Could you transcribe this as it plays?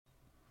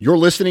You're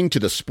listening to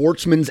the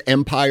Sportsman's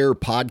Empire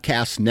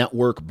Podcast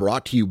Network,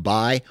 brought to you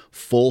by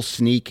Full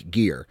Sneak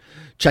Gear.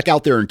 Check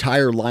out their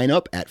entire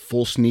lineup at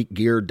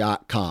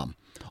fullsneakgear.com.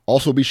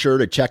 Also be sure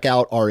to check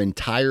out our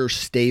entire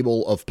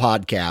stable of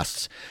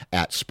podcasts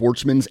at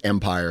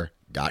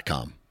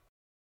sportsmansempire.com.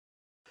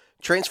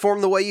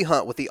 Transform the way you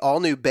hunt with the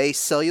all-new base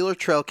cellular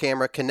trail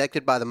camera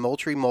connected by the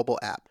Moultrie mobile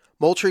app.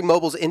 Moultrie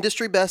Mobile's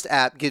industry-best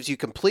app gives you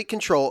complete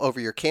control over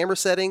your camera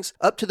settings,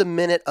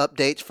 up-to-the-minute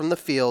updates from the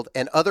field,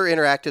 and other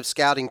interactive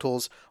scouting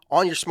tools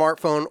on your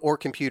smartphone or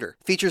computer.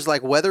 Features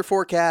like weather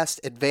forecast,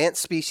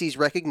 advanced species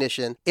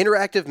recognition,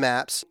 interactive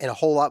maps, and a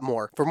whole lot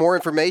more. For more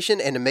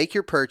information and to make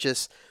your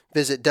purchase,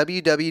 visit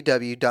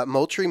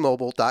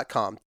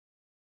www.moultriemobile.com.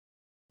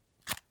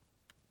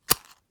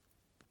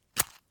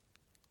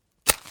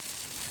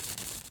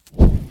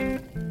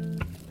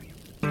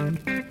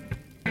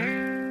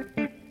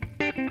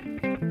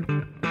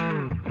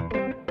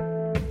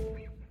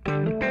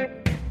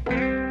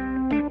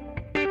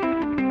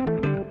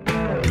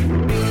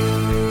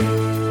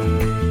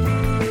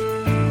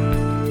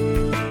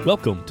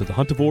 Welcome to the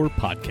Huntavore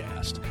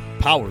podcast,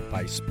 powered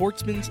by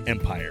Sportsman's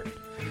Empire,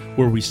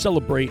 where we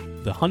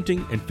celebrate the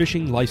hunting and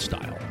fishing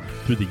lifestyle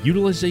through the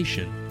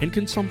utilization and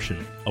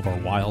consumption of our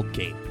wild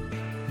game.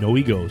 No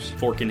egos,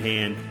 Fork in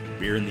hand,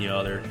 beer in the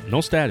other. no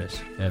status,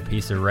 A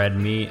piece of red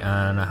meat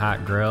on a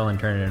hot grill and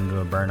turn it into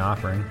a burnt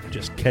offering.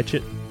 just catch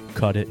it,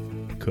 cut it,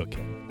 cook it.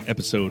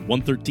 Episode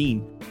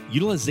 113,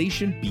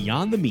 Utilization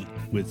Beyond the Meat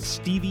with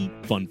Stevie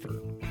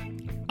Funfer.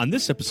 On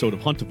this episode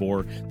of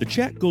Huntavore, the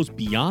chat goes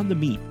beyond the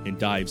meat and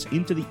dives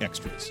into the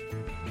extras.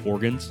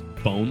 Organs,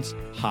 bones,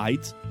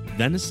 hides,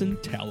 venison,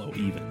 tallow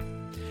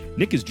even.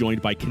 Nick is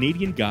joined by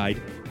Canadian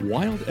guide,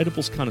 wild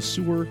edibles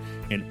connoisseur,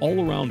 and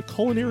all-around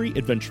culinary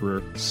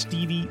adventurer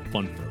Stevie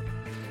Funfer.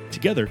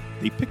 Together,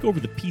 they pick over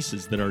the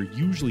pieces that are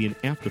usually an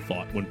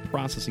afterthought when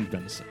processing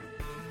venison.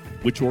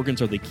 Which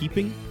organs are they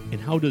keeping,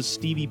 and how does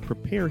Stevie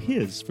prepare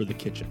his for the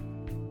kitchen?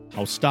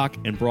 How stock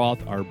and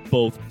broth are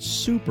both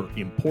super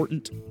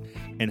important,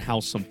 and how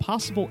some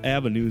possible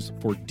avenues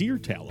for deer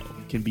tallow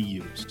can be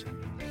used.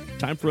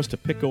 Time for us to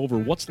pick over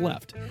what's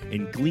left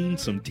and glean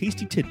some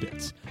tasty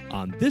tidbits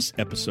on this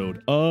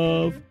episode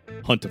of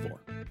Huntavore.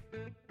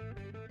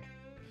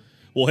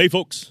 Well, hey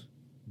folks,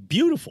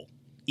 beautiful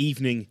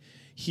evening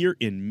here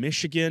in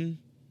Michigan.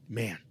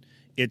 Man,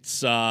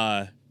 it's,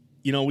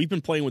 we've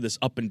been playing with this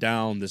up and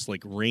down, this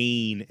like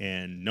rain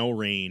and no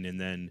rain, and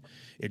then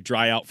it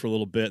dry out for a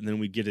little bit, and then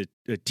we get a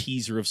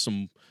teaser of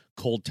some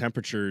cold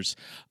temperatures.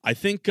 I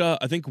think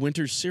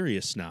winter's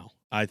serious now.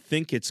 I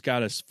think it's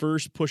got us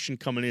first pushing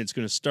coming in. It's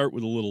going to start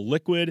with a little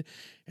liquid,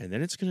 and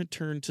then it's going to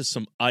turn to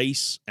some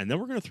ice, and then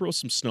we're going to throw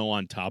some snow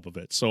on top of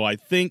it. So I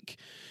think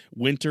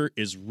winter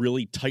is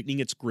really tightening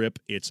its grip.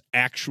 It's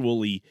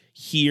actually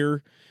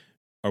here.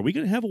 Are we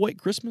going to have a white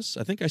Christmas?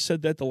 I think I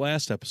said that the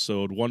last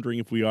episode, wondering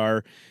if we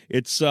are.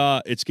 It's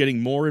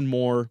getting more and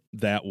more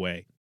that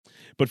way.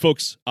 But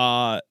folks,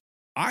 I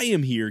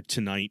am here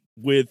tonight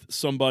with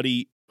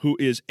somebody who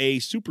is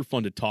super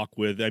fun to talk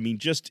with. I mean,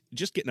 just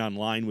getting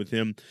online with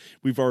him,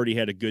 we've already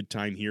had a good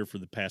time here for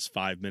the past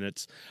 5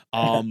 minutes.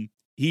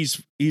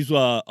 He's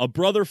a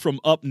brother from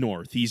up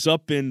north. He's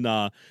up in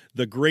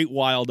the Great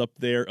Wild up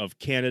there of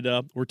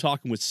Canada. We're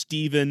talking with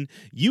Steven.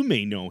 You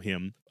may know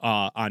him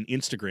on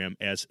Instagram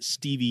as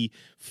Stevie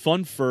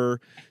Funfer.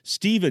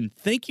 Steven,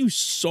 thank you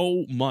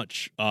so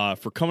much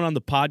for coming on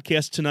the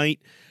podcast tonight.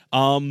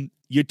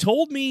 You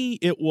told me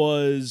it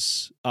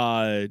was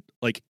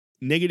like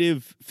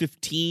negative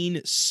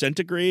 15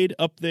 centigrade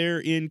up there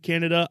in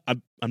Canada.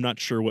 I'm not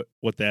sure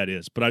what that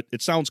is, but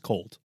it sounds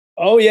cold.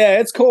 Oh yeah,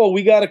 it's cold.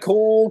 We got a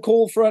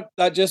cold front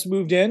that just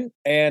moved in,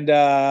 and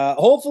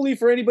hopefully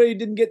for anybody who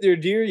didn't get their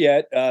deer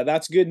yet,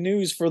 that's good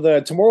news.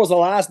 Tomorrow's the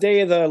last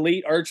day of the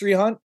late archery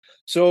hunt,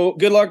 so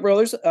good luck,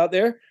 brothers out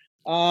there.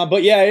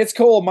 But yeah, it's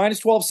cold, minus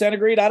 12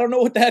 centigrade. I don't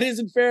know what that is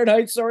in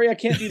Fahrenheit. Sorry, I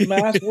can't do the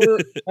math.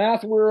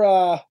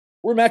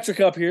 We're metric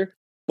up here.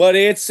 But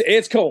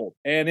it's cold,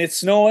 and it's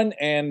snowing,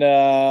 and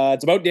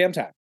it's about damn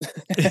time.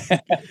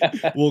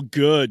 Well,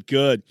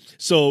 good.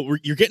 So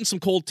you're getting some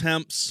cold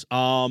temps.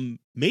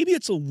 Maybe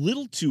it's a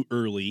little too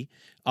early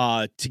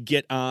to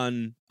get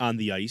on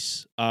the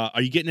ice.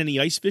 Are you getting any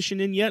ice fishing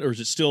in yet, or is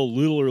it still a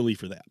little early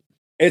for that?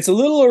 It's a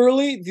little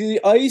early.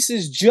 The ice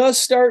is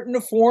just starting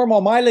to form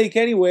on my lake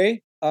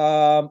anyway.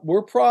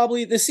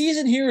 The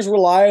season here is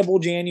reliable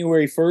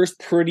January 1st,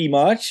 pretty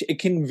much. It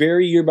can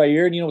vary year by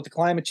year. And with the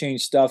climate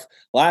change stuff,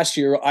 last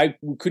year I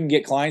couldn't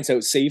get clients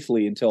out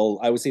safely until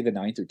I would say the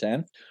 9th or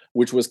 10th,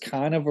 which was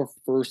kind of a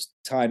first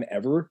time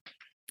ever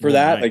for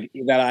that, like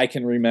that I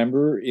can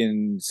remember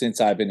since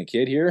I've been a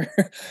kid here.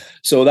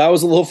 So that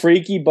was a little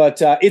freaky,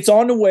 but it's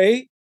on the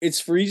way. It's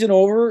freezing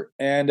over,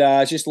 and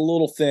it's just a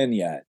little thin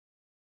yet.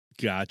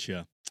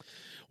 Gotcha.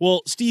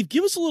 Well, Steve,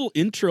 give us a little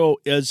intro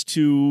as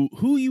to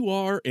who you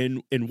are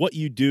and what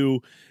you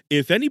do.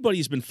 If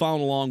anybody's been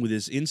following along with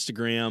his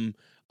Instagram,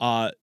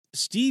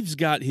 Steve's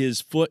got his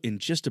foot in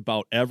just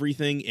about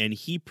everything, and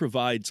he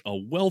provides a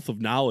wealth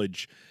of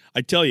knowledge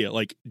I tell you,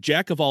 like,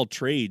 jack of all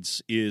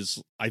trades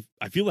is,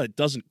 I feel that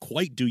doesn't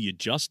quite do you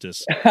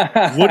justice.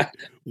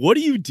 What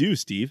do you do,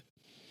 Steve?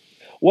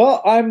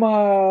 Well, I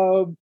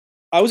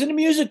was in the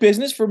music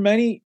business for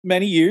many,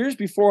 many years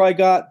before I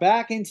got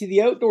back into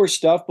the outdoor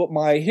stuff. But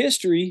my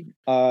history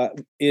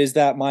is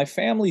that my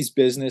family's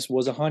business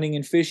was a hunting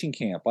and fishing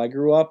camp. I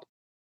grew up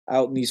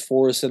out in these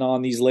forests and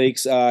on these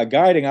lakes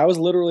guiding. I was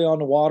literally on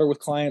the water with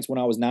clients when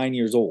I was 9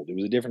 years old. It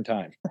was a different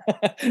time.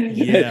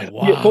 Yeah,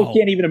 wow. Folks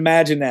can't even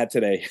imagine that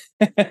today,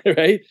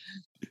 right?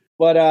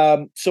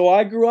 But so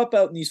I grew up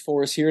out in these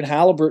forests here in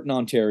Halliburton,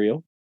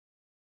 Ontario.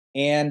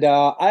 And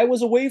I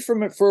was away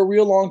from it for a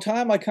real long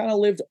time. I kind of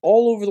lived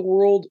all over the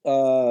world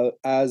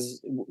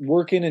as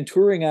working and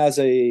touring as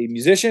a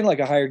musician, like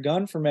a hired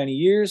gun for many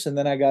years. And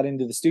then I got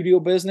into the studio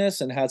business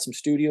and had some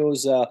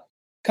studios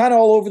kind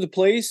of all over the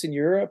place in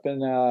Europe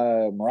and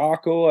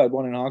Morocco. I had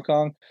one in Hong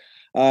Kong,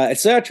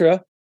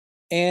 etc.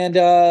 And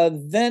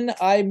then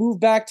I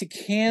moved back to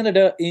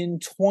Canada in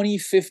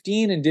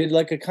 2015 and did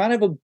like a kind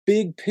of a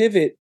big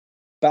pivot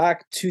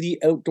back to the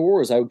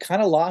outdoors. I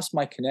kind of lost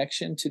my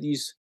connection to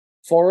these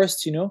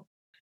forests,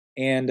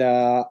 and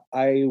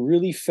I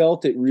really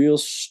felt it real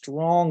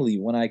strongly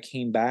when I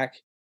came back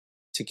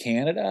to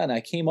Canada. And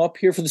I came up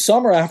here for the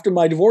summer after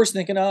my divorce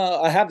thinking,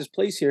 I have this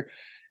place here.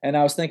 And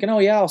I was thinking, oh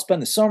yeah, I'll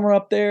spend the summer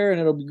up there and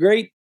it'll be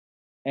great.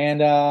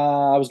 And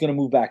I was going to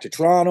move back to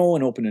Toronto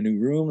and open a new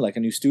room, like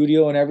a new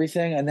studio and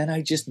everything. And then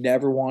I just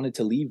never wanted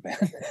to leave,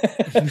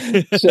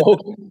 man. So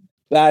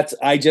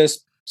I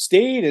just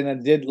stayed and I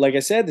did, like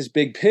I said, this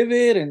big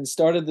pivot and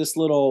started this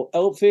little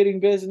outfitting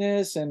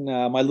business and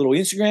my little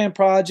Instagram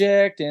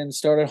project and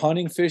started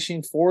hunting,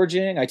 fishing,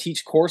 foraging. I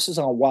teach courses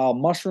on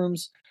wild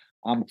mushrooms.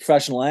 I'm a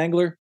professional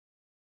angler.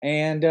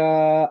 And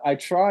I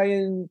try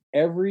and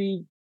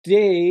every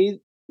day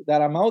that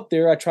I'm out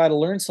there, I try to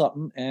learn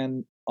something.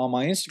 And on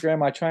my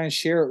Instagram, I try and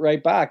share it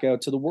right back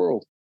out to the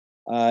world.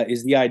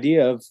 Is the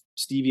idea of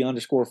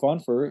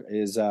Stevie_Funfer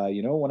is,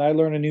 when I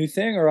learn a new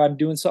thing or I'm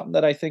doing something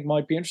that I think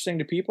might be interesting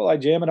to people, I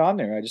jam it on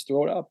there. I just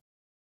throw it up.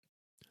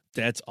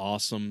 That's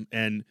awesome.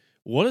 And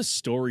what a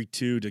story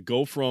too, to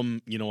go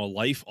from, a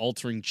life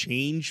altering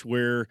change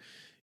where,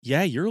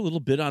 yeah, you're a little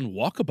bit on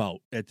walkabout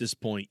at this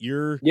point.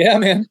 Yeah,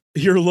 man.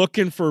 You're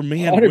looking for,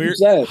 man,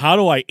 100%. How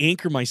do I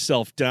anchor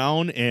myself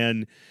down,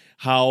 and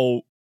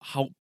how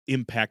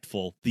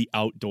impactful the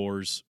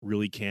outdoors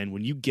really can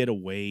when you get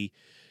away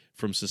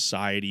from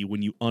society,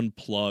 when you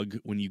unplug,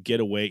 when you get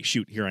away.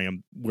 Shoot, here I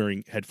am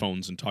wearing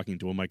headphones and talking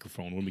to a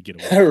microphone. When we get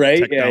away from right?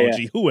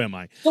 technology, yeah. Who am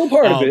I? Still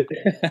part of it.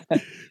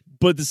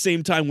 But at the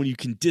same time, when you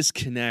can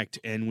disconnect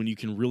and when you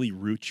can really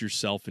root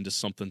yourself into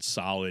something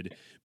solid,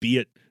 be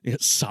it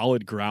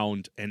solid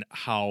ground, and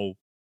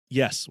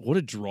what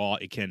a draw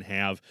it can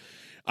have.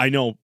 I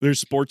know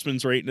there's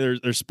sportmen right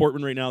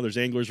now, there's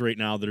anglers right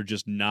now that are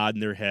just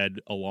nodding their head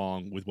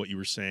along with what you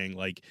were saying.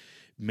 Like,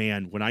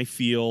 man, when I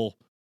feel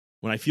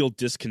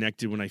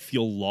disconnected, when I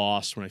feel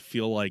lost, when I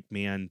feel like,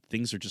 man,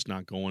 things are just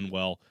not going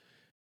well,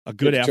 a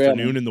good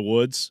afternoon in the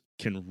woods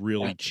can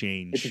really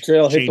change. Hit the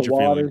trail, change hit the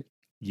water. Feeling.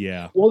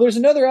 Yeah. Well, there's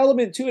another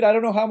element to it. I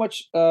don't know how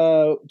much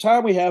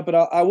time we have, but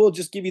I will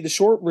just give you the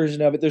short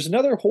version of it. There's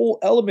another whole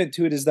element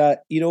to it is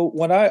that,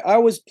 when I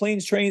was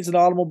planes, trains, and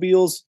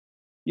automobiles,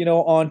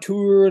 on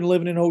tour and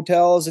living in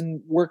hotels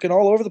and working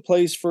all over the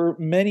place for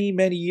many,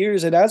 many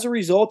years. And as a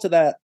result of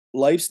that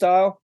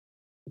lifestyle,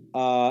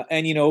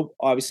 and,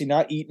 obviously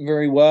not eating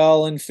very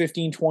well and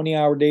 15,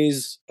 20-hour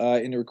days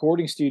in the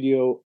recording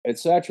studio,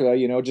 etc.,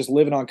 just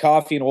living on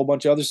coffee and a whole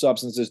bunch of other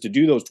substances to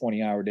do those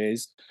 20-hour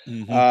days.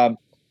 Mm-hmm.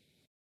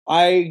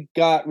 I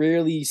got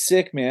really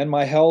sick, man.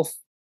 My health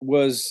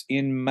was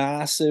in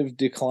massive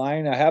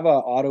decline. I have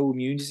a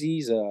autoimmune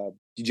disease,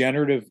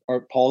 degenerative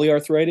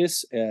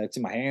polyarthritis. It's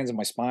in my hands and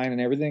my spine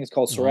and everything. It's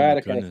called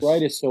psoriatic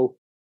arthritis. So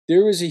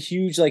there was a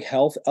huge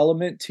health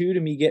element to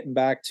me getting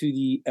back to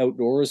the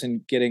outdoors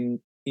and getting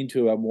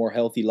into a more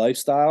healthy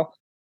lifestyle.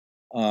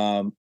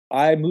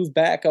 I moved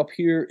back up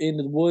here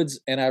into the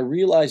woods and I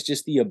realized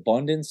just the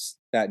abundance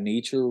that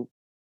nature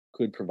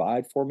could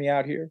provide for me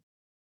out here.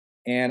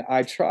 And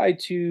I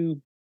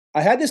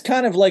had this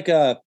kind of like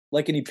an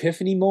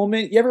epiphany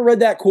moment. You ever read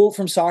that quote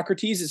from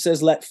Socrates? It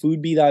says, "Let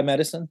food be thy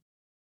medicine."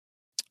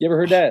 You ever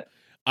heard that?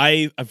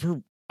 I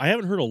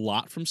haven't heard a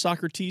lot from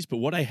Socrates, but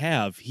what I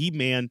have, he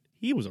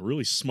was a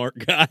really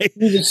smart guy.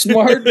 He's a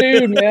smart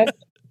dude, man.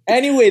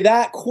 Anyway,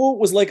 that quote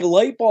was like a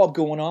light bulb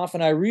going off,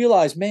 and I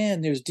realized,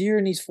 man, there's deer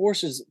in these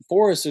forests,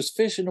 there's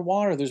fish in the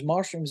water, there's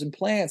mushrooms and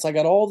plants. I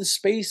got all this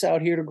space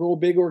out here to grow a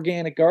big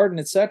organic garden,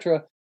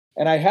 etc.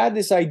 And I had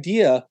this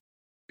idea,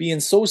 being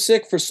so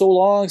sick for so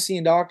long,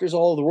 seeing doctors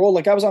all over the world.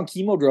 Like, I was on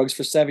chemo drugs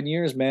for 7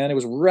 years, man. It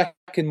was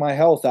wrecking my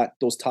health,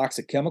 those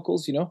toxic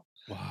chemicals,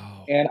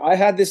 Wow. And I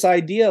had this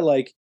idea,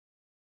 like,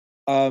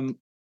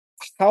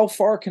 how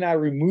far can I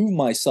remove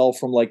myself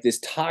from this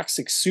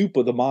toxic soup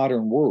of the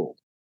modern world?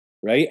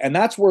 Right. And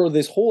that's where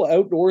this whole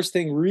outdoors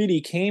thing really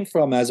came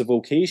from as a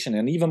vocation.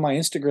 And even my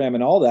Instagram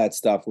and all that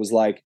stuff was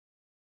like,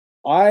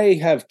 I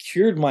have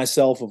cured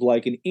myself of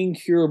an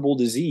incurable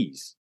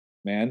disease,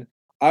 man.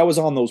 I was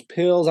on those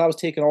pills. I was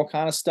taking all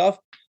kind of stuff.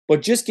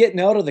 But just getting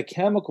out of the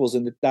chemicals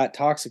and that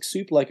toxic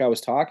soup, like I was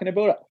talking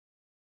about,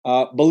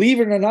 believe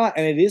it or not,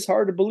 and it is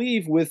hard to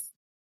believe, with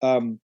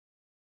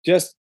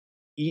just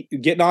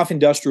getting off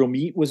industrial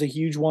meat was a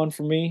huge one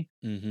for me.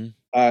 Mm-hmm.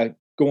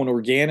 Going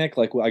organic,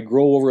 like I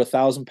grow over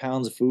 1,000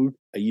 pounds of food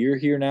a year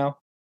here now.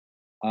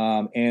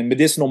 And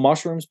medicinal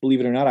mushrooms,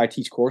 believe it or not, I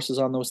teach courses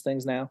on those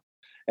things now,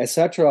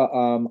 etc.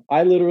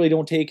 I literally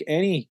don't take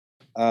any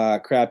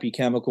crappy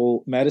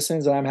chemical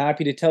medicines, and I'm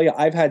happy to tell you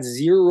I've had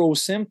 0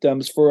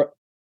 symptoms for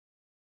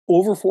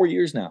over 4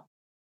 years now,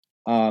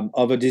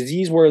 of a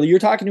disease where you're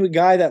talking to a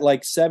guy that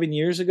like 7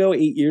 years ago, 8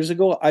 years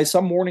ago,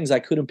 some mornings I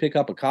couldn't pick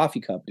up a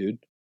coffee cup, dude.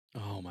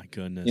 Oh my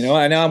goodness. You know,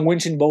 and now I'm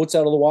winching boats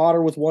out of the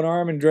water with one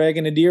arm and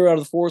dragging a deer out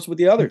of the forest with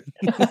the other.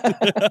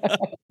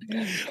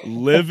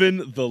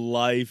 Living the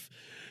life.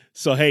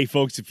 So, hey,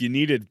 folks, if you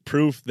needed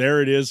proof,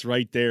 there it is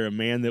right there. A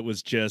man that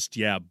was just,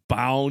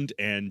 bound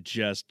and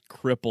just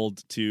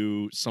crippled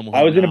to someone.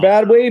 I was in a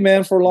bad way,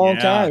 man, for a long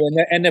time.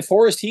 And the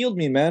forest healed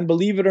me, man.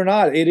 Believe it or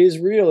not, it is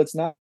real. It's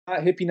not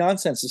hippie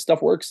nonsense. This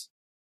stuff works.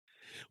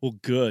 Well,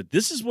 good.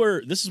 This is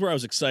where I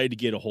was excited to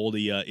get a hold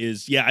of you.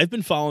 I've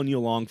been following you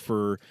along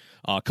for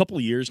a couple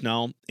of years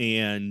now,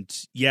 and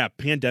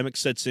pandemic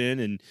sets in,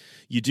 and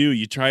you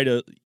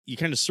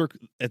kind of circle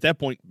at that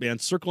point, man,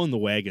 circling the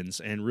wagons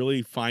and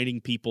really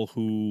finding people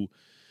who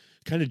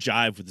kind of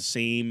jive with the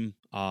same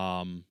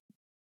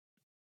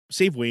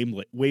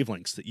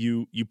wavelengths that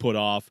you put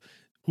off.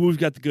 Who've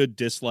got the good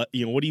dislike?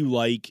 You know, what do you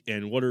like,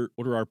 and what are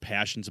our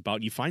passions about?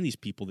 And you find these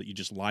people that you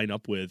just line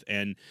up with,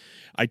 and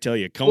I tell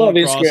you, love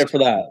Instagram for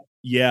that.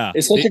 Yeah,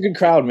 it's such a good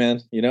crowd,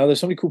 man. You know,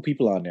 there's so many cool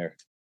people on there.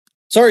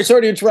 Sorry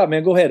to interrupt,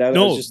 man. Go ahead.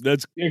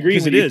 That's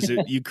because it is.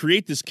 You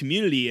create this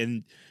community,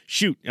 and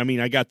shoot, I mean,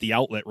 I got the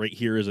outlet right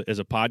here as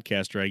a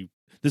podcaster.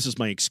 This is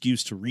my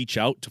excuse to reach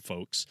out to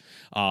folks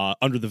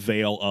under the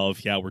veil of,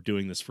 we're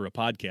doing this for a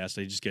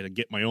podcast. I just got to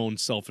get my own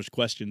selfish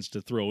questions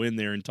to throw in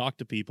there and talk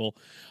to people.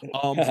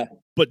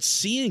 But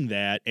seeing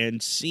that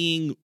and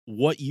seeing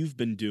what you've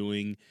been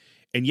doing,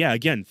 and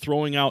again,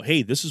 throwing out,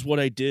 hey, this is what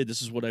I did.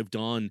 This is what I've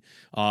done.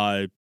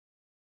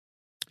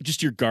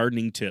 Just your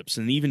gardening tips,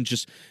 and even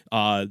just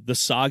the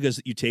sagas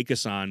that you take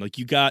us on. Like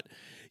you got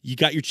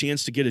your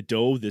chance to get a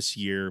doe this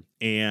year,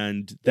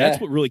 and that's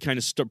what really kind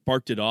of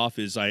sparked it off.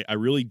 Is I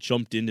really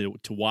jumped into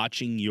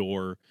watching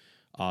your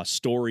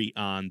story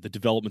on the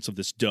developments of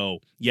this doe.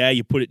 Yeah,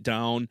 you put it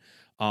down,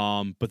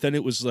 but then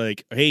it was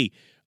like, hey,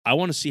 I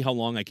want to see how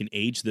long I can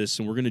age this,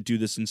 and we're going to do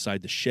this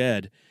inside the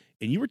shed.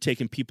 And you were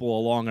taking people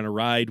along on a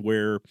ride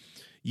where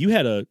you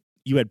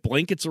had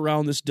blankets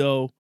around this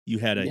doe, you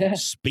had a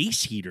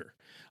space heater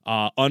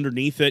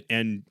underneath it,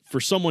 and for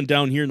someone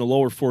down here in the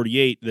lower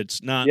 48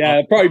 that's not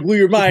it probably blew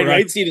your mind,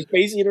 right? See the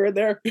space heater in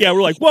there.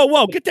 We're like,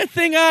 whoa, get that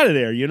thing out of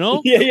there, you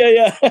know.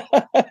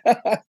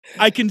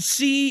 I can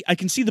see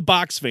the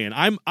box fan.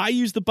 I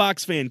use the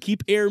box fan,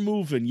 keep air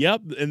moving.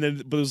 Yep. And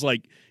then but it was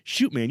like,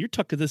 shoot, man, you're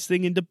tucking this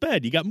thing into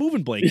bed, you got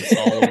moving blankets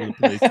all over the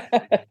place.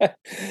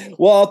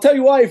 Well, I'll tell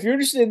you why, if you're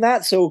interested in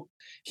that. So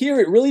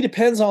here, it really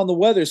depends on the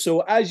weather.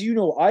 So as you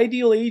know,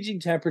 ideal aging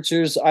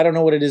temperatures, I don't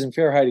know what it is in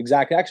Fahrenheit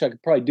exactly. Actually, I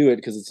could probably do it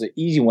because it's an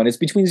easy one. It's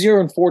between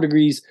 0 and 4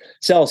 degrees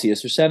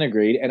Celsius or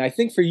centigrade. And I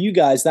think for you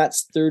guys,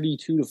 that's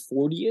 32 to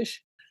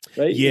 40-ish,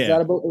 right? Yeah. Is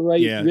that about the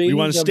right range? We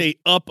want to stay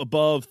up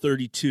above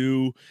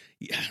 32.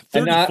 34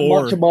 and not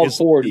much above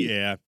 40.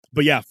 Yeah.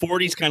 But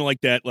 40 is kind of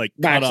like that, like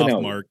maxing cutoff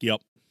out. mark.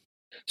 Yep.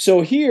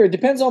 So here, it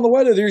depends on the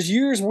weather. There's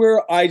years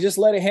where I just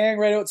let it hang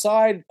right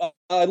outside.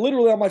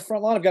 Literally on my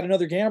front lawn, I've got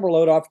another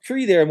gambrel out off a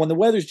tree there. And when the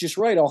weather's just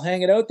right, I'll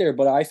hang it out there.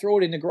 But I throw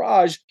it in the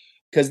garage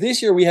because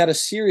this year we had a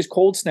serious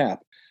cold snap.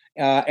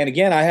 And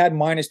again, I had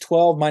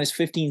 -12,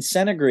 -15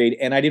 centigrade,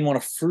 and I didn't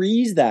want to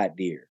freeze that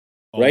deer.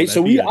 Right.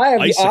 So I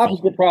have the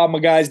opposite problem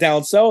of guys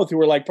down south who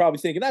are like probably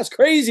thinking, that's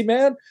crazy,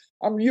 man.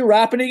 You're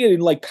wrapping it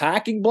in like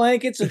packing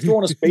blankets and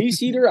throwing a space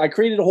heater. I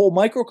created a whole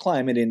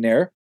microclimate in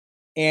there.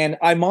 And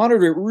I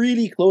monitor it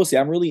really closely.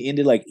 I'm really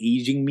into like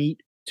aging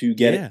meat to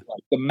get it,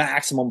 like, the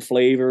maximum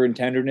flavor and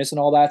tenderness and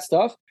all that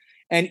stuff.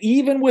 And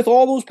even with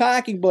all those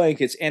packing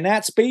blankets and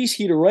that space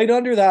heater right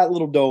under that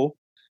little doe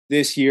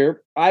this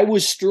year, I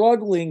was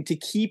struggling to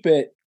keep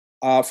it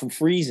from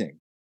freezing.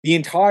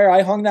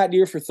 I hung that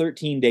deer for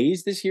 13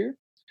 days this year.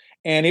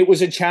 And it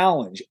was a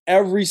challenge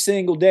every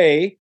single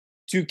day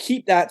to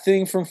keep that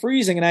thing from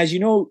freezing. And as you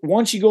know,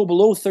 once you go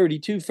below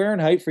 32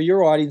 Fahrenheit for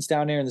your audience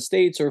down there in the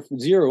States, or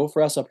 0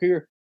 for us up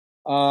here,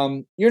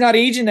 you're not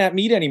aging that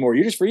meat anymore.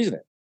 You're just freezing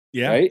it.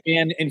 Yeah. Right.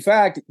 And in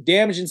fact,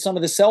 damaging some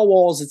of the cell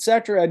walls,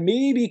 etc., and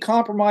maybe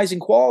compromising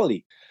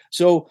quality.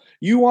 So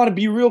you want to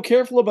be real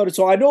careful about it.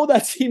 So I know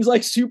that seems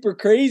like super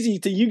crazy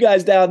to you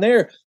guys down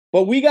there,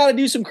 but we got to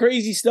do some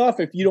crazy stuff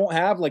if you don't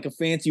have like a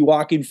fancy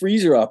walk-in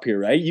freezer up here,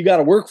 right? You got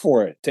to work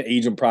for it to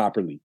age them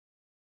properly.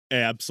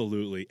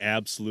 Absolutely.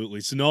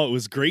 So no, it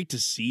was great to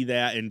see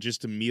that, and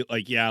just to meet,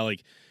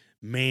 like,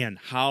 man,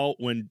 how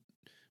when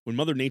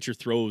Mother Nature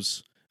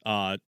throws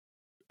a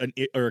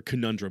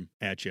conundrum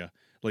at you,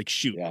 like,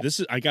 shoot,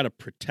 I got to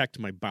protect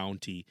my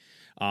bounty.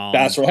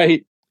 That's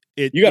right.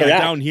 You got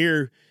down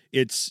here.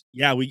 It's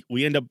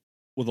we end up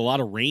with a lot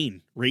of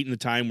rain right in the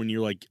time when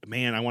you're like,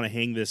 man, I want to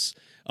hang this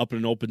up in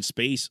an open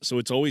space. So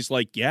it's always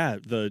like,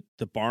 the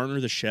barn or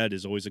the shed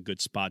is always a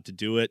good spot to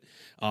do it.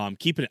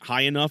 Keeping it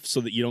high enough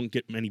so that you don't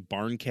get many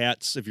barn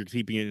cats if you're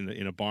keeping it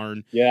in a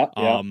barn. Yeah.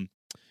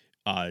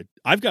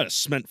 I've got a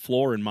cement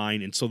floor in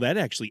mine, and so that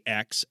actually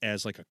acts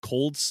as like a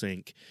cold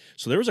sink.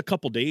 So there was a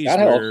couple days That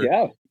where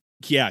helps,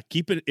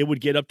 it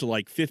would get up to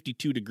like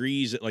 52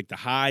 degrees at like the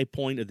high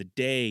point of the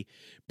day,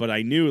 but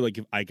I knew like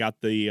if I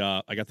got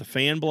the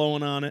fan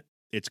blowing on it,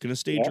 it's going to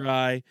stay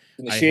dry.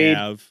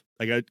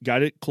 I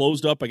got it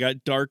closed up. I got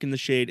it dark in the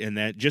shade, and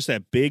that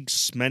big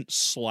cement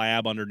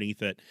slab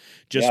underneath it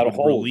just would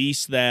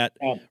release that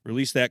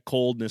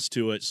coldness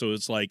to it. So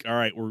it's like, all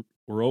right,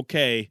 we're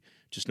okay.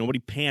 Just nobody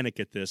panic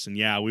at this. And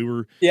we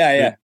were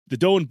the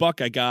doe and buck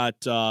I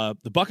got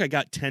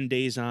 10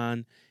 days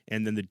on,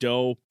 and then the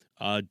doe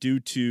due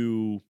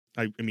to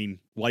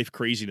life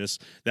craziness,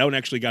 that one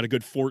actually got a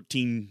good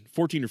 14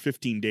 or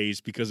 15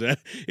 days because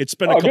it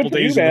spent a couple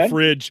days in the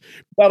fridge.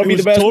 That'll be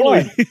the best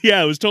one.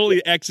 Yeah, it was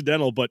totally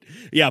accidental, but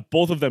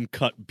both of them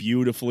cut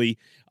beautifully.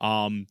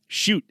 At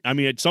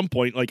some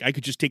point, like I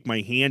could just take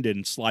my hand in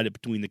and slide it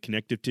between the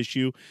connective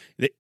tissue.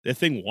 The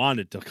thing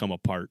wanted to come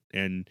apart,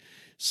 and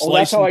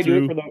that's how I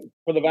do it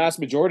for the vast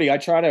majority. I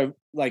try to,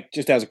 like,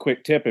 just as a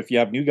quick tip, if you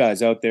have new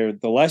guys out there,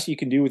 the less you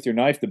can do with your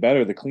knife, the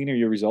better, the cleaner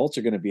your results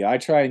are going to be. I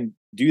try and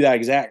do that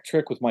exact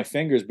trick with my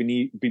fingers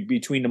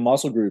between the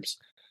muscle groups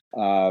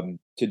to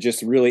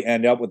just really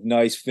end up with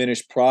nice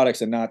finished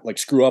products and not like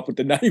screw up with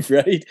the knife,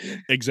 right?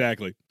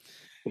 Exactly.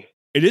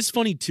 It is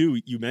funny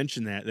too. You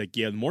mentioned that, like,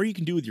 the more you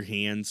can do with your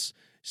hands,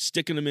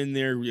 sticking them in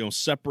there,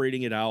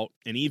 separating it out.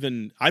 And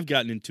even I've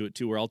gotten into it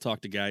too, where I'll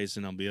talk to guys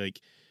and I'll be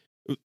like,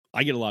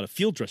 I get a lot of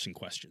field dressing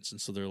questions.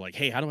 And so they're like,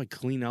 hey, how do I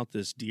clean out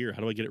this deer?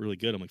 How do I get it really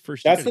good? I'm like,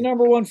 that's the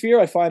number one fear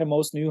I find in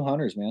most new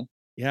hunters, man.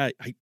 Yeah.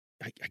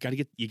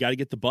 You gotta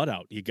get the butt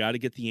out. You gotta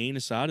get the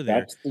anus out of there.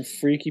 That's the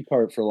freaky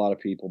part for a lot of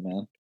people,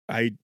 man.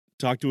 I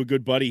talked to a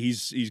good buddy.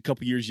 He's a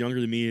couple years younger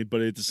than me,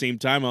 but at the same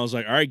time, I was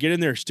like, all right, get in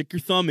there, stick your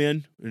thumb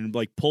in and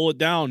like pull it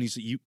down. He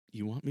said, you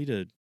want me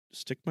to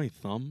stick my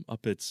thumb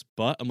up its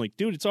butt? I'm like,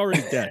 dude, it's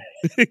already dead.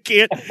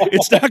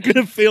 It's not going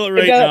to feel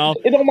it now.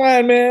 It don't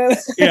mind, man.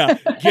 Yeah.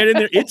 Get in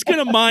there. It's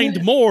going to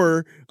mind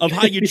more of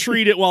how you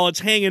treat it while it's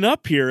hanging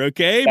up here.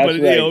 Okay. That's but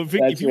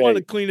if you want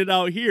to clean it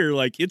out here,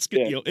 like it's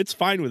good, it's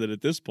fine with it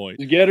at this point.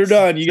 You get her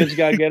done. You just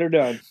got to get her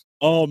done.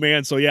 Oh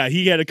man. So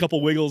he had a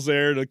couple wiggles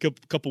there and a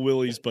couple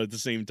willies, but at the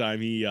same time,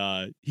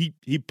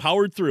 he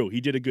powered through. He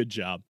did a good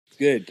job.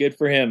 Good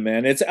for him,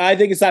 man. I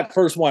think it's that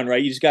first one,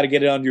 right? You just got to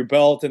get it under your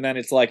belt, and then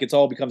it's like it's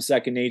all becomes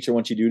second nature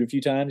once you do it a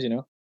few times,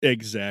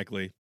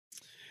 Exactly.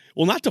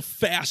 Well, not to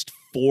fast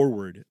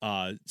forward,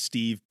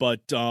 Steve,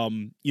 but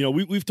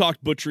we've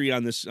talked butchery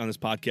on this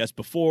podcast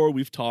before.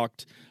 We've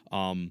talked,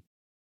 kind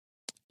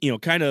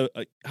of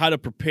how to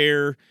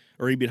prepare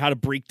or even how to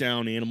break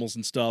down animals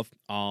and stuff.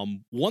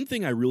 One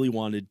thing I really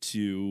wanted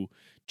to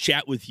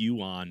chat with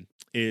you on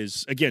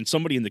is, again,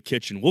 somebody in the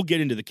kitchen. We'll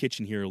get into the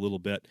kitchen here a little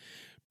bit,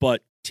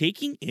 but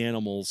taking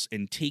animals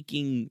and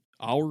taking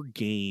our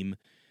game,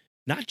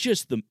 not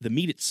just the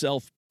meat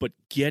itself, but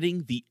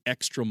getting the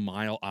extra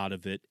mile out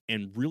of it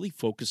and really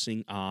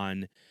focusing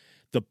on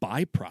the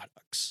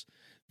byproducts,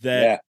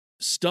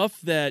 stuff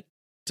that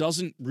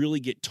doesn't really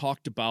get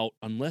talked about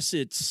unless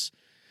it's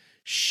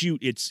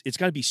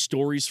got to be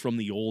stories from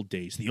the old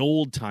days, the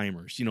old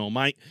timers.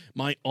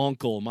 My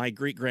uncle, my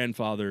great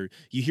grandfather.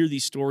 You hear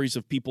these stories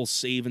of people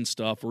saving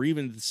stuff, or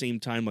even at the same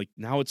time, like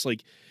now it's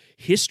like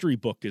history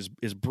book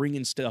is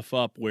bringing stuff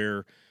up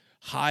where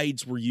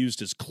hides were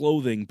used as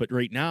clothing, but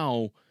right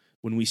now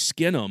when we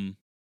skin them,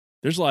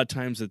 there's a lot of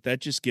times that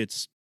just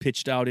gets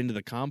pitched out into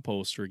the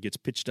compost, or it gets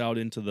pitched out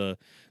into the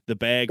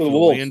bag for the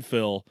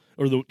landfill,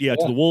 or to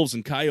the wolves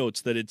and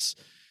coyotes. That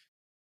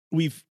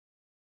we've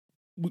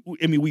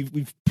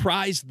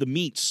prized the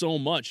meat so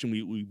much, and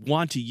we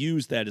want to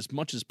use that as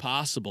much as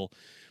possible.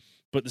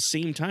 But at the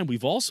same time,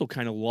 we've also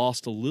kind of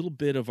lost a little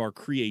bit of our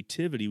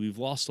creativity. We've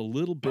lost a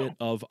little bit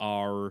of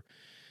our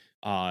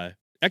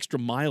extra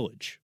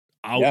mileage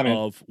out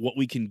of what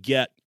we can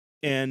get.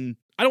 And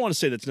I don't want to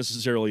say that's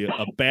necessarily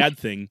a bad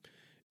thing.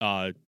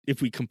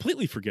 If we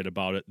completely forget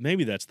about it,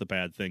 maybe that's the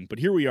bad thing. But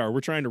here we are.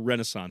 We're trying to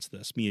renaissance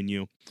this, me and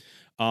you.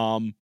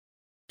 Some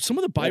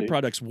of the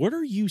byproducts, what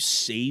are you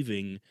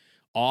saving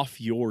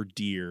off your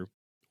deer,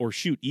 or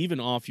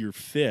even off your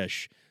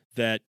fish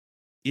that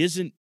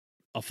isn't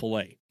a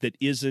fillet, that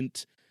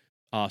isn't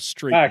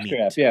straight meat?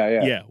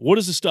 Yeah. What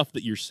is the stuff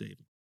that you're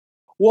saving?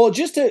 Well,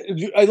 just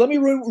to let me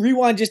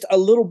rewind just a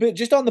little bit,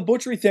 just on the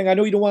butchery thing. I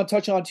know you don't want to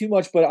touch on too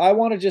much, but I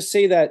want to just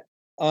say that,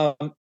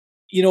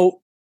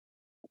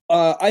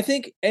 I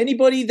think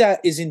anybody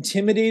that is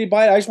intimidated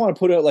by it, I just want to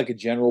put out like a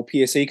general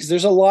PSA, because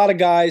there's a lot of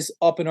guys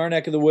up in our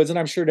neck of the woods, and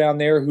I'm sure down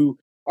there, who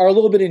are a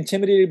little bit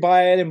intimidated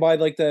by it and by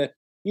like the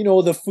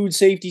food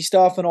safety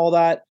stuff and all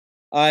that.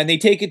 And they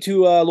take it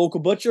to a local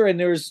butcher, and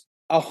there's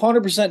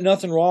 100%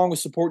 nothing wrong with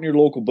supporting your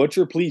local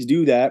butcher. Please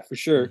do that for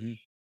sure. Mm-hmm.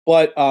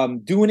 But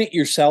doing it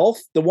yourself,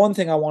 the one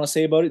thing I want to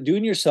say about it,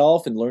 doing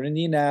yourself and learning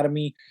the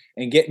anatomy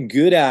and getting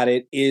good at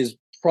it is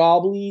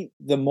probably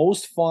the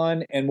most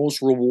fun and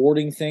most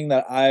rewarding thing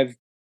that I've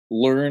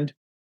learned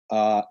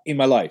in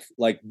my life.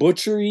 Like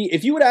butchery,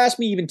 if you would ask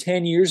me even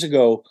 10 years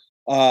ago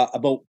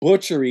about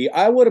butchery,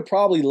 I would have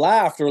probably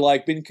laughed or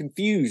like been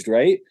confused,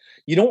 right?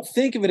 You don't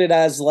think of it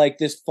as like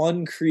this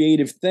fun,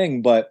 creative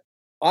thing, but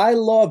I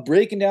love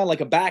breaking down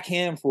like a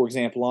backhand, for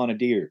example, on a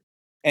deer.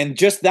 And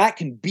just that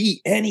can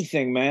be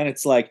anything, man.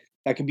 It's like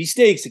that can be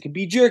steaks, it can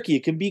be jerky,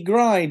 it can be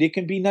grind, it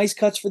can be nice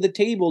cuts for the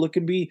table, it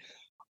can be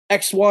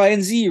X, Y,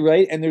 and Z,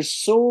 right? And there's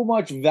so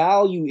much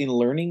value in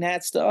learning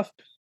that stuff.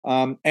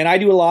 And I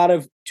do a lot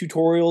of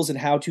tutorials and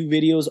how-to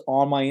videos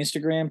on my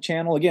Instagram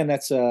channel. Again,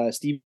 that's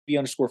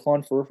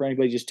Stevie_fun for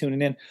anybody just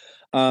tuning in.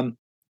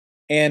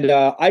 And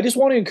I just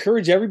want to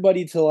encourage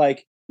everybody to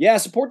like, yeah,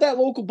 support that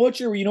local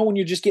butcher. You know, when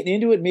you're just getting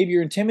into it, maybe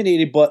you're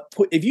intimidated, but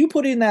if you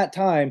put in that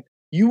time,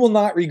 you will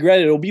not regret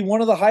it. It'll be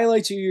one of the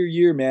highlights of your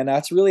year, man.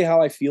 That's really how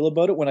I feel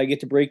about it when I get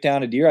to break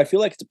down a deer. I feel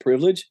like it's a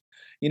privilege,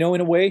 you know, in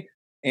a way,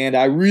 and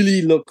I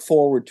really look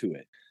forward to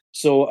it.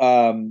 So,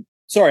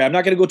 sorry, I'm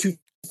not going to go too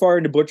far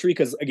into butchery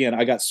because, again,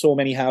 I got so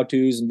many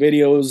how-tos and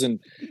videos and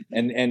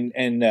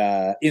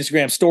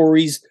Instagram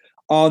stories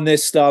on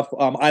this stuff.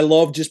 I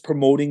love just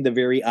promoting the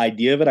very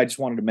idea of it. I just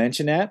wanted to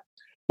mention that.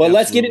 But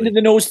let's get into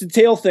the nose to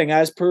tail thing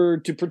as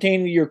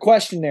pertaining to your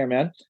question there,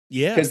 man.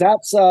 Yeah. Because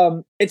that's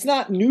it's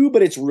not new,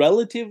 but it's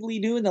relatively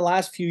new in the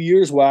last few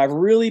years where I've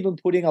really been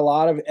putting a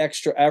lot of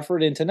extra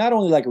effort into not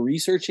only like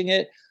researching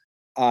it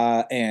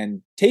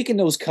and taking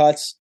those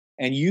cuts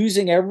and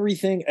using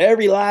everything,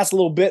 every last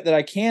little bit that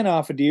I can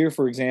off a deer,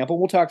 for example.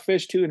 We'll talk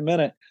fish too in a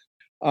minute.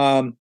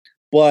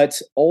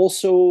 But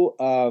also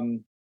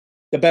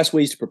the best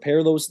ways to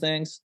prepare those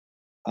things,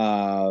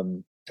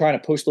 trying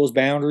to push those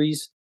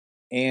boundaries,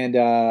 and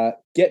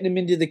getting them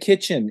into the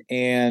kitchen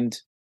and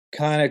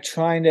kind of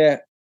trying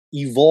to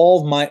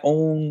evolve my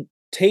own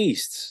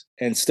tastes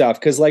and stuff.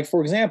 Because, like,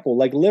 for example,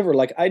 like liver,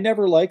 like I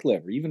never liked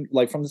liver. Even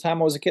like from the time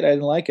I was a kid, I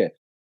didn't like it.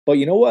 But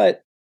you know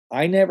what?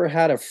 I never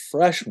had a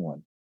fresh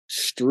one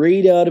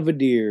straight out of a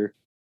deer,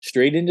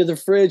 straight into the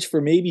fridge for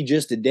maybe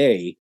just a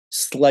day,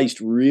 sliced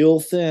real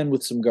thin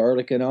with some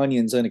garlic and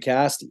onions and a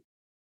casty.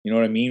 You know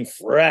what I mean?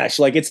 Fresh.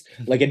 Like it's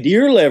like a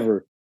deer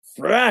liver.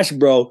 Fresh,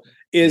 bro.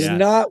 Is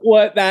not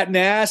what that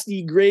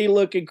nasty gray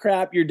looking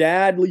crap your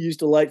dad used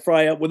to like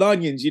fry up with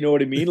onions. You know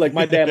what I mean? Like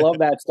my dad loved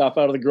that stuff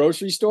out of the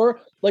grocery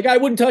store. Like I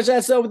wouldn't touch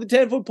that stuff with a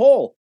 10-foot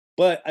pole.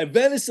 But a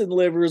venison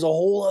liver is a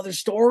whole other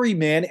story,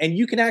 man. And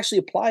you can actually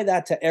apply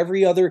that to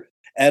every other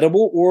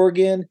edible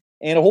organ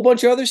and a whole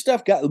bunch of other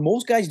stuff.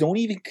 Most guys don't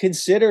even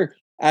consider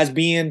as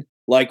being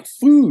like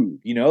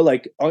food, you know,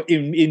 like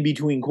in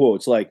between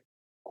quotes, like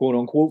quote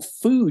unquote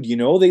food, you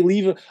know, they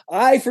leave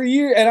for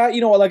years. And I,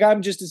 you know, like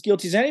I'm just as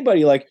guilty as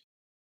anybody. Like,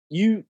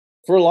 you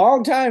for a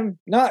long time,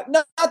 not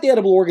the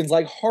edible organs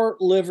like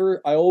heart,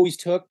 liver, I always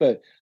took,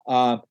 but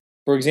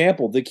for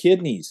example, the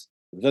kidneys,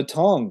 the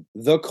tongue,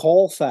 the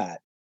caul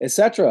fat,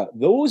 etc.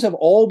 Those have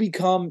all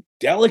become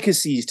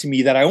delicacies to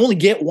me that I only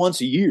get once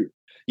a year,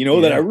 you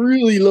know, that I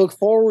really look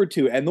forward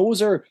to. And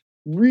those are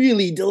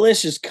really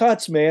delicious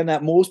cuts, man,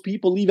 that most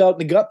people leave out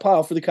in the gut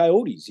pile for the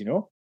coyotes, you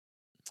know?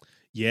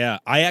 Yeah,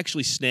 I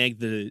actually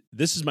snagged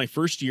this is my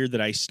first year that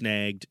I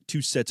snagged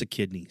 2 sets of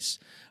kidneys.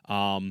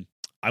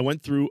 I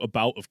went through a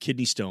bout of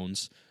kidney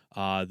stones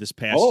this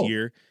past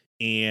year,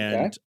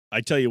 and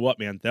I tell you what,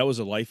 man, that was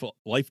a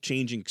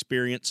life-changing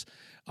experience.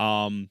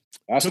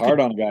 That's hard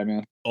on a guy,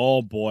 man.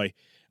 Oh boy,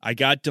 I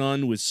got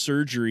done with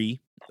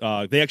surgery.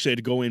 They actually had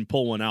to go in and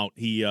pull one out.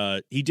 He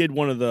did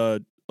one of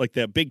the like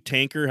that big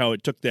tanker, how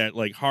it took that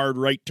like hard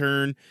right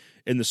turn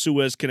in the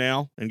Suez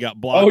Canal and got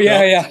blocked. Oh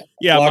yeah, up.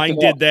 Yeah. Mine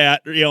did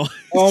that. You know.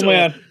 Oh so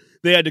man,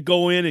 they had to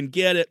go in and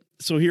get it.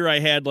 So here I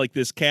had like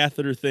this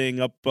catheter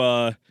thing up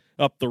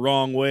the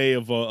wrong way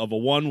of a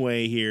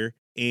one-way here,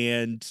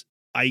 and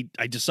I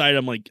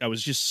decided I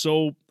was just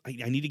so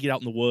I need to get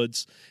out in the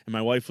woods, and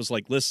my wife was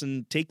like,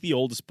 listen, take the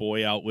oldest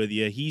boy out with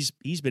you. He's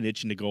been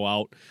itching to go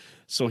out.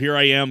 So here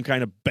I am,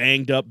 kind of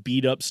banged up,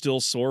 beat up, still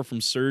sore from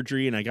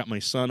surgery, and I got my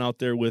son out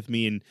there with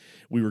me, and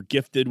we were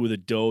gifted with a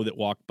doe that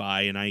walked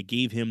by, and I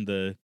gave him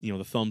the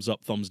thumbs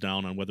up, thumbs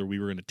down on whether we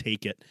were going to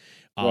take it.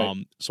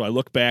 Right. So I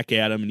look back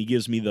at him, and he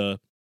gives me the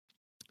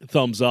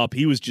thumbs up.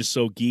 He was just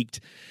so geeked,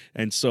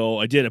 and so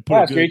I did.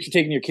 That's great. You're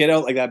taking your kid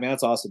out like that, man.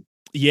 That's awesome.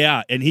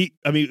 Yeah, and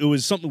it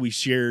was something we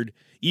shared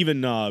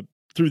even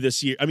through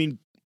this year. I mean,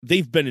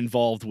 they've been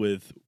involved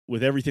with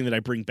everything that I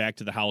bring back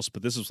to the house,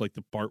 but this was like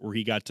the part where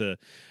he got to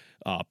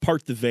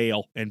part the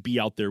veil and be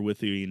out there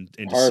with you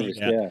and to see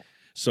that. Yeah.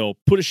 So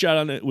put a shot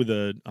on it with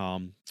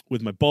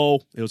my bow.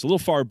 It was a little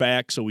far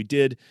back, so we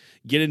did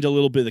get into a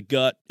little bit of the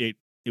gut. It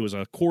was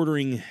a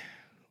quartering.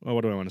 Oh,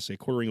 what do I want to say?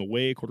 Quartering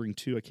away, quartering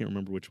two. I can't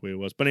remember which way it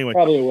was, but anyway,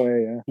 probably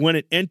away. Yeah. When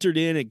it entered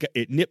in,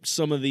 it nipped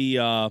some of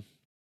the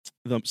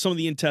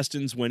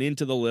intestines, went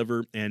into the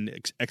liver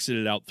and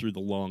exited out through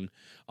the lung.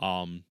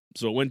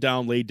 So it went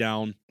down, laid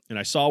down, and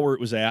I saw where it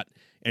was at,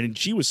 And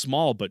she was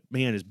small, but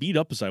man, as beat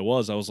up as I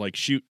was like,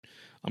 shoot,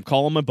 I'm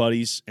calling my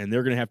buddies, and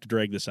they're gonna have to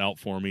drag this out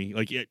for me.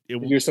 Like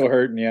You're so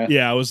hurting, yeah.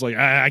 Yeah, I was like,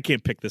 I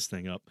can't pick this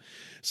thing up.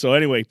 So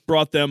anyway,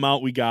 brought them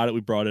out. We got it.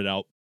 We brought it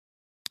out.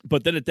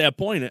 But then at that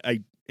point,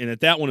 at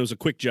that one, it was a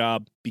quick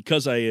job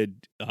because I had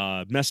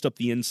messed up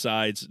the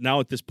insides. Now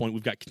at this point,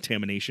 we've got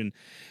contamination.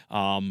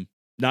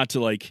 Not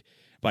to like,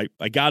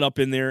 I got up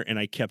in there and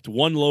I kept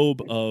one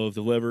lobe of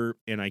the liver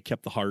and I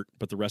kept the heart,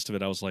 but the rest of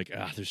it, I was like,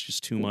 there's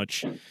just too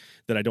much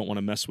that I don't want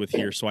to mess with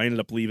here. So I ended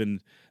up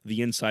leaving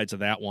the insides of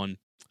that one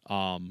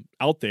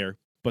out there.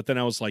 But then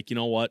I was like, you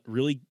know what?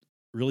 Really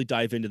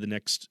dive into the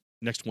next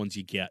ones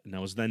you get. And I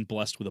was then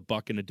blessed with a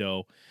buck and a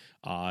doe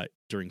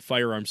during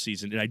firearm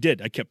season. And I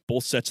did. I kept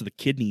both sets of the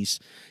kidneys,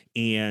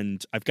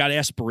 and I've got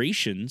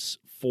aspirations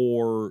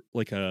for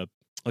like a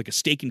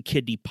steak and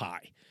kidney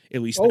pie.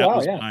 At least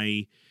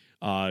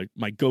was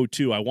my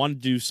go-to. I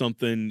wanted to do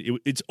something.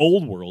 It's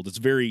old world. It's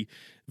very,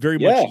 very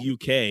much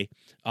UK.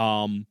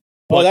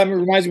 But that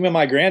reminds me of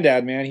my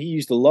granddad, man. He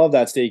used to love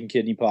that steak and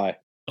kidney pie.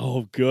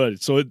 Oh,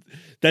 good. So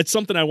that's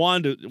something I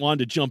wanted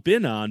to jump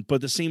in on, but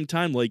at the same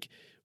time, like,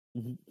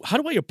 how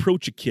do I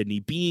approach a kidney,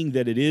 being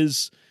that it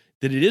is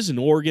an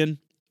organ?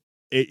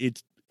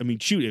 It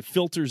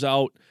filters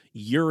out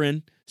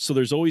urine, so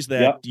there's always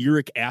that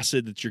uric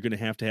acid that you're going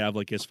to have,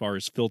 like, as far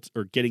as filter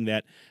or getting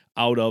that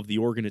out of the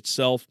organ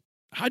itself.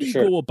 How do you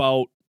go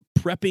about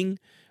prepping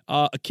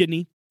a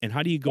kidney, and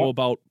how do you go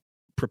about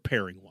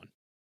preparing one?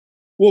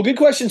 Well, good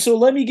question. So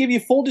let me give you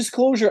full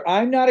disclosure.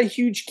 I'm not a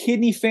huge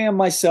kidney fan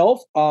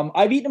myself.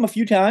 I've eaten them a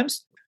few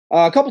times,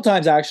 a couple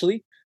times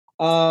actually.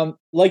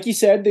 Like you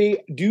said,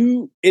 it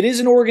is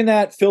an organ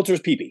that filters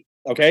pee-pee.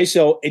 Okay.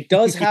 So it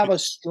does have a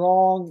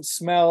strong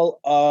smell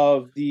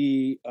of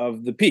the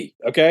pee.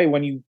 Okay.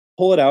 When you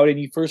pull it out and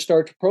you first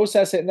start to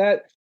process it, and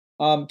that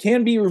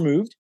can be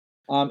removed.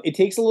 It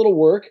takes a little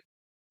work,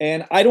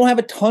 and I don't have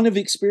a ton of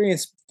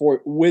experience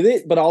with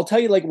it, but I'll tell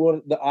you like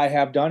what I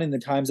have done in the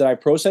times that I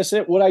process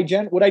it. What I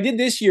did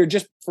this year,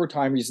 just for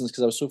time reasons,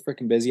 because I was so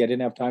freaking busy, I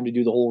didn't have time to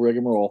do the whole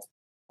rigmarole.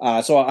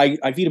 So I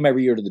feed them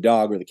every year to the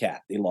dog or the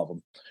cat. They love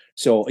them.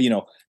 So,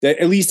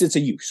 at least it's a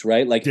use,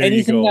 right? Like there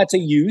anything that's a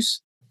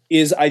use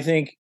is, I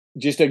think,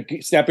 just a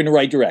step in the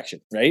right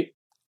direction, right?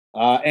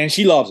 And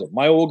she loves them.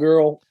 My old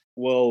girl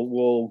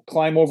will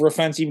climb over a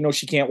fence even though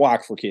she can't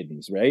walk for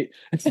kidneys, right?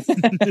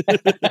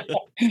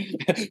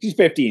 She's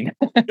 15.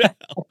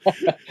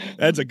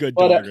 That's a good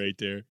dog right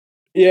there.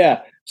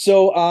 Yeah.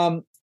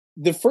 So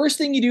the first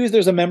thing you do is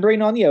there's a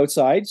membrane on the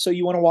outside. So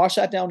you want to wash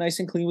that down nice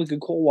and clean with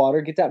good cold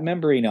water, get that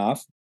membrane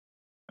off.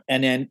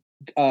 And then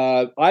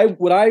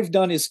what I've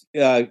done is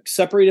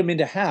separate them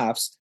into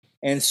halves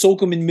and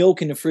soak them in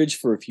milk in the fridge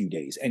for a few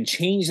days and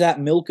change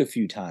that milk a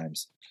few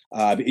times.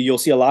 You'll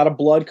see a lot of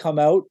blood come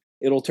out.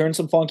 It'll turn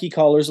some funky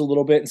colors a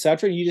little bit,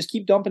 etc. You just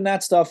keep dumping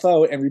that stuff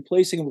out and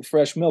replacing it with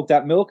fresh milk.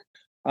 That milk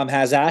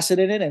has acid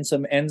in it and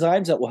some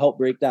enzymes that will help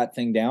break that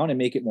thing down and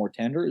make it more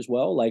tender as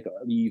well. Like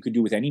you could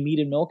do with any meat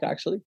and milk,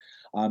 actually.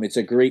 It's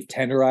a great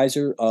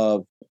tenderizer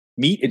of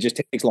meat. It just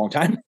takes a long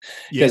time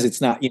because it's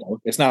not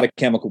a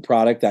chemical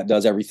product that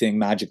does everything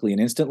magically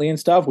and instantly and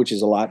stuff, which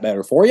is a lot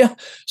better for you.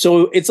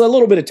 So it's a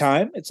little bit of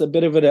time. It's a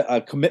bit of a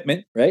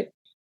commitment, right?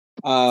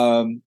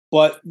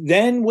 But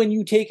then when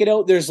you take it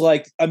out, there's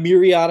like a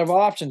myriad of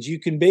options. You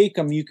can bake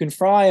them, you can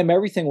fry them,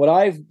 everything. What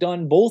I've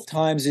done both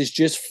times is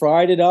just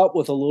fried it up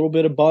with a little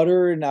bit of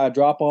butter and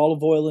drop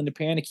olive oil in the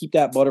pan to keep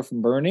that butter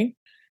from burning,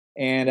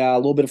 and a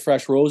little bit of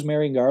fresh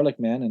rosemary and garlic,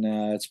 man.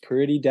 And it's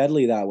pretty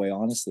deadly that way.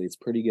 Honestly, it's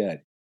pretty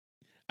good.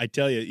 I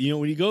tell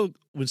you,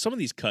 when some of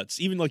these cuts,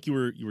 even like you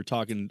were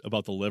talking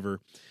about the liver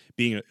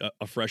being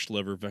a fresh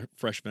liver,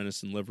 fresh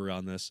venison liver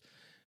on this,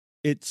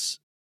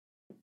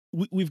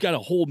 we've got a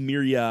whole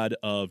myriad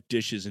of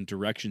dishes and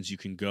directions you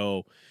can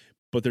go,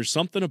 but there's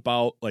something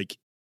about like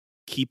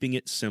keeping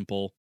it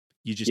simple.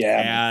 You just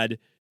add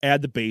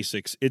the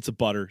basics. It's a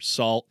butter,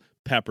 salt,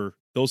 pepper,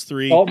 those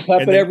three. Salt and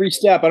pepper at every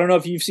step. I don't know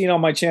if you've seen on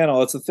my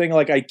channel. It's a thing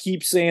like I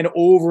keep saying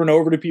over and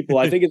over to people.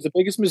 I think it's the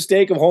biggest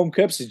mistake of home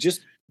cooks is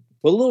just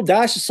put a little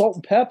dash of salt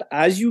and pep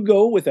as you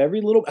go with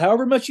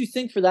however much you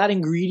think for that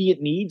ingredient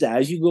needs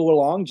as you go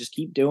along. Just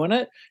keep doing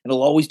it, and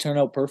it'll always turn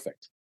out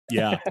perfect.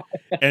 Yeah.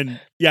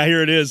 And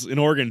here it is in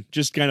Oregon,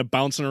 just kind of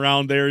bouncing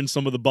around there in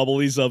some of the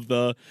bubblies of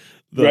the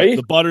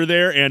butter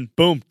there, and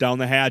boom, down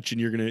the hatch, and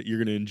you're going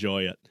to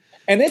enjoy it.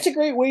 And that's a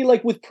great way,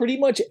 like with pretty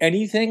much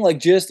anything, like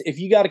just if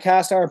you got a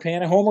cast iron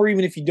pan at home, or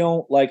even if you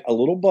don't, like a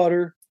little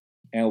butter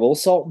and a little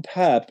salt and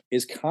pep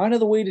is kind of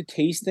the way to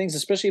taste things,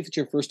 especially if it's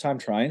your first time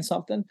trying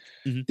something.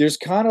 Mm-hmm. There's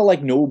kind of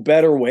like no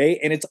better way.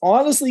 And it's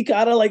honestly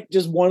kind of like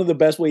just one of the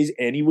best ways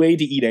anyway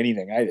to eat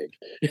anything, I think.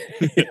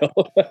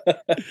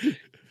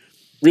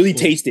 Really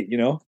taste it,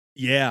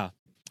 Yeah.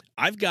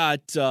 I've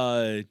got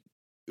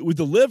with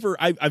the liver,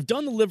 I've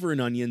done the liver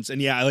and onions,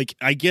 and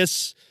I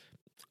guess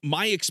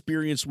my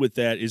experience with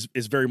that is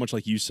very much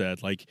like you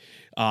said. Like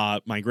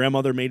my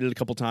grandmother made it a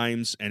couple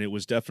times, and it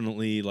was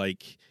definitely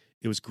like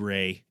it was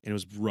gray and it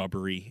was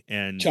rubbery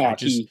and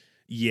chalky.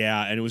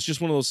 And it was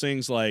just one of those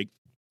things like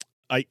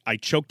I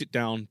choked it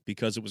down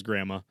because it was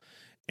grandma,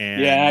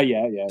 And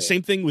Yeah.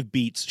 same thing with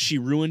beets. She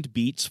ruined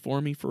beets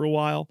for me for a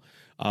while,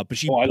 but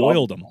she I love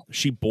boiled them.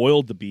 She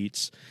boiled the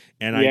beets,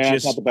 and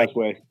it's not the best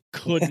way.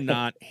 could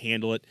not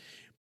handle it.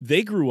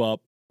 They grew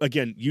up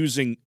again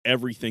using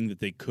everything that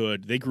they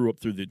could. They grew up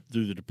through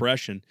the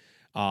Depression.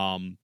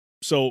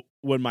 So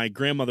when my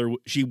grandmother,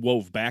 she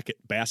wove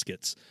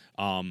baskets,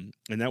 and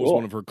that was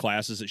one of her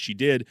classes that she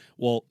did.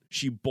 Well,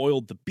 she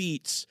boiled the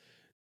beets,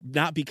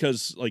 not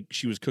because like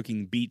she was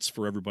cooking beets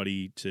for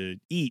everybody to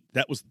eat.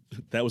 That was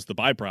the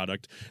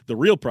byproduct. The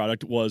real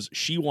product was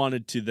she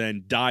wanted to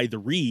then dye the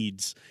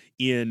reeds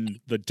in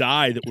the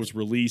dye that was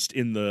released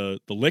in the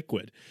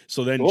liquid.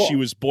 So then she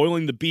was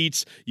boiling the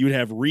beets. You would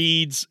have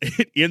reeds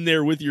in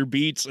there with your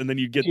beets, and then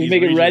you'd get you these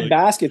make it red like,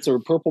 baskets or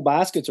purple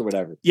baskets or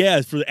whatever.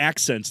 Yeah, for the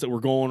accents that were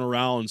going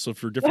around. So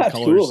for different That's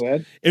colors, cool,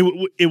 man.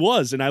 It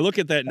was. And I look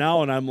at that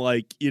now, and I'm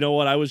like, you know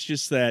what? I was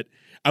a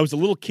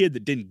little kid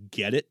that didn't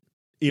get it.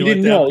 You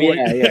didn't know,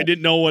 I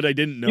didn't know what I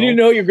didn't know. You didn't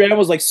know your grandma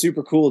was like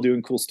super cool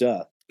doing cool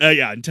stuff.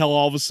 Until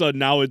all of a sudden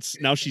now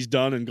she's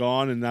done and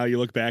gone, and now you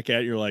look back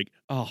at it, you're like,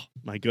 oh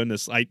my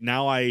goodness, I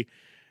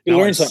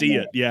see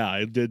it. Yeah,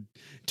 it did.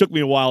 It took me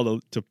a while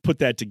to put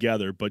that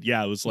together, but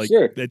yeah, it was like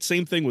that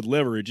same thing with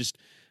liver. It just,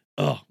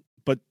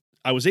 but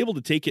I was able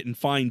to take it and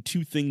find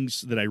two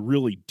things that I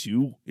really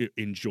do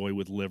enjoy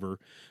with liver.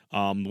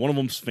 One of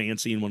them's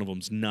fancy and one of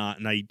them's not,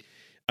 and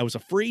I was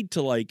afraid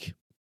to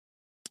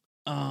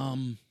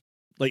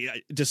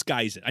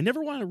disguise it. I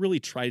never want to really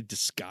try to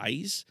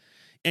disguise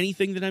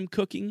anything that I'm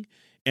cooking.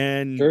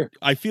 And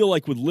I feel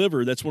like with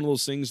liver, that's one of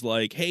those things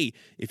like, hey,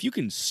 if you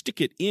can stick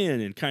it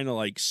in and kind of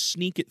like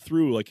sneak it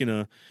through like in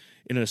a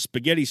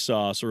spaghetti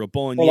sauce or a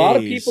bolognese. A lot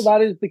of people,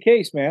 that is the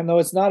case, man. Though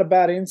it's not a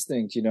bad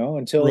instinct,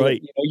 until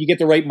you get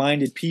the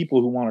right-minded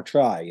people who want to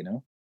try,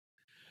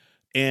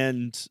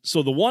 And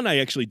so the one I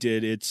actually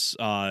did, it's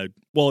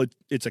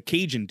it's a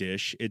Cajun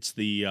dish. It's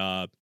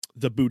the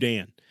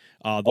boudin.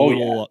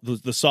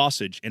 The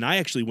sausage, and I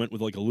actually went with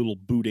like a little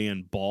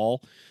boudin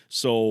ball.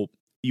 So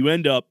you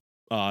end up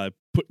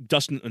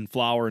dusting it in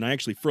flour, and I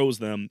actually froze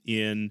them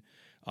in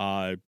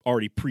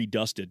already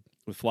pre-dusted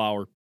with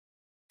flour.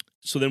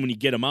 So then when you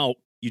get them out,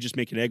 you just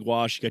make an egg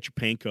wash. You got your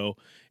panko,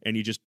 and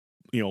you just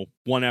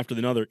one after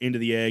another into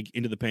the egg,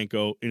 into the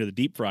panko, into the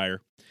deep fryer.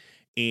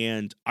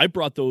 And I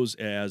brought those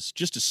as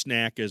just a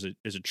snack, as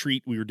a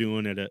treat we were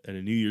doing at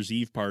a New Year's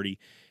Eve party.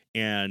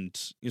 And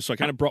so I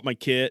kind of brought my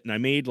kit, and I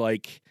made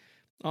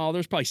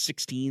there's probably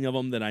 16 of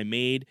them that I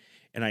made,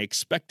 and I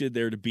expected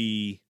there to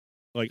be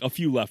like a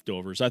few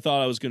leftovers. I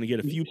thought I was going to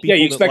get a few people. Yeah,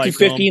 you expected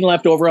 15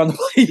 left over on the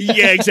plate.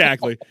 Yeah,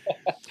 exactly.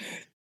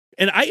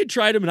 And I had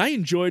tried them and I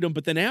enjoyed them,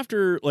 but then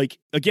after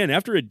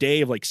a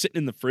day of like sitting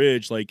in the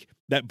fridge, like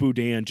that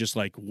boudin just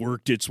like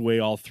worked its way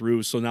all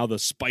through. So now the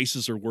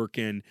spices are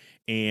working,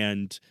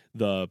 and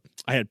I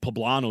had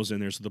poblanos in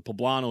there, so the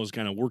poblanos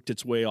kind of worked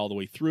its way all the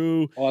way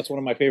through. Oh, that's one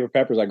of my favorite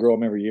peppers. I grow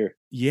them every year.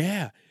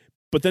 Yeah,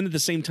 but then at the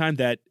same time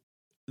the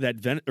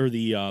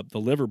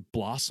liver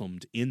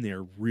blossomed in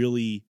there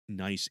really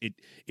nice.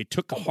 It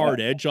took the hard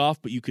edge off,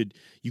 but you could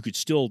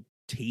still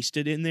taste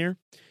it in there.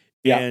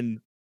 Yeah. And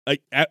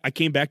I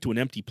came back to an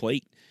empty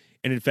plate,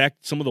 and in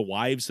fact, some of the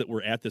wives that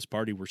were at this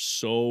party were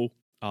so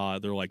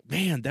they're like,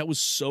 "Man, that was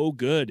so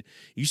good.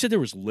 You said there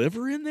was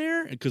liver in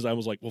there?" Because I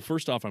was like, "Well,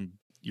 first off,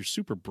 you're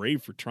super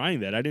brave for trying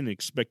that. I didn't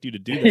expect you to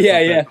do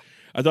that."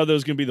 I thought there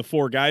was going to be the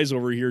four guys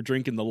over here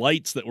drinking the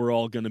lights that were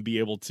all going to be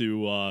able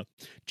to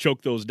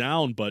choke those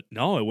down, but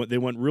no, they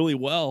went really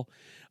well.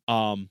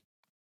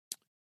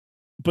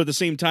 But at the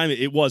same time,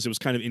 it was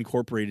kind of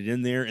incorporated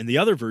in there. And the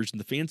other version,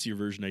 the fancier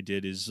version I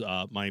did, is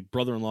my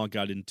brother-in-law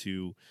got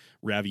into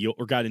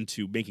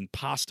making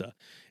pasta.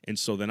 And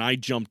so then I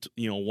jumped,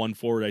 one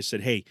forward. I said,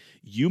 "Hey,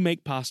 you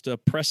make pasta,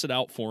 press it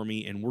out for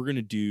me, and we're going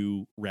to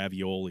do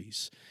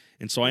raviolis."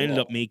 And so I ended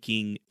up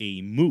making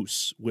a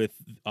mousse with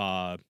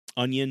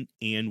onion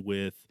and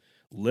with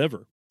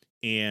liver,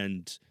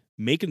 and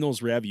making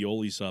those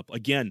raviolis up.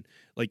 Again,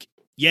 like,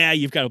 yeah,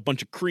 you've got a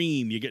bunch of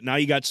cream. You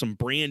got some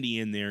brandy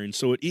in there, and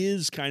so it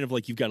is kind of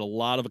like you've got a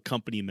lot of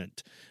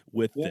accompaniment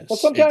with this. But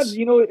sometimes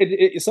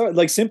it's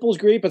like simple is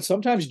great, but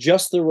sometimes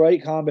just the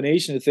right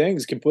combination of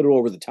things can put it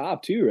over the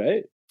top too,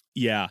 right?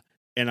 Yeah,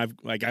 and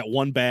I got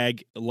one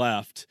bag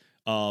left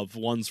of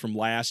ones from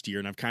last year,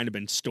 and I've kind of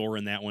been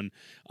storing that one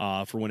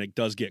for when it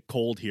does get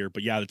cold here.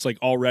 But yeah, it's like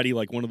already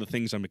like one of the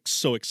things I'm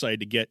so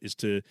excited to get is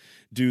to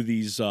do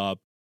these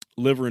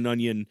liver and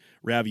onion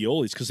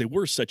raviolis, because they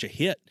were such a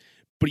hit.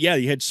 But yeah,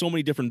 you had so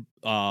many different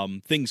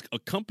things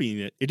accompanying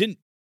it. It didn't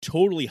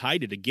totally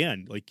hide it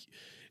again. Like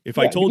if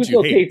I told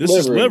you, hey, this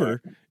is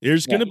liver,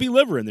 there's going to be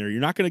liver in there.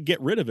 You're not going to get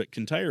rid of it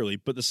entirely.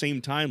 But at the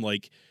same time,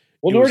 like,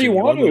 well, nor do you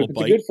want to. If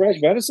it's a good fresh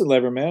venison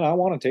liver, man, I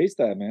want to taste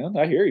that, man.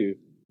 I hear you.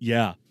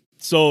 Yeah.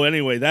 So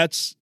anyway,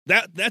 that's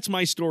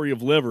my story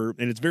of liver,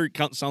 and it's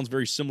sounds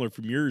very similar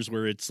from yours,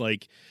 where it's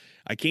like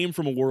I came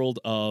from a world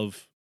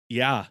of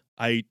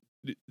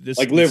this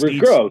like liver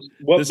gross.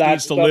 Well, this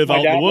needs to live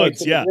out in the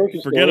woods. Yeah,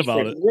 forget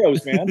about it.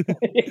 Gross, man.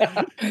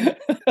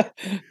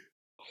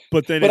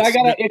 But then, I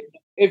gotta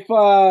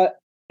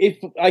if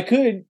I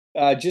could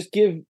just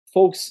give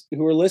folks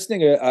who are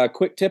listening a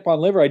quick tip on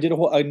liver. I did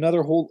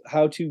another whole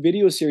how-to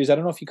video series. I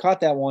don't know if you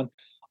caught that one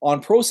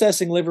on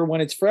processing liver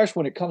when it's fresh,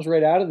 when it comes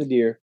right out of the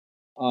deer.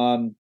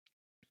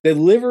 The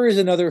liver is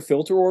another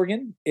filter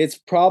organ. It's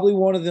probably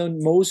one of the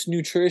most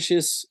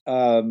nutritious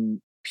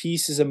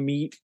pieces of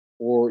meat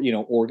or,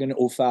 organ,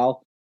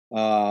 offal,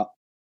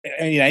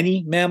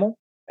 any mammal.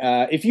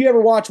 If you ever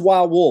watch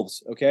wild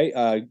wolves,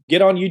 okay,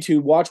 get on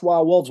YouTube, watch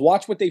wild wolves,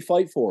 watch what they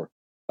fight for.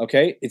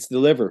 Okay, it's the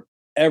liver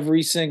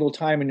every single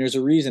time, and there's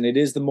a reason. It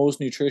is the most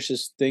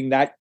nutritious thing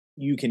that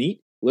you can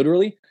eat.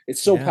 Literally,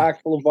 it's so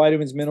packed full of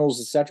vitamins, minerals,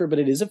 etc. But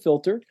it is a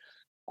filter,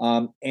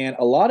 and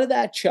a lot of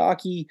that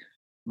chalky,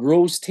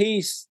 gross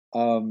taste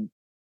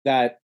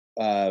that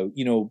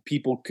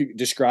people could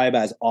describe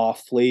as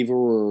off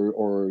flavor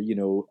or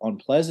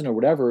unpleasant or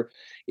whatever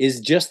is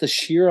just the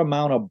sheer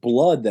amount of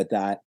blood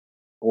that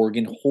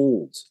organ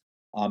holds.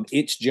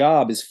 Its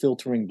job is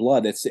filtering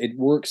blood. It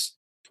works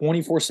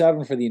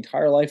 24/7 for the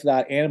entire life of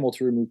that animal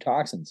to remove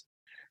toxins,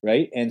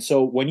 right? And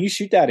so when you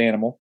shoot that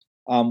animal,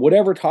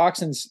 whatever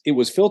toxins it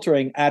was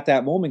filtering at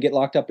that moment get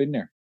locked up in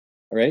there,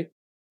 all right?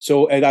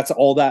 So that's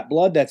all that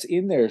blood that's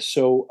in there.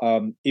 So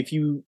if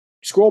you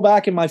scroll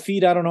back in my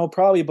feed, I don't know,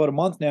 probably about a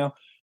month now,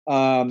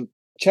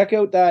 check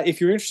out that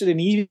if you're interested in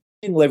eating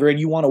liver and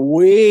you want a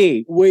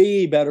way,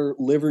 way better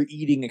liver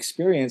eating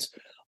experience,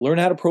 learn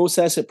how to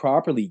process it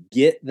properly.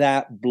 Get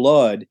that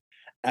blood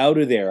out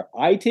of there.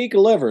 I take a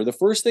liver. The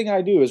first thing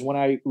I do is when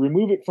I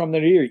remove it from the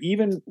deer,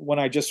 even when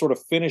I just sort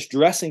of finish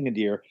dressing a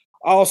deer,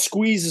 I'll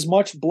squeeze as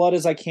much blood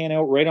as I can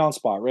out right on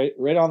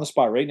the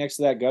spot, right next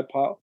to that gut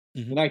pile.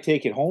 Mhm. Then I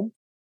take it home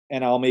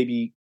and I'll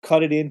maybe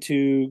cut it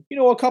into,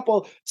 a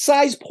couple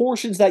size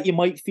portions that you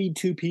might feed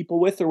 2 people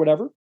with or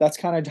whatever. That's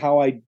kind of how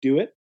I do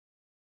it.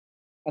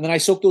 And then I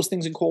soak those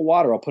things in cold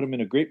water. I'll put them in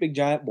a great big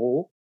giant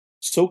bowl,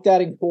 soak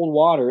that in cold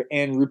water,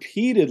 and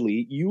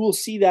repeatedly you will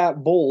see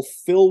that bowl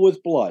fill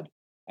with blood.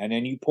 And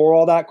then you pour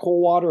all that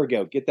cold water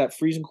out, get that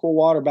freezing cold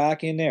water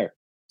back in there,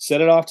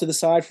 set it off to the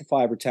side for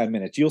 5 or 10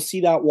 minutes. You'll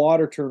see that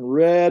water turn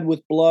red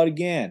with blood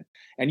again.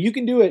 And you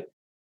can do it.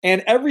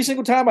 And every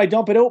single time I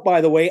dump it out, by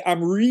the way,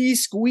 I'm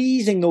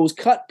re-squeezing those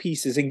cut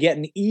pieces and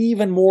getting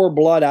even more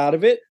blood out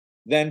of it.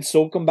 Then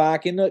soak them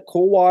back in the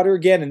cold water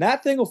again. And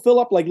that thing will fill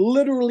up like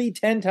literally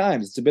 10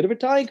 times. It's a bit of a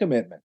time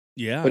commitment.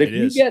 Yeah, but if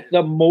you get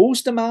the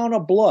most amount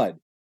of blood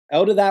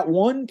out of that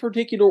one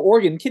particular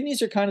organ,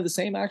 kidneys are kind of the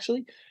same,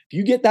 actually. If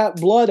you get that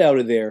blood out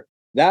of there,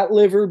 that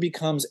liver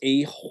becomes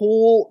a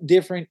whole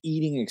different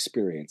eating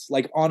experience,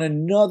 like on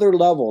another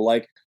level.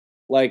 Like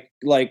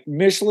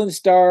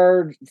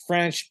Michelin-starred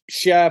French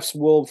chefs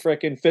will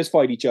frickin' fist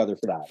fight each other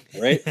for that,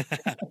 right?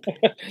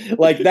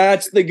 Like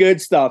that's the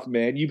good stuff,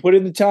 man. You put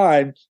in the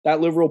time,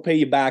 that liver will pay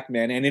you back,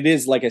 man. And it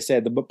is, like I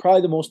said,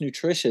 probably the most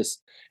nutritious,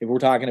 if we're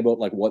talking about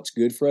like what's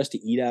good for us to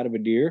eat out of a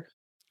deer,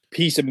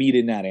 piece of meat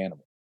in that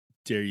animal.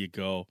 There you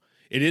go.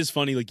 It is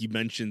funny, like you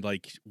mentioned,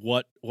 like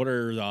what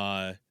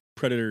are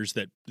predators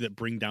that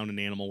bring down an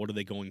animal? What are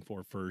they going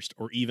for first?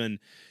 Or even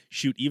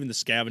the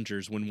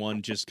scavengers when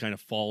one just kind of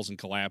falls and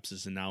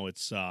collapses, and now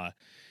it's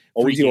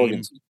always the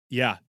organs.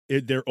 Yeah,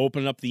 they're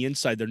opening up the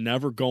inside. They're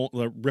never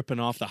ripping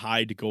off the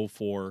hide to go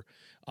for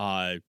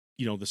the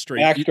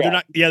straight.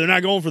 They're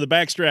not going for the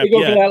back strap. They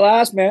go for that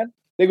last, man.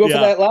 They go for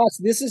that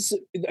last. This is,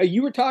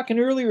 you were talking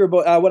earlier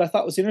about what I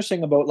thought was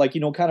interesting about, like,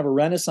 kind of a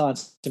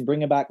renaissance and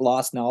bringing back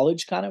lost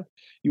knowledge, kind of.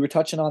 You were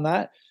touching on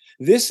that.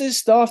 This is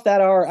stuff that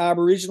our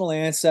Aboriginal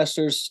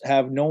ancestors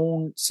have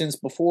known since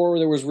before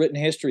there was written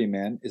history,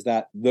 man, is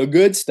that the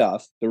good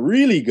stuff, the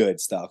really good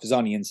stuff, is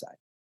on the inside.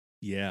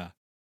 Yeah.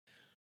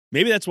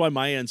 Maybe that's why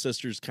my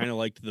ancestors kind of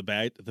liked the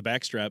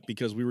backstrap,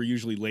 because we were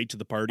usually late to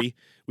the party.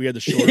 We had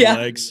the shorter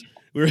legs.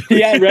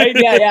 Yeah, right.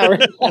 Yeah,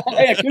 right.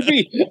 Yeah, could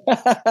be.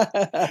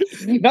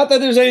 Not that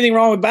there's anything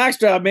wrong with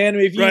backstrap, man.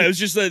 It was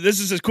just that this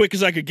is as quick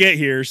as I could get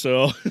here.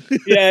 So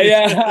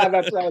yeah,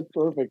 that's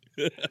perfect.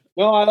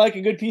 No, I like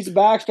a good piece of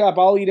backstrap.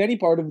 I'll eat any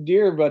part of a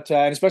deer, but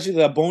and especially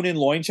the bone-in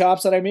loin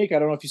chops that I make. I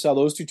don't know if you saw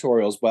those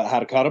tutorials, but how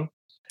to cut them.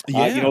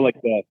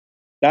 Yeah,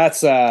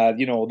 that's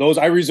those,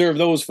 I reserve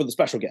those for the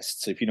special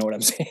guests, if you know what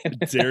I'm saying.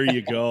 There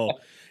you go.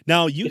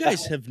 Now, you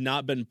guys have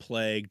not been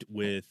plagued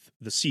with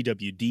the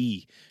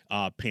CWD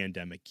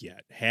pandemic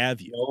yet,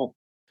 have you? No.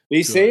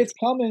 They say it's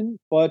coming,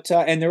 but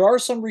and there are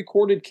some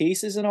recorded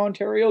cases in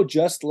Ontario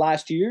just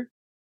last year.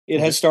 It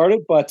has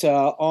started, but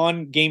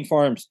on game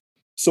farms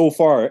so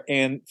far.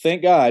 And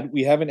thank God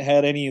we haven't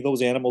had any of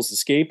those animals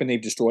escape, and they've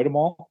destroyed them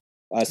all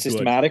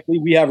systematically.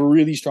 We have a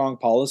really strong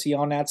policy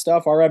on that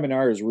stuff. Our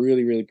M&R is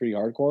really, really pretty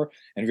hardcore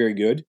and very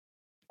good.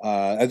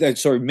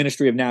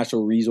 Ministry of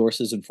Natural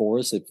Resources and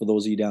Forests. For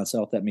those of you down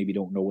south that maybe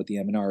don't know what the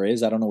M&R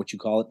is, I don't know what you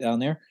call it down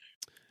there.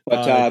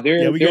 But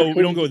we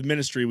don't go with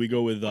ministry. We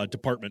go with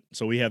department.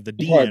 So we have the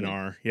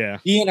DNR. Yeah,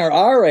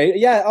 DNR. Right.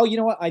 Yeah. Oh, you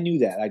know what? I knew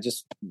that. I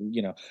just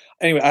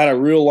Anyway, I had a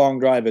real long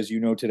drive, as you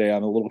know. Today,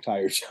 I'm a little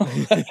tired, so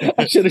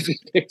I should have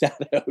just picked that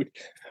out.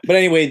 But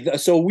anyway,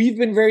 so we've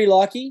been very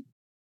lucky.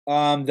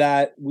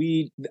 that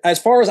we, as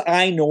far as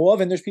I know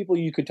of, and there's people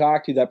you could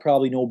talk to that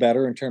probably know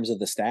better in terms of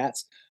the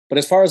stats, but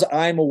as far as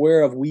I'm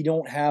aware of, we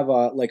don't have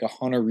a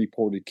hunter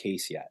reported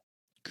case yet.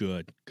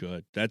 Good.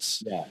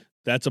 That's Yeah.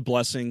 that's a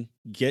blessing.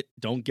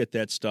 Don't get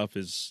that stuff.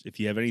 Is if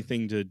you have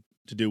anything to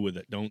do with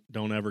it,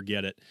 don't ever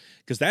get it,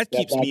 because that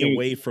keeps me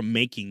away from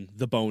making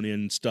the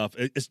bone-in stuff.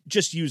 It's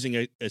just using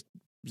I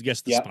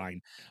guess the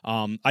spine.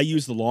 I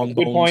use the long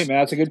bones. Good point, man.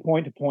 That's a good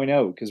point to point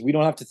out, because we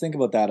don't have to think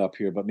about that up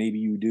here, but maybe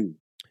you do.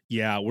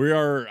 Yeah,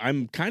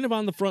 I'm kind of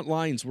on the front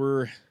lines.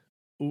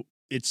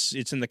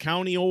 It's in the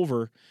county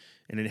over,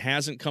 and it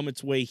hasn't come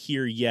its way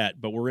here yet,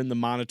 but we're in the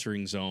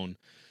monitoring zone.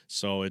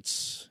 So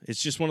it's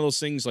just one of those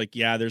things, like,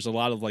 yeah, there's a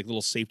lot of like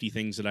little safety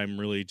things that I'm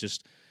really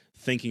just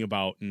thinking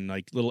about, and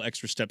like little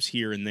extra steps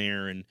here and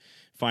there, and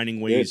finding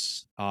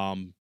ways.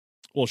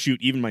 Well,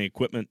 shoot, even my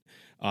equipment.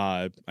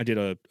 I did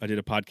a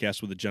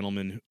podcast with a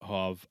gentleman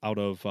out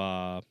of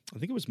I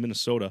think it was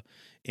Minnesota,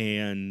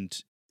 and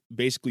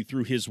basically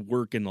through his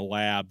work in the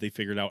lab, they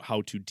figured out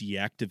how to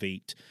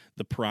deactivate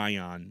the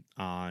prion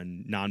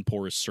on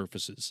non-porous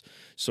surfaces.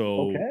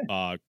 So,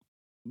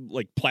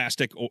 like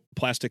plastic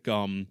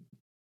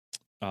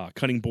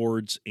cutting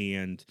boards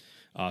and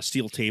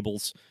steel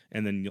tables,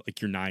 and then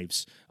like your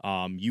knives.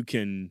 You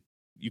can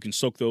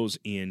soak those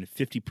in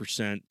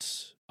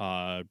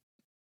 50%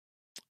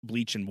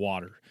 bleach and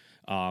water,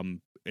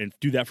 and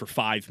do that for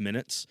 5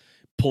 minutes.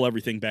 Pull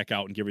everything back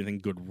out and give everything a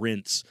good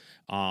rinse.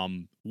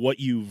 What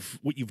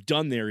you've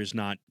done there is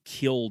not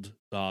killed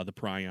the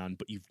prion,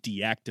 but you've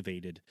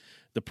deactivated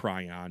the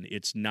prion.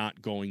 It's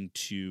not going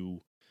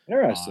to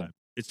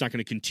it's not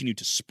going to continue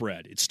to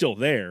spread. It's still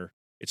there.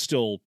 It's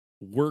still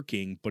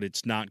working, but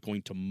it's not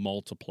going to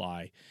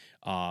multiply.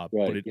 But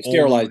it you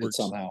sterilized it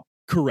somehow.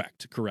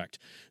 Correct.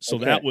 So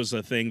that was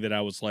a thing that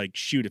I was like,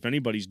 shoot, if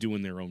anybody's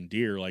doing their own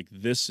deer, like,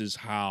 this is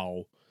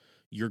how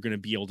you're going to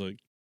be able to,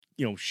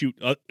 shoot.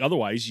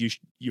 Otherwise,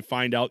 you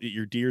find out that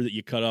your deer that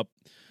you cut up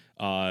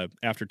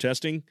after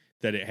testing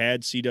that it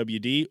had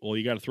CWD. Well,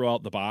 you got to throw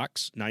out the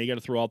box. Now you got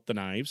to throw out the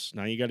knives.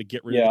 Now you got to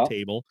get rid of the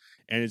table,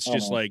 and it's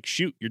just like,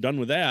 shoot, you're done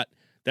with that.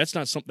 That's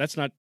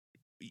not.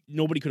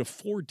 Nobody could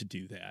afford to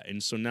do that,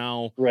 and so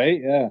now,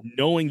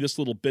 knowing this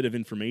little bit of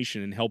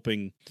information and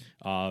helping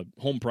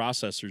home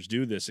processors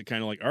do this, it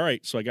kind of like, all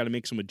right, so I got to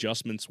make some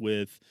adjustments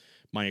with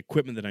my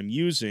equipment that I'm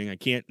using. I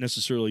can't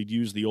necessarily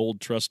use the old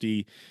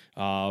trusty,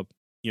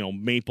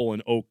 maple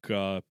and oak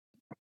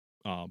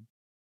block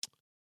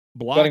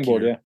cutting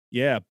board,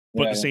 here.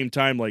 But at the same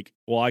time, like,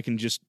 well, I can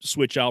just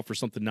switch out for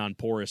something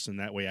non-porous, and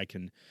that way I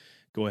can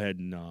go ahead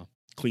and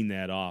clean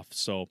that off.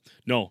 So,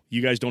 no,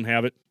 you guys don't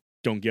have it.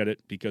 Don't get it,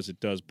 because it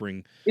does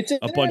bring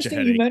a bunch of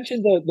headache. You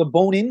mentioned the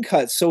bone-in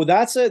cuts, so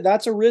that's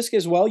a risk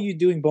as well. You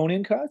doing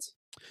bone-in cuts?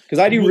 Because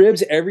I do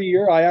ribs every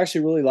year. I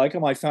actually really like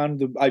them. I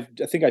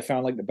think I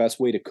found like the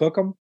best way to cook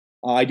them.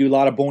 I do a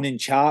lot of bone-in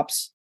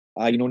chops.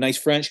 Nice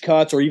French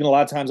cuts, or even a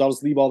lot of times I'll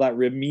just leave all that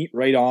rib meat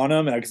right on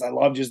them, because I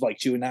love just like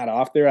chewing that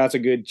off there. That's a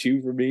good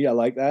chew for me. I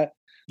like that.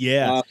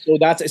 Yeah.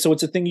 So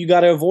it's a thing you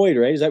got to avoid,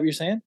 right? Is that what you're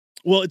saying?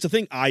 Well, it's a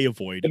thing I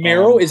avoid. The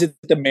marrow? Is it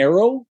the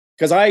marrow?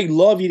 Because I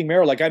love eating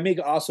marrow. Like, I make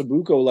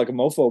ossobuco like a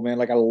mofo, man.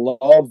 Like, I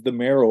love the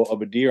marrow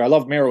of a deer. I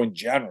love marrow in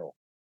general.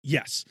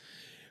 Yes.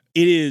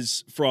 It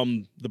is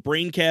from the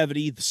brain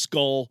cavity, the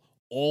skull,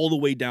 all the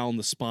way down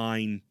the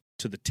spine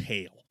to the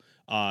tail.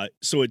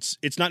 So it's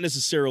not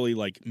necessarily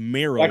like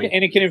marrow. And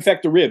it can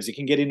infect the ribs. It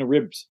can get into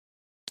ribs.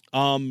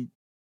 I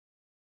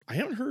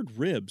haven't heard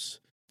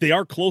ribs. They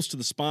are close to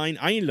the spine.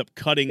 I ended up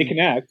cutting. They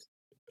connect,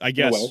 I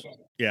guess.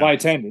 By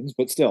tendons,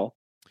 but still.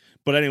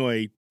 But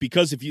anyway,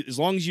 because as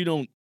long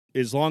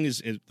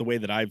as the way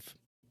that I've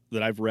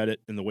read it,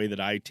 and the way that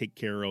I take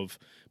care of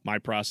my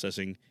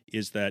processing,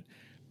 is that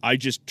I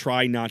just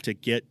try not to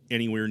get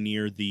anywhere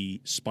near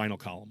the spinal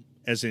column.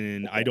 As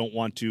in, I don't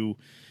want to.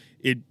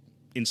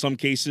 In some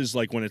cases,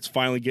 like when it's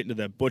finally getting to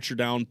that butcher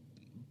down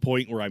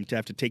point where I'm to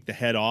have to take the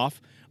head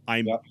off,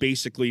 I'm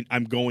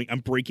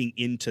breaking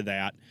into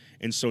that,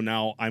 and so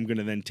now I'm going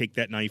to then take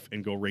that knife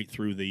and go right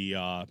through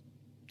the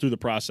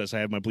process. I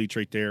have my bleach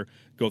right there,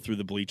 go through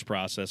the bleach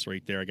process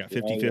right there. I got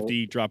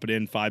 50-50, drop it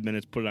in, 5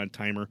 minutes, put it on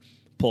timer,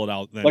 pull it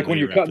out. Then like when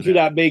you're cutting through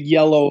that big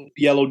yellow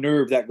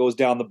nerve that goes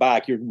down the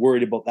back, you're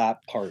worried about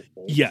that part.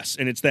 Right? Yes,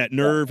 and it's that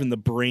nerve in the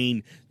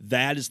brain.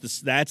 That's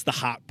the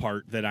hot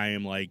part that I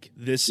am like,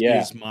 this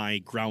is my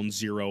ground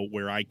zero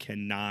where I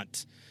can't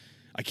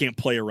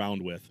play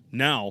around with.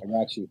 Now,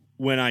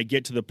 when I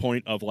get to the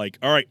point of like,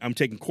 all right, I'm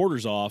taking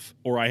quarters off,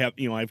 or I have,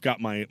 I've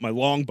got my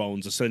long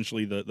bones,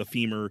 essentially the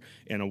femur,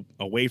 and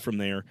away from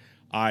there,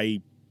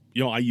 I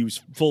use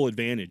full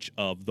advantage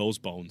of those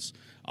bones.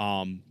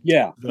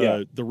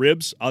 The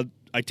ribs,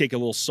 I take a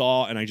little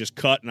saw and I just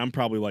cut, and I'm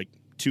probably like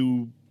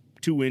two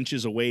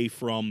inches away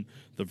from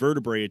the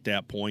vertebrae at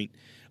that point.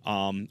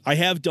 I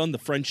have done the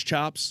French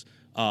chops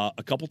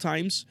a couple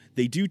times.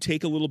 They do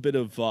take a little bit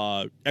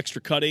of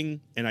extra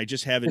cutting, and I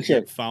just haven't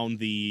yet found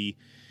the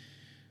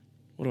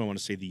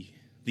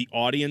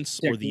audience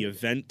or the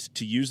event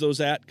to use those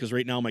at, because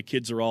right now my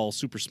kids are all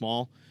super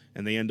small,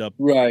 and they end up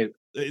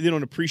they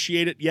don't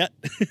appreciate it yet.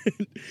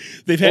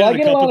 They've had Well, I it a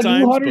get a couple lot of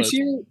times, new hunters but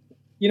here.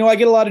 I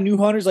get a lot of new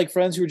hunters, like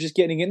friends who are just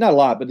getting in. Not a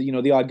lot, but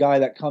the odd guy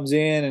that comes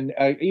in, and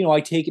I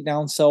take it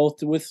down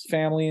south with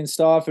family and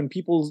stuff. And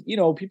people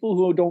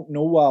who don't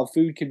know wild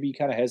food can be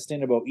kind of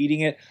hesitant about eating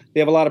it. They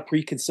have a lot of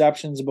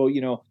preconceptions about.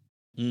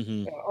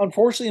 Mhm.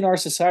 Unfortunately, in our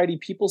society,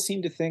 people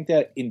seem to think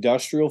that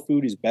industrial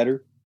food is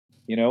better.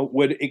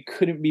 What it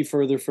couldn't be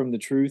further from the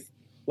truth.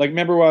 Like,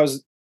 remember when I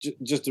was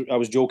I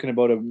was joking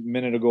about a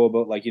minute ago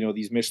about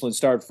these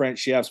Michelin-starred French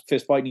chefs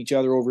fist fighting each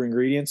other over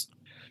ingredients.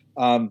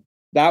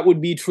 That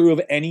would be true of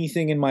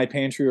anything in my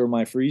pantry or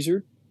my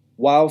freezer.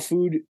 Wild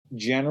food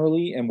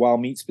generally, and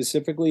wild meat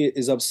specifically,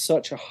 is of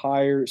such a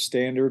higher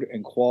standard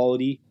and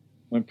quality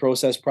when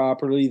processed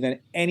properly than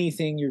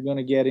anything you're going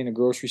to get in a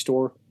grocery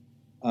store.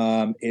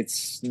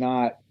 It's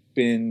not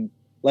been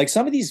like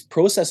some of these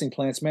processing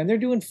plants, man, they're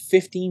doing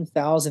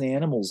 15,000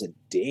 animals a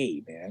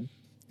day, man.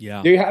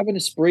 Yeah. They're having to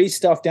spray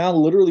stuff down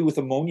literally with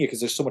ammonia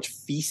because there's so much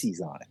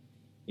feces on it.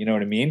 You know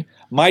what I mean?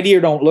 My deer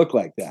don't look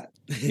like that.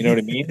 You know what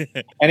I mean?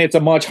 And it's a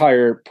much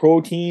higher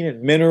protein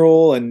and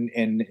mineral and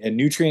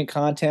nutrient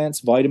contents,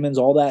 vitamins,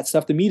 all that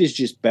stuff. The meat is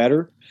just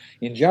better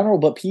in general,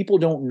 but people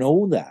don't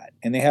know that.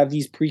 And they have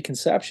these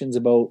preconceptions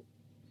about,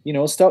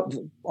 stuff.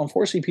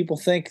 Unfortunately, people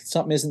think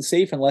something isn't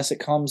safe unless it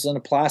comes in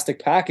a plastic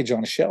package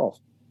on a shelf.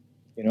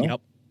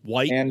 Yep.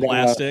 White and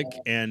plastic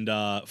and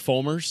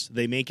foamers.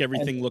 They make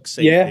everything look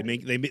safe. Yeah.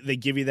 They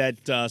give you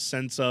that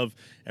sense of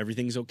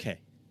everything's okay.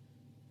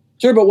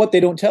 Sure, but what they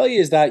don't tell you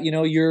is that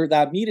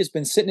that meat has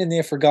been sitting in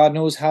there for God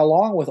knows how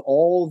long, with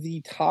all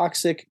the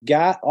toxic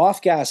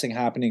off-gassing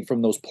happening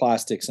from those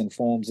plastics and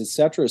foams,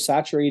 etc.,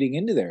 saturating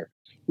into there.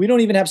 We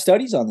don't even have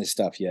studies on this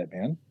stuff yet,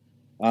 man.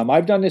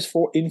 I've done this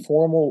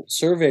informal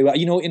survey.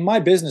 In my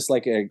business,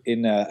 like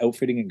in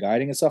outfitting and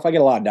guiding and stuff, I get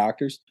a lot of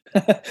doctors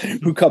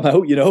who come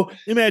out.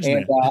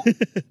 Imagine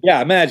that. Yeah,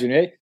 imagine,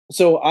 right?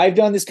 So I've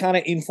done this kind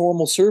of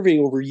informal survey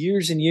over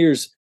years and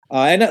years.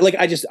 I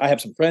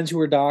have some friends who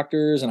are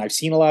doctors, and I've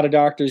seen a lot of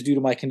doctors due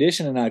to my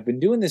condition, and I've been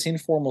doing this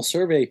informal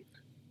survey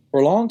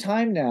for a long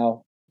time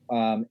now.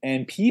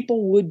 And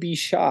people would be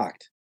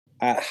shocked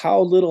at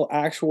how little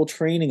actual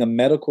training a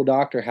medical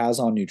doctor has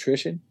on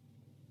nutrition.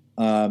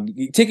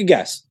 Take a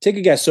guess.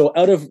 So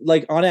out of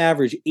on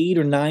average 8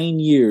 or 9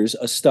 years,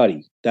 a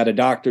study that a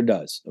doctor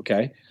does,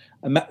 okay?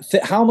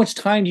 How much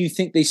time do you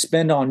think they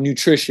spend on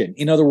nutrition?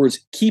 In other words,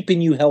 keeping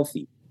you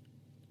healthy.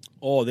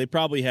 Oh, they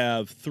probably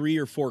have 3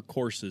 or 4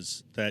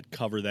 courses that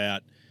cover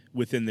that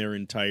within their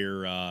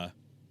entire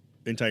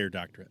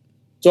doctorate.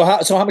 So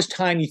how much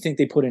time do you think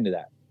they put into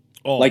that?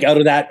 Oh, out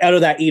of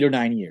that 8 or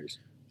 9 years?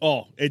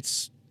 Oh,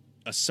 it's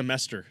a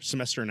semester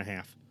and a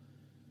half.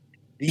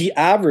 The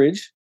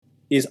average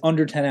is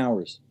under 10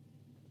 hours.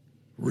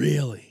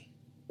 Really?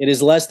 It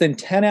is less than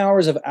 10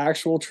 hours of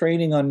actual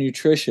training on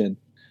nutrition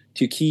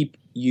to keep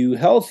you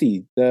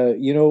healthy.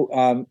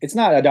 It's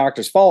not a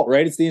doctor's fault,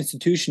 right? It's the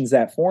institutions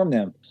that form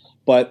them.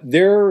 But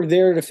they're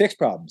there to fix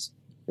problems,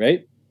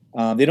 right?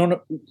 They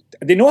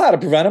know how to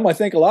prevent them. I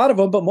think a lot of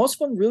them, but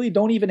most of them really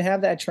don't even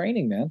have that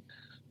training,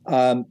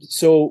 man.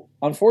 So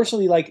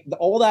unfortunately,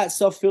 all that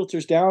stuff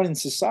filters down in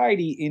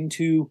society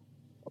into,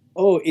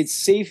 it's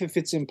safe if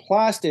it's in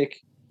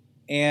plastic,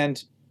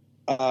 and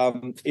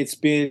it's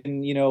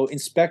been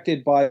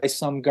inspected by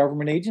some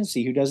government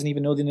agency who doesn't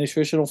even know the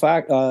nutritional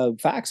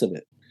facts of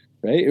it.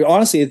 Right?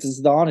 Honestly, it's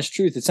the honest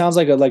truth. It sounds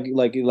like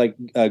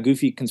a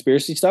goofy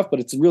conspiracy stuff, but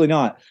it's really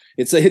not.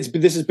 This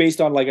is based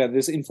on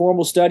this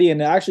informal study,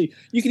 and actually,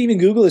 you can even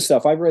Google this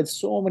stuff. I've read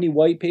so many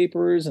white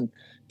papers and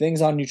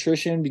things on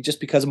nutrition just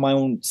because of my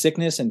own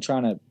sickness and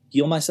trying to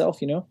heal myself.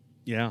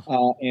 Yeah.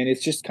 And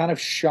it's just kind of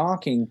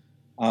shocking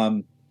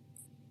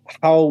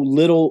how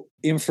little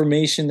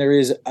information there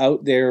is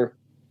out there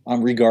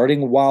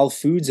regarding wild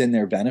foods and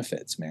their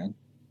benefits, man.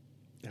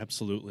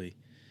 Absolutely,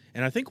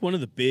 and I think one of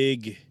the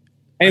big.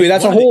 Anyway,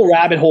 that's a whole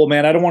rabbit hole,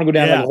 man. I don't want to go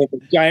down a whole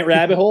giant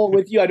rabbit hole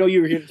with you. I know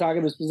you were here to talk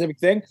about a specific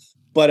thing,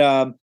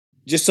 but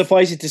just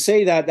suffice it to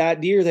say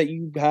that deer that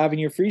you have in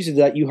your freezer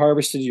that you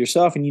harvested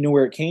yourself, and you know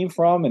where it came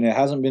from, and it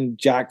hasn't been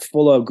jacked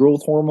full of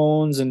growth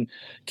hormones and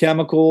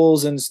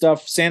chemicals and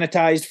stuff,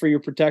 sanitized for your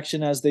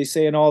protection, as they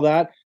say, and all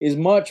that, is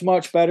much,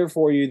 much better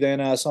for you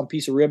than some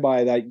piece of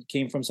ribeye that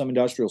came from some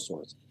industrial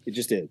source. It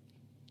just is.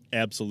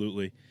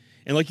 Absolutely.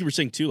 And like you were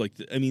saying too,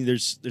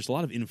 there's a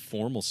lot of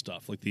informal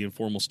stuff, like the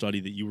informal study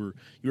that you were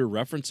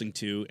referencing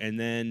to, and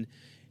then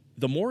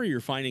the more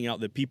you're finding out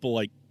that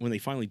people, when they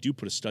finally do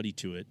put a study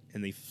to it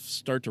and they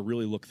start to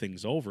really look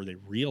things over, they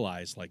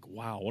realize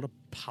wow, what a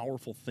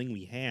powerful thing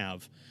we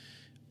have,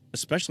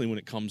 especially when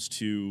it comes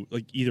to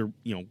either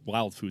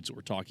wild foods that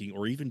we're talking,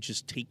 or even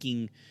just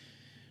taking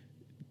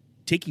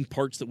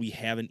parts that we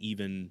haven't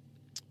even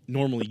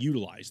normally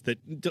utilized that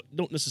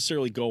don't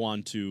necessarily go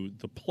onto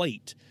the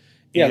plate.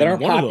 Yeah, and that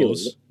aren't popular.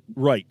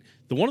 Right.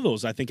 The one of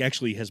those I think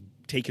actually has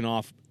taken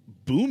off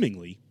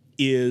boomingly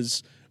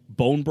is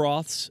bone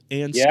broths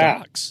and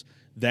stocks.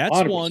 That's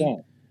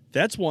 100%.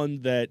 That's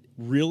one that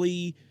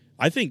really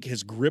I think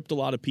has gripped a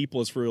lot of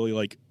people as for really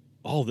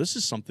this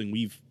is something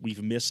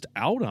we've missed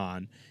out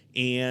on,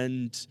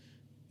 and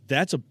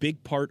that's a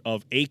big part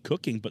of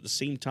cooking, but at the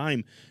same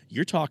time,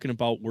 you're talking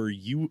about where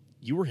you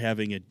were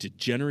having a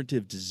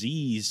degenerative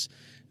disease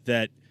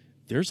that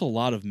there's a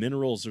lot of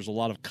minerals, there's a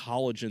lot of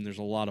collagen, there's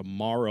a lot of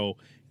marrow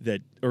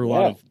or a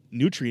lot of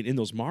nutrient in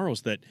those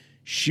marrows that,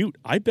 shoot,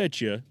 I bet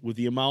you with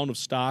the amount of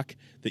stock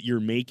that you're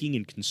making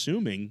and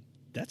consuming,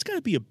 that's got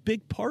to be a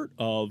big part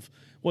of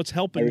what's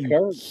helping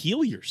you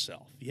heal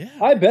yourself. Yeah.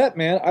 I bet,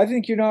 man. I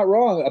think you're not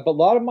wrong. But a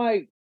lot of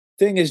my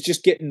thing is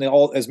just getting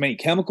as many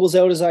chemicals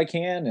out as I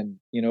can and,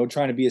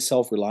 trying to be as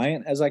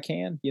self-reliant as I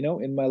can,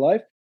 in my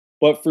life.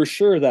 But for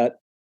sure that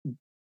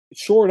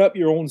shoring up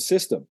your own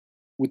system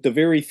with the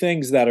very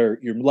things that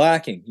you're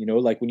lacking,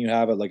 like when you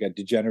have a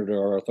degenerative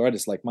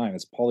arthritis like mine,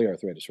 it's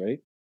polyarthritis, right?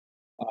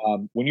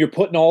 When you're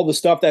putting all the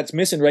stuff that's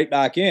missing right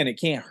back in, it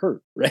can't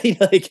hurt, right?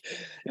 Like,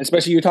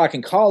 especially you're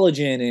talking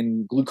collagen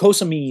and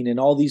glucosamine and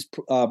all these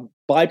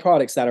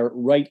byproducts that are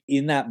right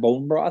in that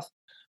bone broth.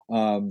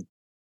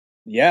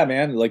 Yeah,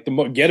 man, like the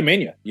more get them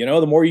in you,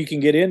 the more you can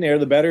get in there,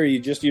 the better.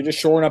 You're just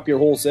shoring up your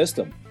whole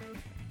system.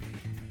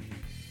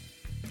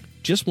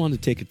 Just want to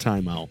take a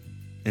time out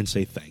and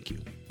say thank you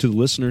to the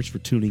listeners for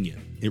tuning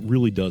in. It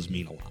really does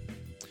mean a lot.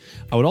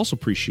 I would also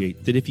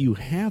appreciate that if you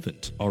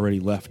haven't already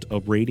left a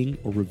rating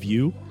or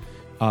review,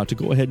 to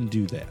go ahead and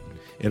do that.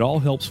 It all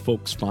helps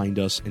folks find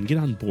us and get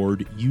on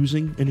board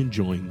using and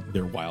enjoying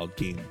their wild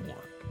game more.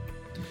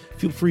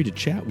 Feel free to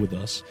chat with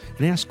us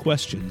and ask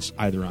questions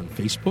either on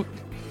Facebook,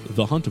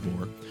 The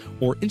Huntavore,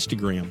 or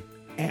Instagram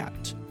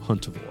at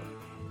Huntavore.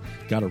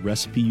 Got a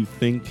recipe you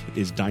think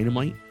is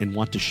dynamite and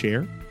want to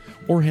share?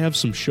 Or have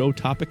some show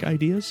topic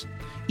ideas?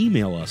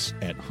 Email us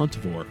at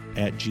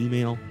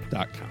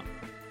huntavore@gmail.com.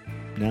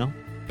 Now,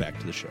 back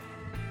to the show.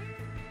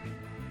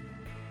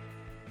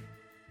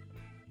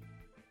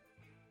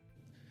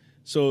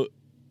 So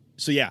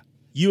yeah,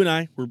 you and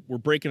I, we're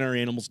breaking our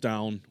animals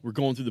down. We're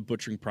going through the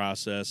butchering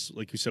process.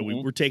 Like we said,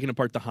 we're taking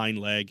apart the hind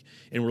leg,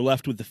 and we're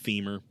left with the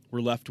femur.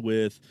 We're left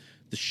with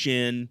the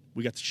shin.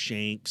 We got the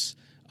shanks.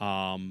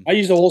 I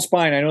use the whole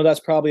spine. I know that's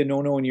probably a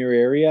no-no in your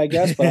area, I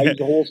guess, but I use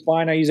the whole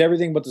spine. I use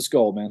everything but the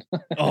skull, man.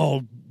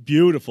 Oh,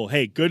 beautiful.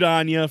 Hey, good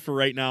on you for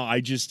right now.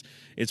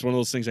 It's one of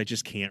those things I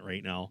just can't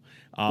right now.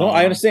 No,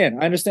 I understand.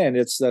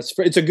 It's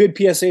a good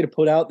PSA to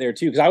put out there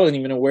too, because I wasn't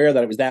even aware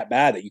that it was that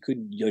bad that you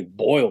couldn't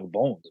boil the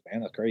bones,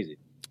 man. That's crazy.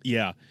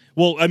 Yeah.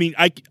 Well, I mean,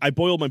 I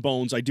boil my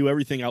bones. I do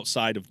everything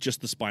outside of just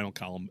the spinal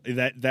column.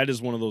 That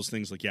is one of those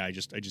things. Like, yeah, I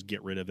just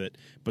get rid of it.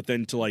 But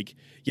then I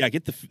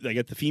get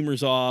the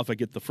femurs off. I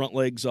get the front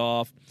legs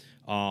off.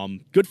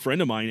 Good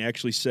friend of mine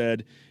actually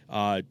said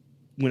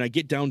when I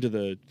get down to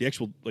the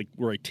actual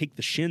where I take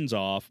the shins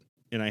off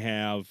and I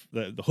have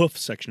the hoof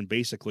section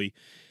basically.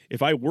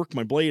 If I work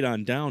my blade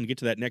on down and get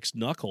to that next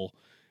knuckle,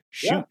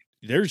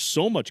 there's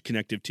so much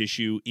connective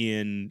tissue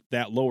in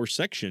that lower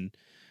section.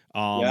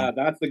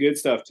 That's the good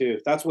stuff too.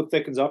 That's what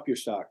thickens up your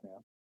stock,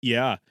 man.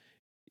 Yeah.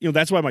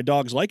 That's why my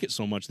dogs like it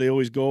so much. They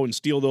always go and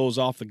steal those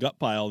off the gut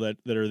pile that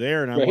are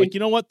there. And I'm like, you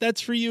know what?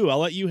 That's for you. I'll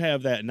let you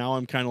have that. And now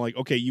I'm kind of like,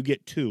 okay, you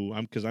get two.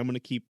 Because I'm going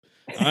to keep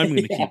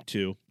keep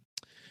two.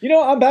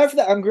 I'm bad for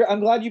that. I'm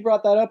glad you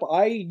brought that up.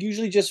 I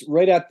usually just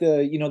right at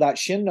the, that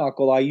shin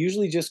knuckle, I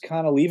usually just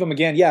kind of leave them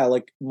again. Yeah.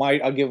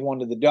 I'll give one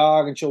to the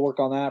dog and she'll work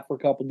on that for a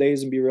couple of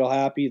days and be real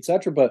happy,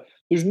 etc. But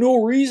there's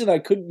no reason I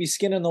couldn't be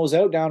skinning those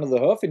out down to the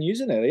hoof and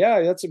using it.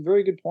 Yeah. That's a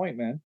very good point,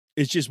 man.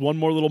 It's just one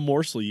more little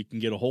morsel you can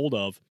get a hold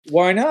of.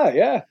 Why not?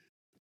 Yeah.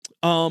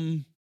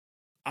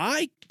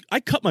 I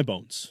cut my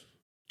bones.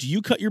 Do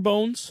you cut your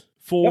bones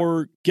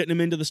for getting them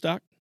into the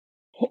stock?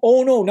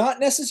 Oh no, not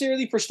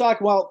necessarily for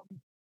stock. Well,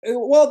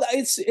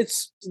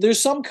 it's there's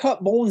some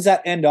cut bones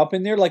that end up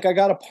in there. Like I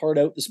got to part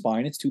out the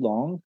spine. It's too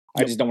long.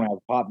 I just don't have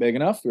a pot big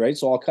enough, right?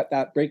 So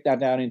I'll break that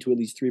down into at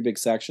least 3 big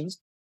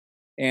sections.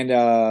 And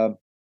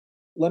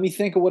let me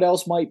think of what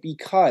else might be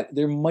cut.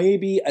 There may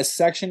be a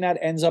section that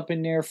ends up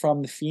in there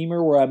from the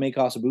femur where I make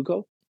ossobuco.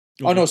 Okay.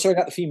 Oh no, sorry,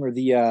 not the femur,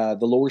 the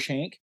lower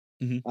shank,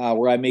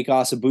 where I make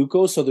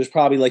ossobuco. So there's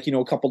probably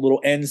a couple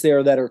little ends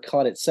there that are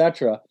cut,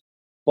 etc.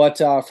 But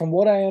from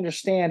what I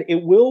understand,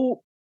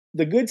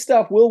 the good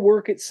stuff will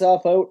work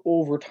itself out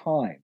over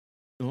time.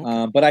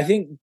 Okay. But I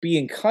think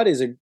being cut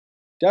is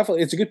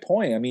it's a good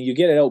point. I mean, you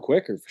get it out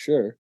quicker for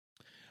sure.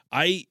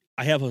 I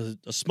have a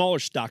smaller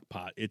stock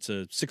pot. It's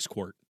a 6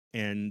 quart.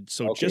 And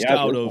so just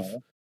out of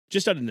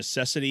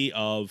necessity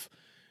of,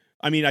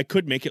 I mean, I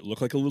could make it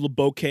look like a little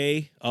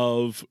bouquet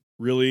of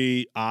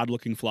really odd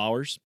looking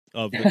flowers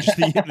of just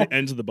the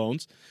ends of the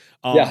bones.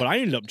 But I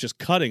ended up just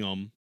cutting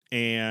them.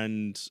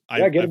 And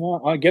I've heard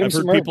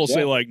people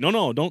say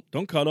no,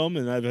 don't cut them.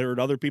 And I've heard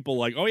other people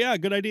like, oh yeah,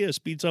 good idea.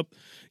 Speeds up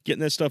getting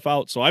that stuff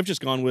out. So I've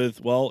just gone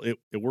with, well,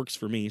 it works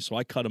for me. So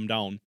I cut them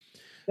down.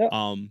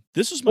 Yeah.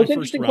 This is my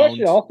first round.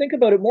 Question. I'll think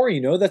about it more.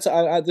 That's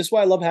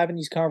why I love having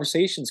these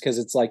conversations. Cause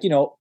it's I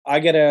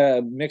get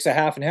a mix of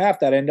half and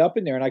half that end up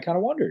in there. And I kind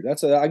of wondered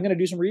I'm going to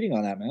do some reading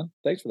on that, man.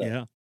 Thanks for that.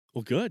 Yeah.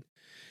 Well, good.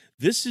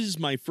 This is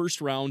my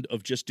first round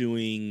of just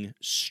doing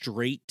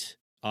straight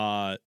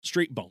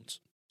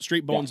bones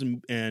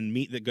and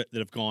meat that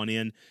have gone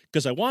in,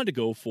 because I wanted to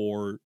go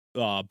for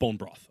bone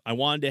broth. I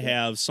wanted to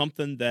have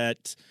something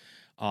that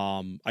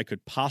I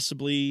could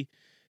possibly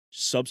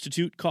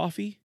substitute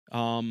coffee.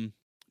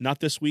 Not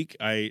this week.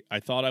 I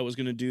thought I was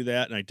going to do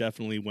that, and I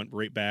definitely went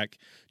right back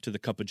to the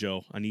cup of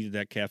Joe. I needed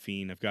that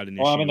caffeine. I've got an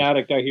issue. I'm an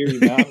addict. I hear you,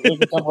 man. I'm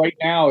drinking some right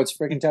now. It's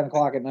freaking 10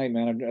 o'clock at night,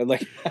 man. I'm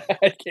like,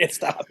 I can't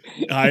stop.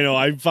 I know.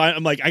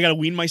 I'm like, I got to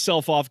wean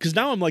myself off, because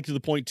now I'm like to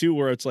the point too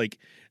where it's like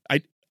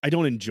I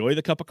don't enjoy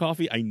the cup of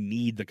coffee. I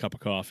need the cup of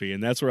coffee,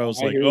 and that's where I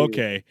was like,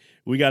 okay,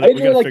 we got to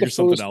figure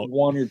something out.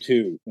 One or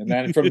two, and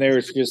then from there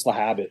it's just the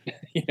habit.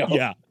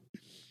 Yeah.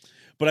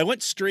 But I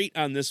went straight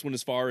on this one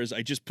as far as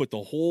I just put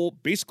the whole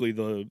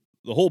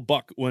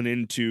buck went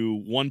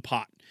into one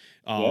pot.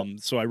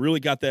 So I really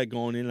got that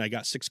going in, and I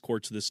got 6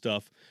 quarts of this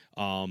stuff.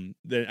 Then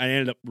I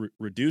ended up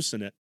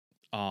reducing it.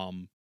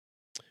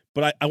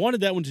 But I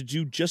wanted that one to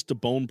do just the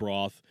bone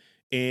broth,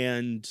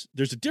 and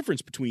there's a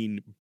difference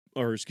between,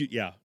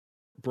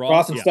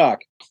 broth and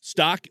stock.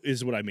 Stock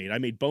is what I made. I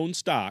made bone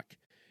stock,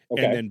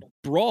 and then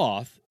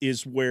broth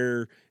is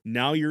where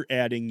now you're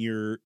adding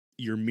your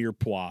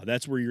mirepoix.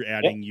 That's where you're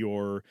adding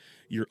your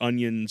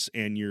onions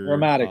and your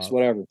aromatics,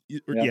 whatever.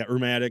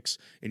 Aromatics,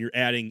 and you're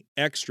adding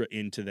extra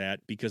into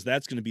that, because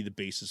that's going to be the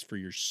basis for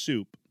your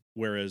soup.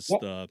 Whereas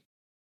the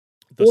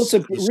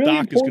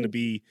stock is going to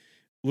be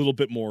a little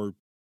bit more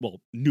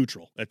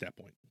neutral at that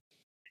point.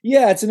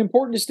 Yeah, it's an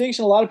important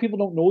distinction. A lot of people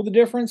don't know the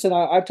difference, and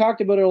I've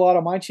talked about it a lot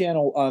on my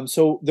channel.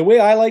 So the way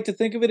I like to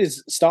think of it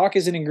is stock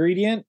is an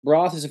ingredient,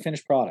 broth is a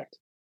finished product,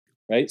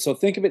 right? So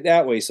think of it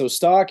that way. So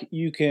stock,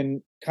 you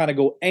can kind of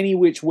go any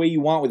which way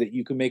you want with it.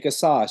 You can make a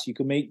sauce, you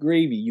can make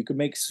gravy, you can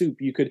make soup,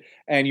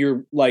 and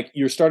you're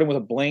starting with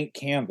a blank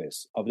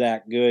canvas of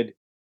that good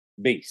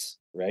base,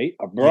 right?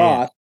 A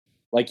broth,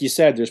 like you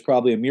said, there's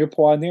probably a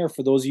mirepoix in there.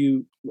 For those of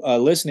you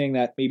listening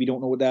that maybe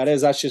don't know what that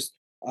is, that's just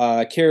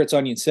carrots,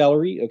 onion,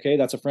 celery. Okay,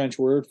 that's a French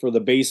word for the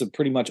base of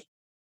pretty much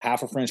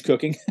half of French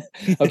cooking.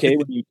 Okay,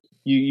 when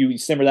you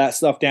simmer that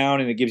stuff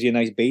down, and it gives you a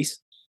nice base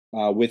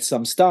with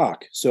some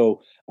stock.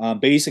 So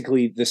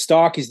basically, the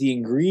stock is the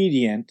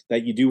ingredient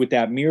that you do with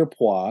that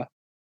mirepoix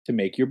to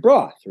make your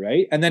broth,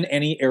 right? And then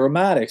any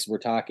aromatics. We're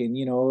talking,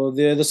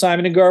 the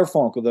Simon and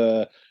Garfunkel,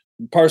 the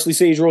parsley,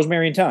 sage,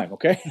 rosemary, and thyme.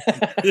 Okay,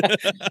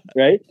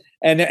 right?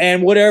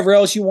 And whatever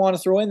else you want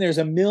to throw in. There's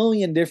a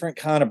million different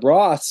kind of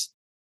broths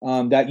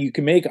that you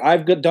can make.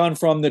 I've got done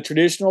from the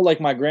traditional,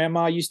 like my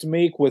grandma used to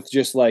make, with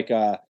just like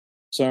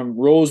some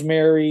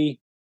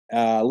rosemary,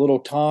 a little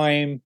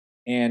thyme,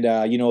 and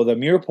the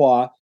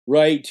mirepoix,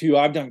 right, to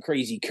I've done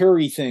crazy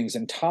curry things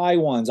and Thai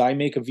ones. I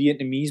make a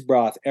Vietnamese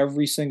broth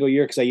every single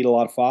year because I eat a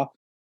lot of pho.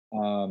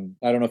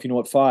 I don't know if you know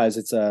what pho is.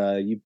 It's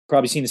you've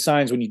probably seen the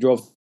signs when you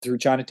drove through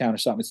Chinatown or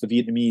something. It's the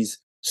Vietnamese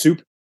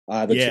soup.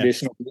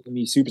 Traditional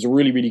Vietnamese soup is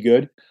really, really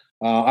good.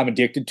 I'm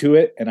addicted to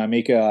it, and I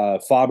make a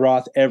pho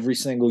broth every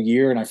single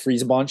year, and I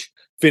freeze a bunch,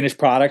 finished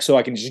product, so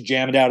I can just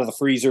jam it out of the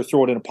freezer,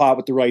 throw it in a pot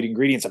with the right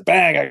ingredients, and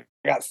bang, I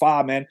got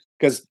pho, man.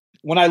 Because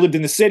when I lived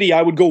in the city,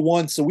 I would go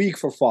once a week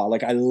for pho.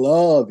 Like, I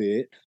love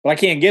it, but I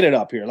can't get it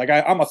up here. Like,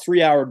 I'm a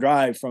 3-hour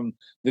drive from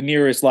the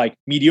nearest, like,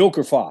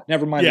 mediocre pho.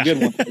 Never mind the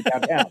good one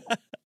downtown.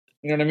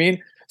 You know what I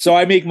mean? So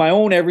I make my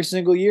own every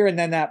single year, and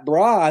then that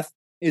broth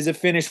is a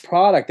finished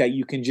product that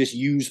you can just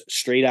use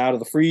straight out of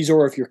the freezer,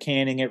 or if you're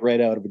canning it right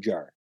out of a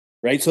jar.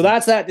 Right. So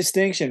that's that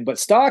distinction. But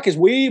stock is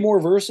way more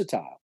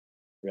versatile.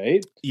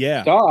 Right.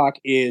 Yeah. Stock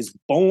is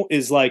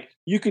like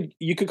you could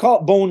call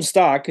it bone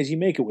stock because you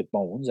make it with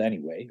bones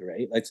anyway.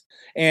 Right.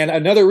 And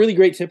another really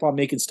great tip on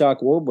making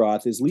stock or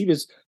broth is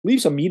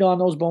leave some meat on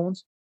those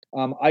bones.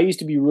 I used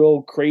to be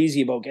real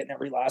crazy about getting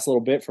every last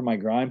little bit from my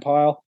grind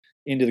pile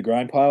into the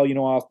grind pile,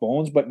 off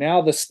bones. But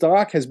now the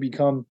stock has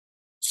become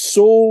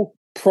so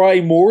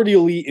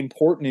primordially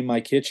important in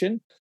my kitchen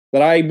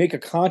that I make a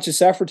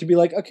conscious effort to be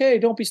like, okay,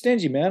 don't be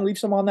stingy, man. Leave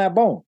some on that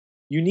bone.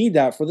 You need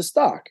that for the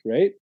stock,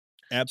 right?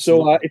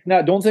 Absolutely.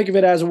 So don't think of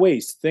it as a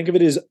waste. Think of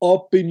it as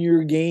up in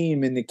your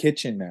game in the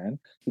kitchen, man.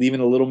 Leaving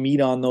a little meat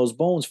on those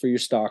bones for your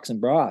stocks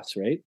and broths,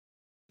 right?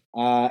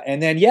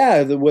 And then,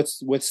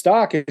 with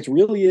stock, it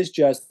really is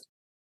just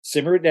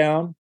simmer it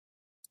down.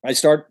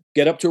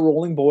 Get up to a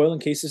rolling boil in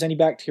case there's any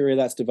bacteria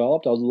that's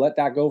developed. I'll let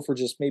that go for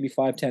just maybe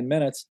 5-10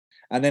 minutes.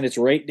 And then it's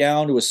right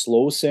down to a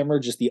slow simmer,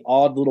 just the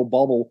odd little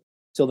bubble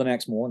till the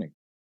next morning.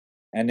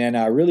 And then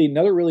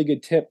another really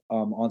good tip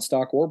on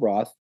stock or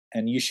broth,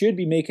 and you should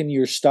be making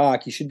your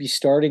stock, you should be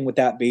starting with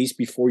that base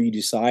before you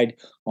decide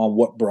on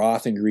what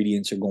broth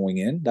ingredients are going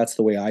in. That's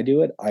the way I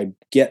do it. I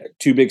get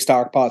 2 big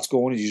stock pots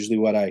going is usually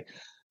what I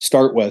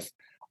start with.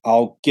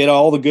 I'll get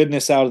all the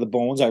goodness out of the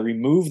bones. I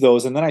remove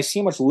those, and then I see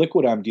how much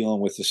liquid I'm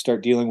dealing with to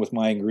start dealing with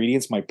my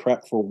ingredients, my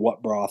prep for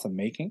what broth I'm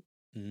making.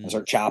 I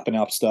start chopping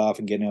up stuff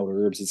and getting out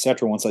herbs,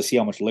 etc. Once I see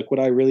how much liquid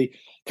I really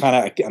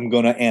I'm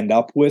going to end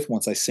up with,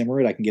 once I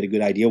simmer it, I can get a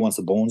good idea once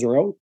the bones are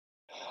out.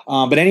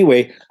 But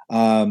anyway,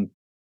 the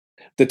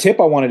tip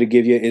I wanted to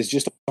give you is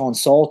just on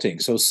salting.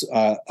 So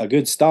a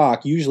good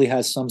stock usually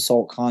has some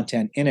salt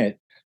content in it,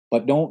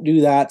 but don't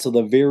do that till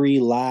the very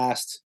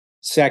last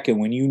Second,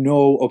 when you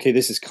know, okay,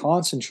 this is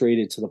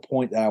concentrated to the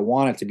point that I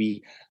want it to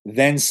be,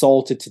 then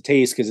salt it to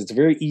taste, because it's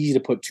very easy to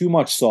put too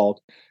much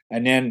salt,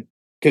 and then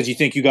because you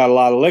think you got a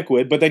lot of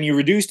liquid, but then you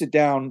reduced it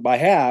down by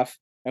half,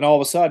 and all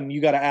of a sudden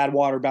you got to add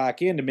water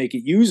back in to make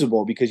it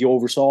usable because you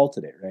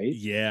oversalted it, right?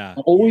 Yeah.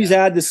 Always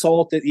add the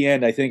salt at the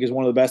end, I think, is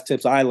one of the best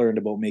tips I learned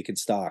about making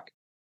stock.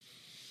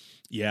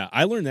 Yeah,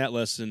 I learned that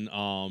lesson.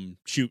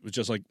 With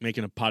just like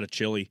making a pot of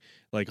chili.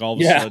 Like all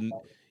of a sudden,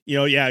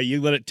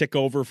 you let it tick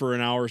over for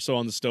an hour or so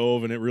on the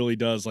stove, and it really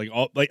does. Like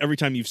every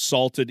time you've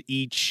salted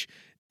each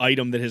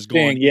item that has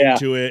gone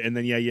into it, and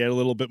then you add a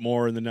little bit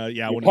more, and then when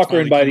it's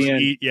finally by comes the to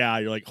end. eat,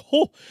 you're like,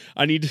 oh,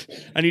 I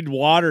need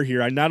water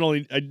here. I not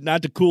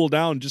to cool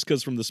down just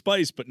because from the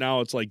spice, but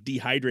now it's like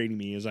dehydrating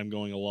me as I'm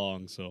going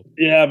along. So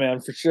yeah,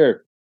 man, for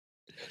sure.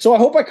 So I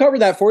hope I covered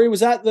that for you. Was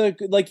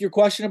that your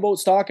question about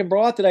stock and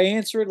broth? Did I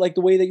answer it like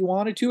the way that you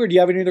wanted to, or do you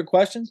have any other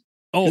questions?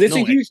 Oh, it's a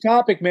huge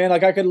topic, man.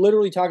 Like I could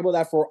literally talk about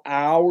that for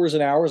hours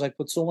and hours. I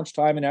put so much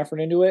time and effort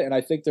into it, and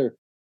I think they're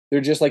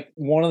just like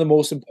one of the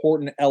most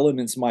important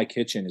elements in my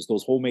kitchen is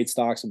those homemade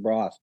stocks and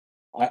broth.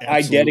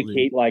 I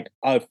dedicate like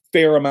a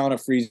fair amount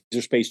of freezer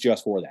space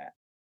just for that.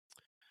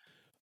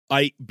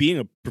 Being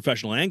a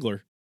professional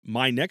angler,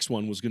 my next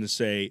one was going to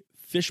say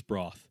fish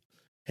broth.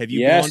 Have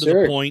you gone to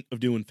the point of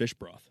doing fish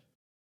broth?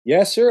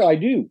 Yes, sir, I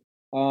do.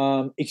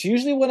 It's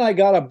usually when I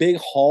got a big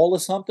haul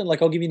of something.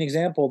 Like I'll give you an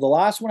example. The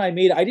last one I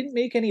made, I didn't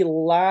make any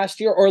last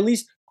year, or at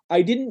least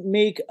I didn't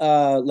make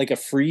like a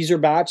freezer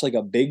batch, like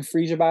a big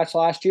freezer batch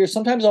last year.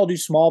 Sometimes I'll do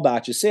small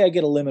batches. Say I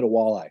get a limit of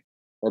walleye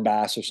or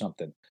bass or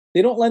something.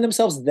 They don't lend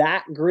themselves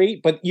that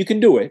great, but you can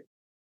do it.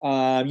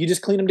 You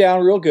just clean them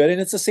down real good,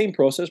 and it's the same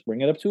process. Bring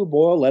it up to a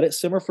boil, let it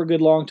simmer for a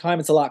good long time.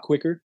 It's a lot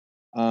quicker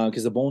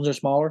because the bones are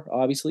smaller,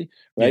 obviously,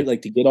 right?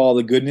 Like to get all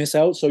the goodness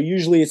out. So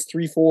usually it's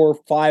 3, 4,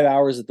 5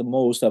 hours at the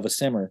most of a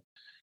simmer.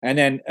 And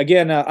then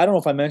again, I don't know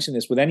if I mentioned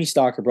this with any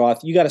stock or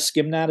broth, you got to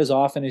skim that as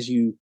often as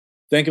you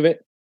think of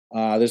it.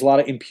 There's a lot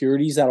of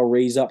impurities that'll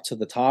raise up to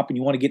the top, and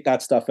you want to get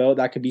that stuff out.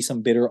 That could be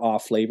some bitter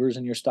off flavors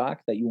in your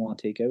stock that you want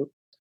to take out,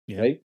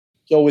 right?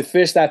 So with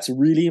fish, that's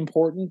really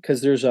important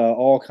because there's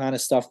all kind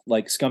of stuff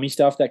like scummy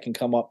stuff that can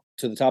come up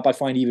to the top. I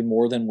find even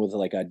more than with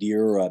like a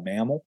deer or a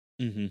mammal.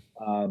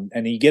 Mm-hmm.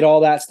 And you get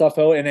all that stuff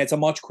out, and it's a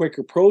much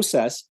quicker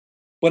process.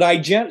 But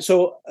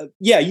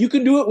you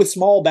can do it with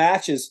small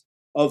batches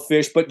of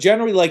fish, but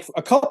generally, like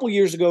a couple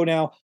years ago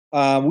now,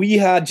 we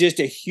had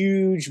just a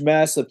huge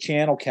mess of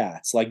channel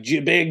cats, like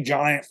big,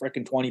 giant,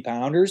 freaking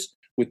 20-pounders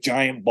with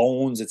giant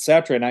bones,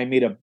 etc. And I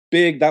made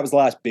that was the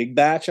last big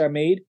batch I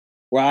made,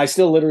 where I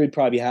still literally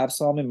probably have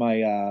some in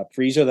my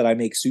freezer that I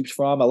make soups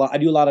from. I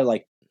do a lot of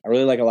I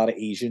really like a lot of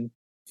Asian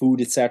food,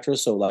 etc.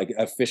 So like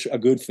a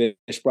good fish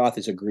broth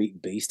is a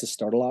great base to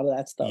start a lot of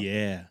that stuff.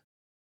 Yeah.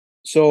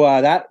 So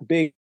that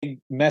big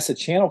mess of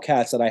channel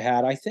cats that I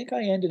had, I think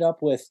I ended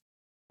up with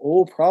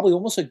probably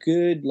almost a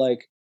good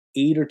like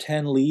 8 or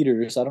 10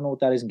 liters. I don't know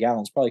what that is in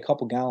gallons. Probably a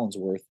couple gallons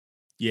worth.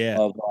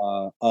 Yeah.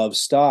 Of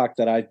stock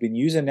that I've been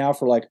using now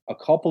for like a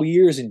couple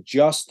years in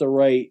just the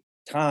right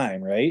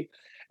time, right?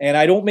 And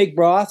I don't make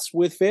broths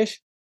with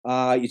fish.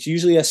 It's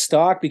usually a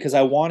stock because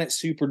I want it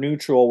super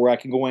neutral where I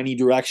can go any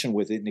direction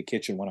with it in the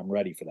kitchen when I'm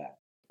ready for that,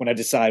 when I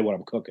decide what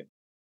I'm cooking.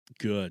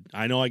 Good.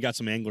 I know I got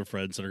some angler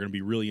friends that are going to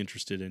be really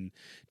interested in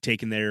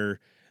taking their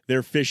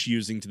fish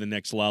using to the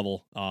next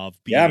level of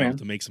being able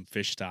to make some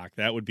fish stock.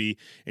 That would be,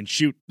 and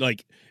shoot,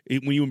 like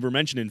when you were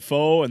mentioning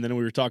pho and then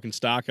we were talking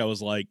stock, I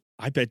was like,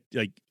 I bet,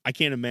 like, I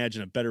can't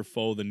imagine a better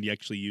pho than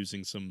actually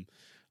using some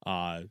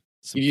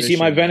Did you see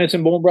my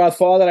venison bone broth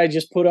pho that I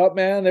just put up,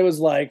 man? It was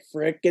like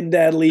freaking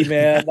deadly,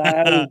 man.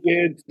 That was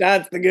good.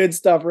 That's the good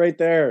stuff right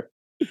there.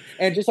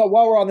 And just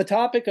while we're on the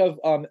topic of,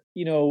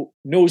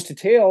 nose to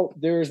tail,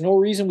 there's no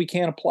reason we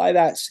can't apply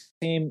that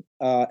same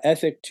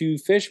ethic to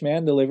fish,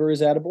 man. The liver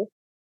is edible.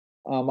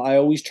 I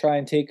always try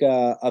and take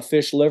a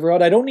fish liver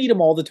out. I don't eat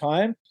them all the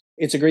time.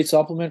 It's a great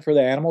supplement for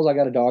the animals. I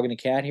got a dog and a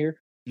cat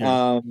here.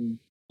 Yeah.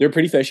 They're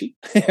pretty fishy,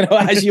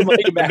 as you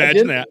might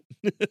imagine. That.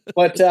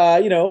 But,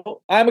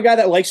 I'm a guy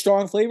that likes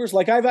strong flavors.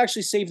 Like I've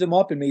actually saved them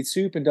up and made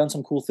soup and done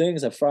some cool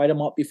things. I've fried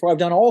them up before. I've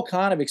done all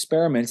kind of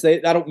experiments. I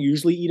don't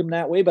usually eat them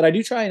that way, but I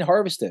do try and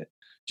harvest it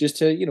just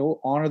to,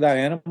 honor that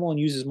animal and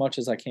use as much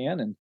as I can.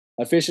 And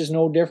a fish is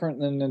no different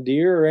than a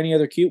deer or any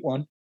other cute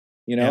one.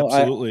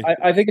 Absolutely.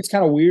 I think it's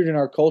kind of weird in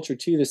our culture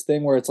too, this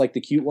thing where it's like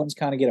the cute ones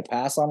kind of get a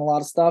pass on a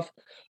lot of stuff,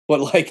 but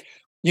like,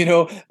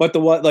 but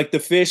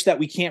the fish that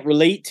we can't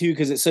relate to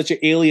because it's such an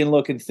alien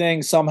looking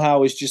thing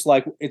somehow is just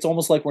like, it's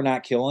almost like we're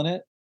not killing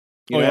it.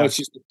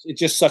 It's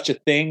just such a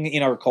thing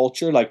in our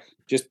culture. Like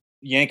just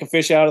yank a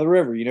fish out of the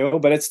river,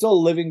 but it's still a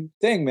living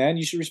thing, man.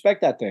 You should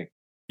respect that thing.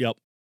 Yep.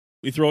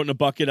 We throw it in a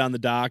bucket on the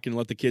dock and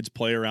let the kids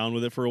play around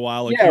with it for a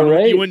while. Like,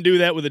 right. You wouldn't do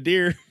that with a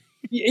deer.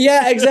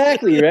 Yeah,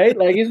 exactly. Right.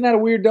 Like, isn't that a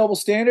weird double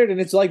standard? And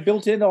it's like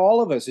built into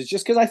all of us. It's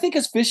just because I think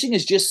fishing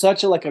is just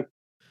such a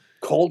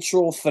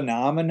cultural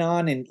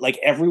phenomenon, and like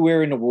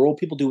everywhere in the world,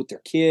 people do it with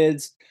their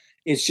kids.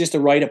 It's just a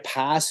rite of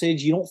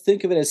passage. You don't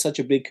think of it as such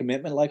a big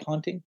commitment like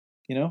hunting,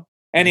 and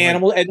Right.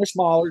 animals, and they're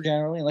smaller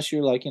generally, unless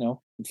you're like,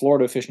 in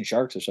Florida fishing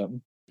sharks or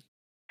something.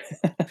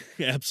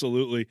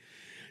 Absolutely.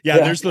 Yeah,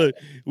 Yeah. there's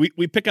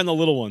we pick on the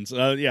little ones.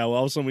 Yeah, well,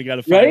 all of a sudden we got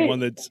to find Right? one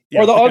that's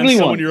Or the pick on ugly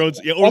someone ones. your own.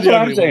 Yeah, or That's the what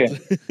I'm ugly saying.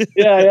 ones.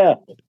 Yeah.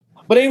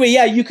 But anyway,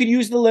 yeah, you could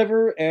use the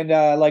liver, and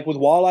like with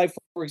walleye,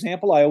 for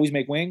example, I always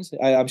make wings.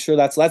 I'm sure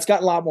that's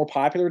gotten a lot more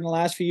popular in the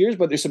last few years,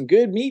 but there's some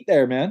good meat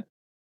there, man.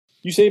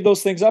 You save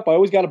those things up. I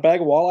always got a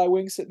bag of walleye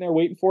wings sitting there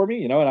waiting for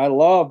me, and I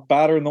love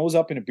battering those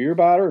up in a beer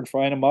batter and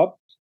frying them up.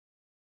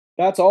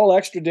 That's all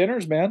extra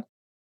dinners, man.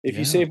 If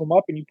you Yeah. save them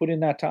up and you put in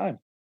that time.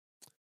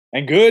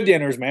 And good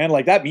dinners, man.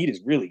 Like that meat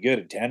is really good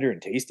and tender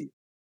and tasty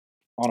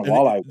on a And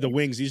walleye the wing.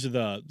 wings, these are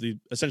the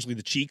essentially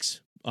the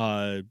cheeks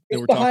that It's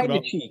we're talking behind the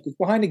about. cheek. It's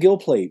behind the gill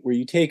plate where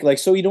you take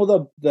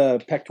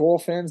the pectoral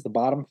fins, the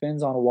bottom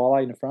fins on a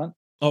walleye in the front.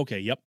 Okay,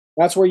 yep.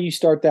 That's where you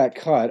start that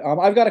cut.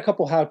 I've got a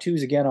couple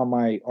how-tos again on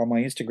my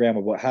Instagram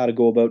about how to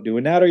go about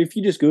doing that, or if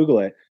you just Google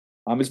it.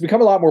 It's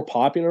become a lot more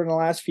popular in the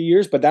last few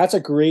years, but that's a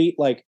great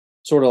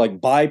sort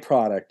of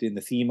byproduct in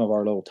the theme of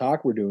our little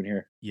talk we're doing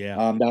here. Yeah.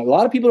 That a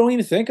lot of people don't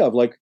even think of.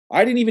 Like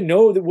I didn't even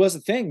know that was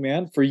a thing,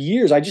 man. For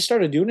years, I just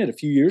started doing it a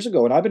few years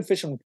ago, and I've been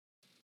fishing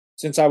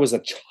since I was a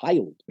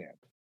child, man.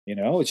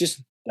 It's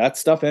just that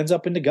stuff ends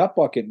up in the gut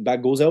bucket and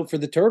that goes out for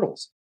the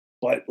turtles.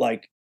 But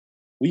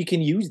we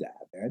can use that,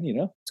 man.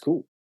 It's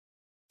cool.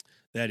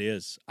 That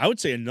is. I would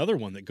say another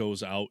one that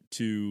goes out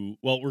to,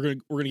 well, we're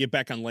gonna get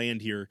back on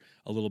land here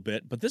a little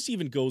bit, but this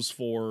even goes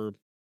for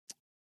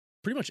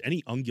pretty much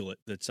any ungulate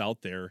that's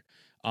out there.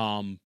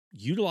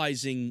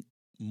 Utilizing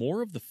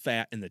more of the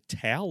fat and the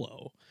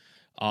tallow.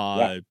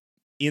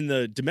 In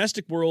the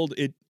domestic world,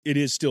 it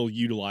is still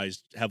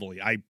utilized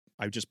heavily. I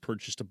just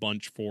purchased a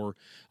bunch for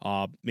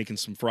making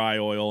some fry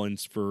oil and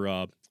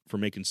for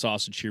making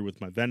sausage here with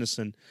my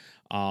venison.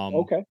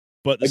 Okay.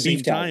 But at the same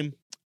beef tallow. time,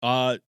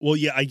 well,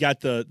 yeah, I got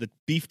the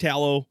beef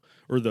tallow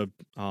or the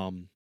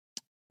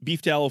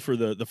beef tallow for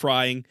the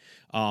frying.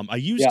 I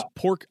used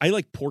pork. I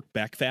like pork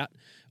back fat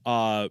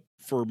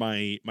for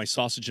my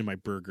sausage and my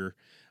burger.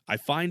 I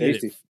find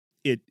Tasty.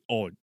 it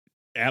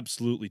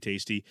absolutely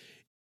tasty,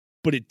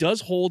 but it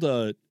does hold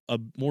a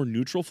more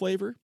neutral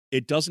flavor.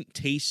 It doesn't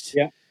taste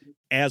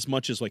as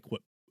much as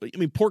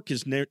pork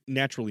is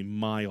naturally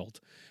mild,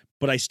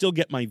 but I still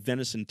get my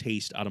venison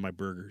taste out of my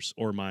burgers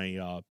or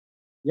my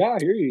I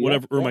hear you.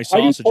 whatever or my I do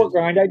sausages. pork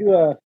grind. I do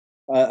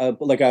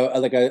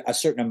a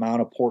certain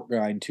amount of pork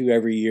grind too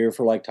every year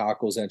for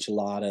tacos,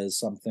 enchiladas,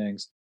 some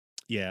things.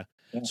 Yeah.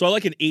 So I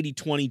like an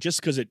 80-20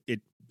 just because it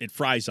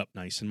fries up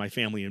nice, and my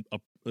family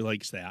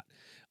likes that.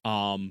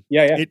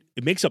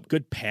 It makes up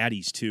good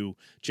patties too.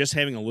 Just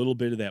having a little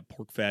bit of that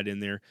pork fat in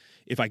there.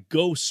 If I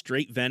go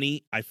straight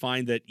veni, I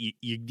find that you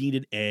need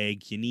an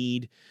egg. You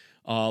need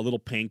a little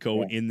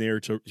panko in there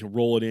to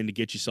roll it in to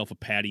get yourself a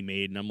patty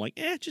made. And I'm like,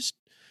 just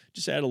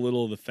add a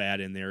little of the fat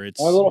in there. It's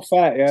a little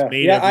fat, yeah. It's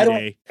made every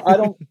day. I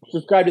don't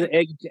subscribe to the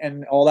egg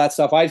and all that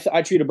stuff. I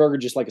treat a burger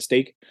just like a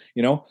steak,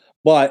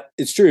 But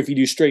it's true if you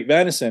do straight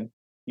venison,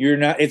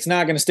 it's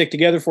not going to stick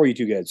together for you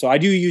too good. So I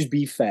do use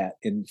beef fat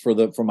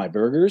for my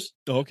burgers.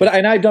 Okay. But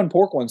I've done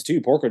pork ones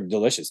too. Pork are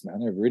delicious, man.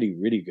 They're really,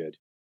 really good.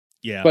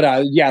 Yeah.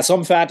 But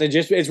some fat that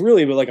it's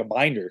really like a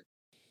binder.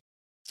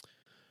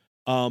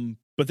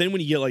 But then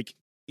when you get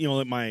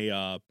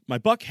my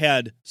buck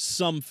had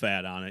some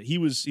fat on it. He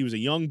was a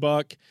young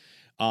buck.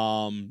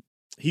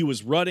 He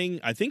was rutting.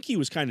 I think he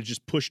was kind of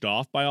just pushed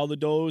off by all the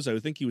does. I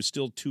would think he was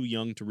still too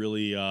young to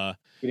really get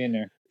in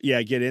there.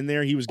 Yeah, get in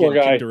there. He was Poor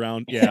getting guy. kicked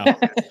around. Yeah.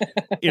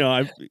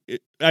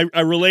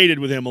 I related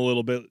with him a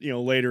little bit,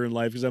 later in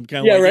life because I'm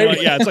kind of right.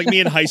 It's like me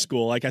in high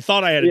school. Like I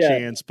thought I had a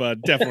chance,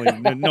 but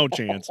definitely no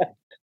chance.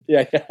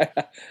 Yeah.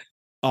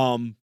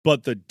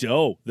 But the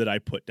doe that I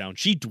put down,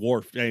 she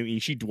dwarfed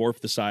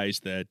the size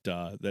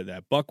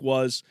that buck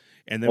was.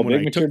 And then when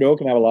big mature doe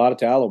can have a lot of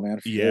tallow, man.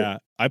 Yeah. Sure.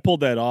 I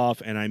pulled that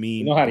off, and I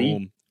mean, how to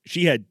boom.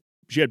 She had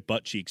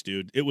butt cheeks,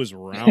 dude. It was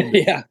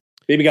rounded. Yeah.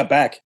 Baby got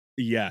back.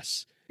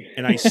 Yes.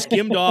 And I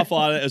skimmed off a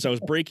lot as I was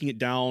breaking it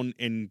down.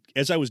 And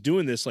as I was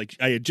doing this, I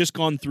had just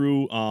gone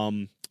through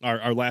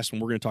our last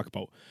one. We're going to talk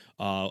about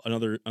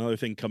another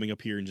thing coming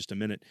up here in just a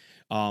minute.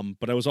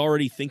 But I was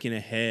already thinking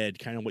ahead,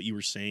 kind of what you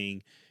were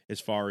saying, as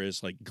far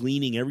as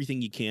gleaning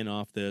everything you can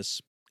off this.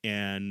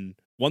 And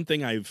one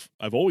thing I've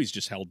always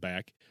just held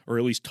back, or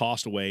at least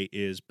tossed away,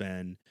 is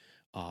been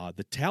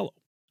the tallow.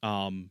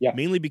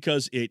 Mainly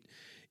because it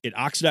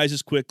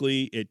oxidizes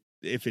quickly.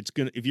 If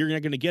you're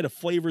not gonna get a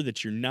flavor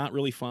that you're not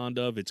really fond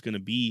of, it's gonna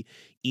be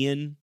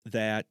in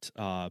that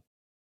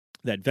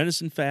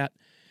venison fat.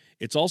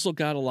 It's also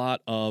got a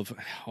lot of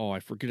I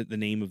forget the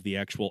name of the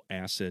actual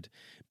acid,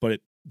 but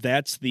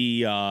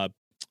it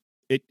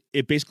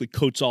basically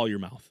coats all your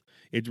mouth.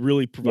 It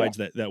really provides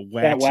that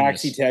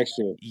waxy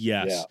texture.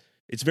 Yes. Yeah.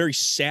 It's very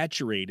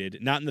saturated,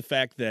 not in the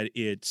fact that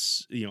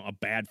it's a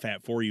bad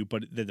fat for you,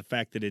 but the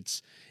fact that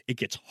it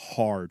gets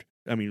hard.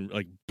 I mean,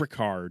 like brick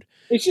hard.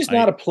 It's just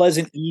not a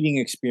pleasant eating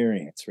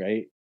experience,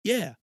 right?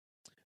 Yeah.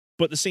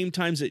 But at the same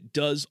time, it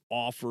does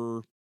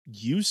offer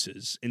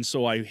uses. And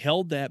so I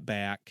held that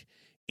back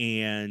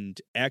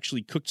and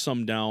actually cooked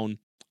some down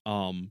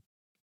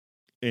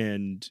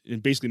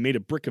basically made a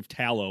brick of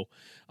tallow.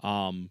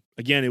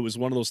 Again, it was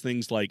one of those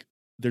things like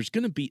there's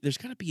got to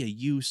be a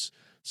use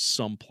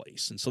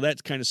someplace. And so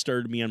that kind of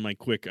started me on my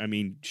quick,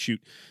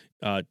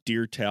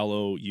 deer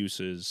tallow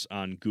uses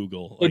on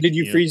Google. So did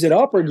you freeze it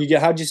up or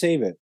how'd you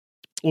save it?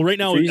 Well, right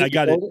now I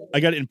got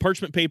it in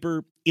parchment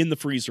paper in the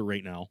freezer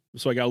right now.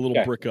 So I got a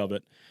little brick of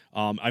it.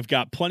 I've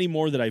got plenty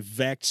more that I've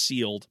vac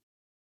sealed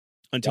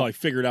until I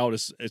figured out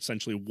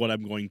essentially what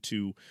I'm going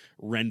to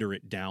render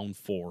it down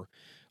for.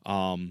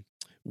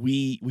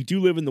 We do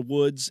live in the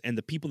woods, and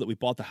the people that we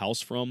bought the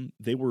house from,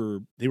 they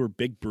were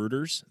big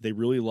birders. They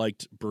really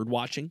liked bird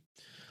watching.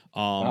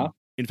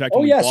 In fact,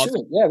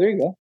 there you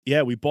go.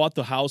 Yeah, we bought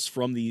the house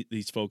from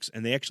these folks,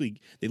 and they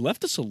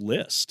left us a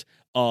list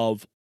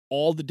of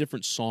all the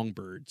different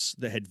songbirds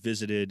that had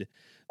visited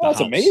the house.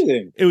 That's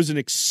amazing. It was an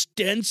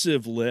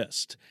extensive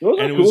list. Those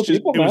are cool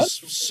people, man. It was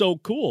so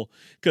cool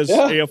because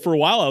for a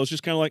while I was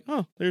just kind of like,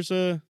 oh, there's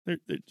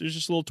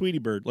just a little Tweety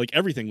bird. Like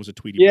everything was a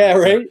Tweety bird. Yeah,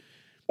 right.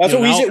 That's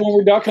what we say when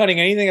we're duck hunting.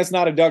 Anything that's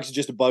not a duck is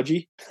just a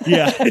budgie.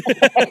 Yeah.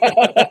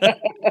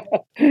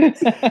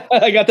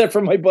 I got that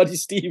from my buddy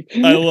Steve.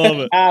 I love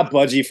it.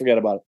 Budgie, forget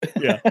about it.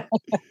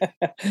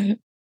 Yeah.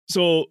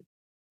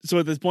 So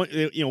at this point,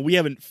 we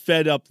haven't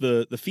fed up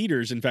the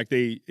feeders. In fact,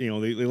 they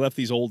left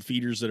these old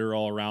feeders that are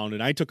all around,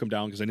 and I took them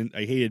down because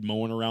I hated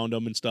mowing around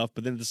them and stuff.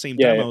 But then at the same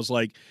time, I was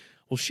like,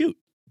 well, shoot,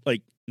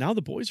 like now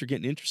the boys are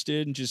getting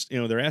interested and just,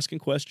 they're asking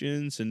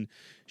questions, and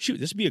shoot,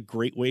 this would be a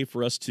great way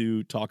for us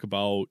to talk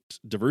about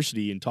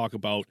diversity and talk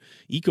about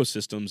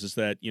ecosystems. Is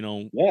that, you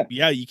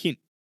can't,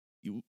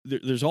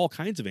 there's all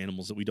kinds of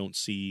animals that we don't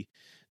see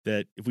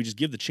that if we just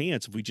give the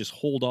chance, if we just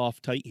hold off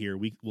tight here,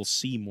 we'll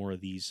see more of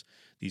these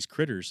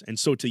critters. And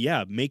so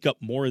to make up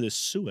more of this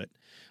suet,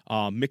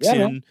 mix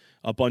in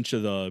a bunch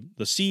of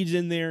the seeds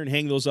in there and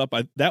hang those up.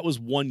 That was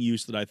one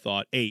use that I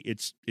thought, hey,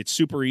 it's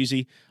super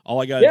easy.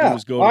 All I got to do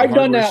is go to the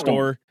hardware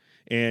store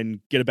and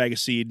get a bag of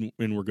seed,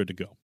 and we're good to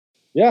go.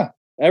 Yeah.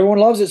 Everyone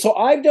loves it. So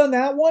I've done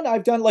that one.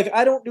 I've done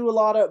I don't do a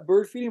lot of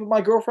bird feeding, but my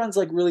girlfriend's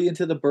really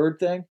into the bird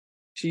thing.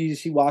 She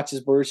watches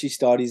birds, she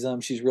studies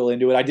them, she's really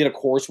into it. I did a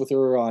course with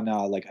her on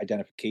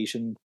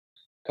identification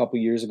a couple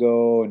years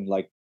ago, and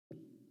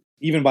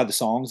even by the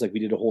songs, we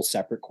did a whole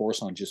separate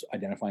course on just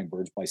identifying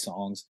birds by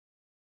songs.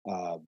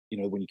 When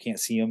you can't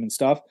see them and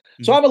stuff.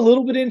 Mm-hmm. So I'm a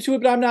little bit into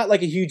it, but I'm not a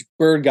huge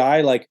bird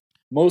guy.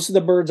 Most of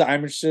the birds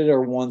I'm interested in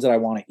are ones that I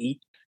want to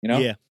eat,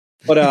 Yeah.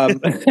 But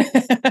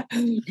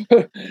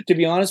to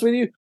be honest with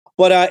you,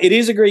 but it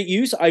is a great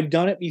use. I've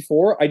done it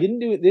before. I didn't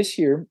do it this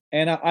year,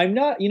 and I'm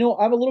not.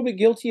 I'm a little bit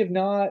guilty of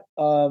not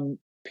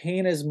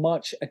paying as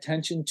much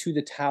attention to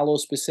the tallow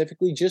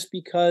specifically, just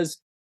because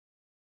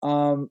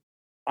I'm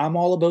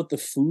all about the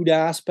food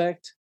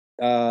aspect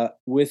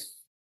with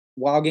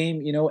wild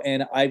game,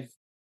 and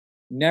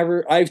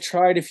I've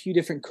tried a few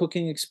different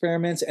cooking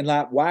experiments, and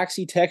that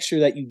waxy texture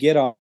that you get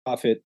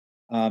off it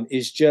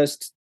is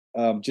just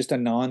a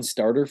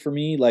non-starter for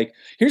me.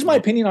 Here's my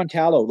opinion on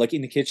tallow,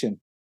 in the kitchen,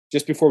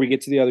 just before we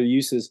get to the other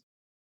uses.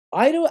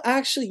 I don't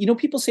actually,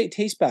 people say it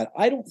tastes bad.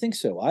 I don't think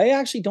so. I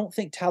actually don't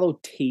think tallow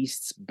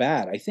tastes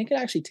bad. I think it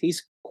actually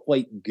tastes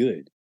quite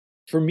good.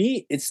 For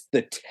me, it's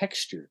the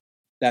texture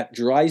that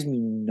drives me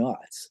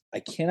nuts. I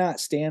cannot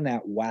stand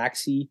that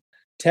waxy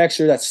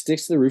texture that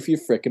sticks to the roof of your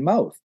frickin'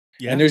 mouth.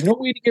 Yeah. And there's no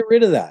way to get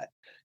rid of that,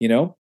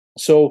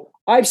 So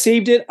I've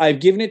saved it. I've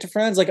given it to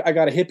friends. I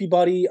got a hippie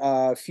buddy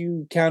a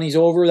few counties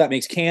over that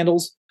makes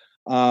candles.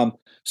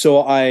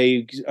 So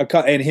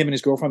and him and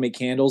his girlfriend make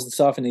candles and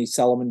stuff, and they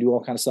sell them and do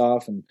all kind of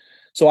stuff. And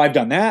so I've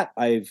done that.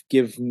 I've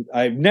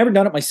never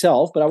done it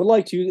myself, but I would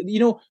like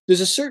to. There's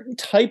a certain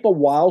type of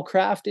wild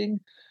crafting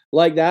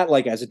like that,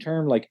 as a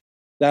term,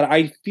 that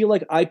I feel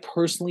like I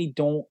personally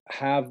don't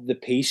have the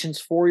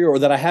patience for you, or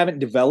that I haven't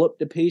developed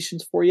the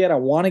patience for yet. I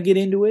want to get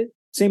into it.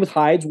 Same with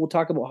hides. We'll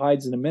talk about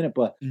hides in a minute,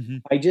 but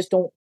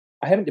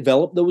I haven't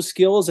developed those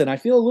skills, and I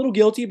feel a little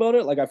guilty about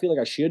it. I feel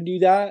like I should do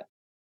that.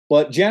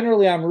 But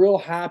generally, I'm real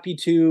happy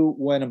to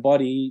when a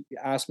buddy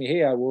asks me,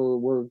 hey,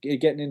 we're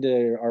getting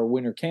into our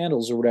winter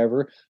candles or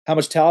whatever, how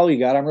much tallow you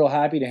got? I'm real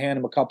happy to hand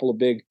him a couple of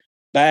big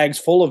bags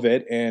full of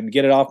it and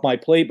get it off my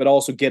plate, but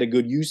also get a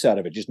good use out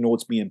of it. Just know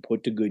it's being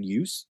put to good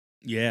use.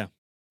 Yeah.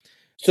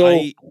 So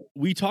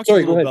we talked a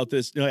little about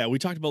this. No, yeah, we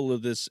talked about a little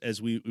of this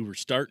as we were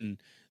starting,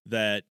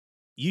 that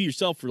you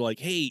yourself were like,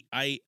 hey,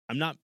 I'm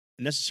not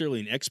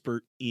necessarily an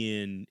expert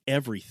in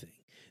everything,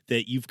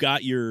 that you've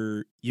got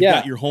your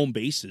home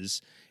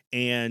bases.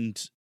 And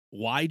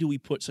why do we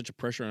put such a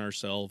pressure on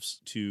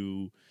ourselves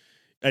to,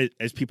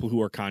 as people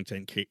who are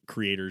content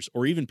creators,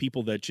 or even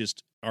people that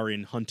just are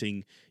in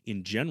hunting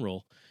in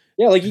general?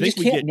 Yeah, you just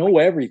can't know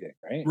everything,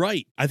 right?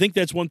 Right. I think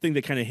that's one thing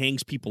that kind of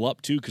hangs people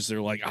up too, because they're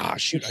like,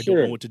 shoot, I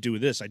don't know what to do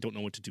with this. I don't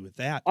know what to do with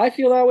that. I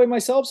feel that way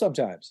myself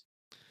sometimes.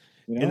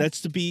 And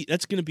that's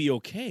going to be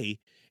okay.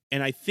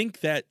 And I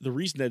think that the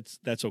reason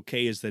that's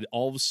okay is that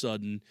all of a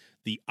sudden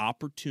the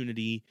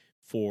opportunity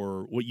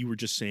for what you were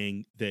just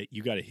saying, that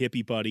you got a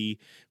hippie buddy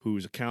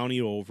who's a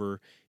county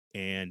over,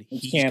 and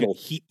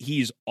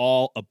he's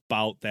all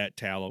about that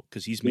tallow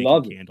because he's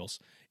making candles.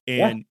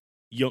 And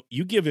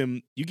you give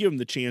him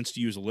the chance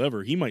to use a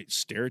liver, he might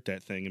stare at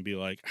that thing and be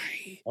like,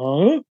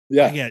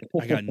 Yeah.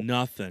 I got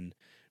nothing.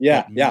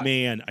 Yeah. But Yeah.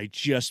 man, I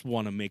just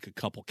want to make a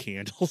couple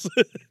candles.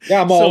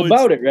 Yeah. I'm all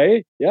about it.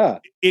 Right. Yeah.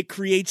 It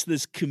creates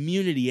this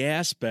community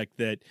aspect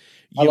that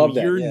I love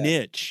that, your yeah.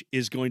 niche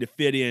is going to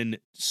fit in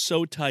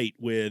so tight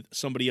with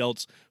somebody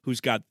else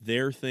who's got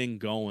their thing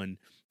going.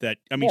 That,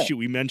 I mean, Yeah. shoot,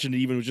 we mentioned it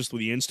even just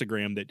with the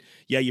Instagram that,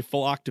 yeah, you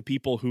flock to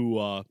people who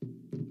are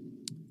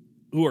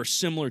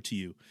similar to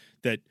you.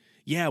 That,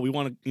 yeah, we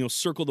want to,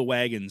 circle the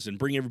wagons and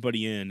bring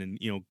everybody in and,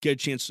 get a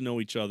chance to know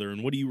each other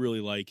and what do you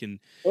really like? And,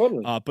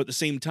 Totally. but at the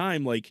same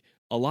time, like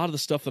a lot of the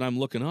stuff that I'm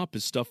looking up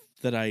is stuff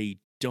that I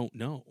don't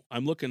know.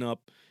 I'm looking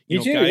up,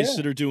 guys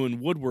that are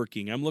doing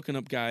woodworking. I'm looking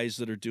up guys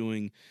that are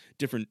doing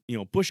different,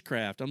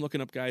 bushcraft. I'm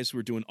looking up guys who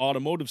are doing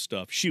automotive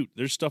stuff. Shoot,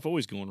 there's stuff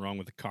always going wrong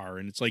with the car.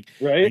 And it's like,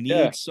 Right, I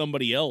need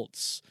somebody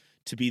else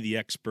to be the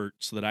expert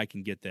so that I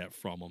can get that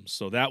from them.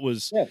 So that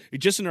was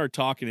just in our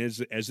talking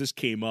as this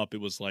came up,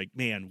 it was like,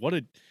 man, what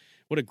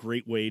a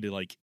great way to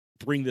like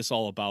bring this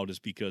all about is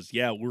because,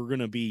 we're going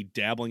to be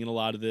dabbling in a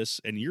lot of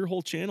this. And your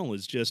whole channel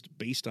is just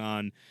based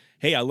on,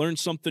 hey, I learned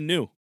something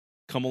new.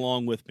 Come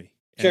along with me.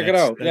 Check it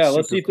out. Yeah,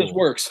 let's see if this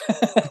works.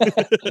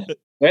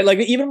 Right? Like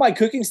even my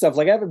cooking stuff,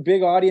 like I have a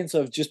big audience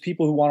of just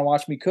people who want to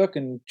watch me cook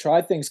and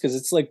try things because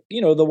it's like,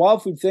 the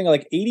wild food thing,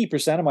 like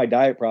 80% of my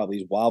diet probably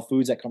is wild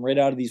foods that come right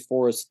out of these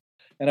forests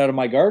and out of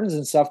my gardens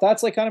and stuff.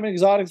 That's like kind of an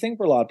exotic thing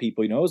for a lot of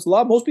people, It's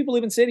most people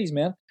live in cities,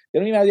 man. They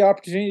don't even have the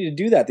opportunity to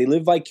do that. They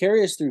live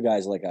vicarious through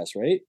guys like us,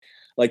 right?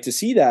 Like to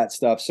see that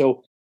stuff.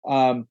 So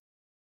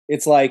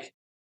it's like,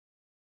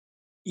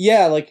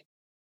 like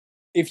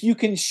if you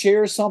can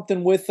share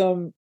something with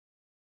them.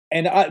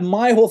 And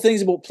my whole thing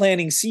is about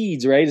planting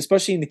seeds, right?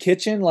 Especially in the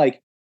kitchen.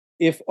 Like,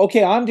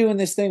 I'm doing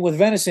this thing with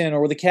venison or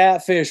with a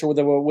catfish or with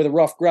a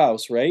rough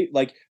grouse, right?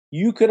 Like,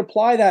 you could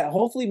apply that.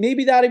 Hopefully,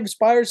 maybe that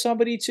inspires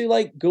somebody to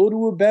like go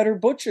to a better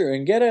butcher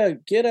and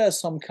get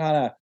some kind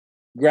of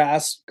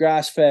grass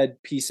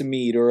fed piece of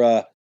meat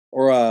or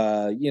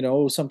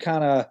some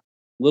kind of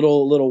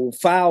little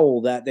fowl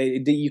that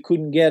you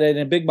couldn't get in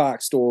a big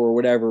box store or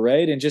whatever,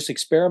 right? And just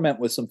experiment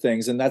with some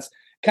things, and that's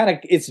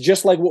it's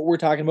just like what we're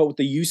talking about with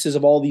the uses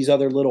of all these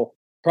other little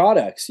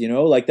products,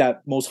 like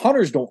that most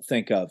hunters don't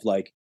think of.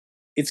 Like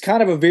it's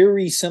kind of a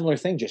very similar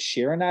thing, just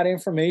sharing that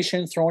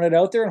information, throwing it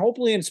out there and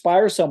hopefully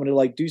inspire someone to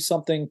like do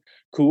something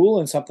cool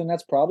and something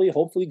that's probably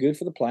hopefully good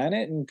for the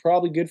planet and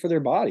probably good for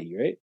their body,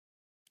 right?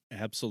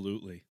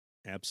 Absolutely.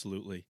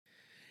 Absolutely.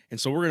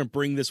 And so we're going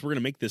to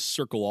make this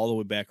circle all the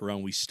way back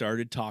around. We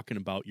started talking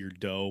about your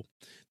dough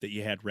that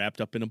you had wrapped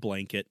up in a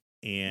blanket.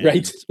 And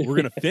we're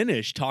going to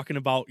finish talking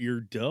about your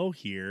dough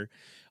here.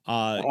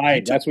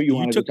 That's what you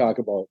wanted to talk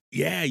about.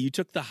 Yeah, you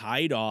took the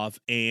hide off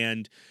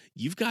and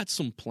you've got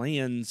some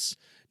plans,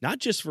 not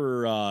just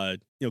for,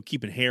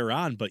 keeping hair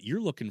on, but you're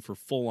looking for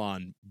full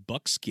on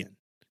buckskin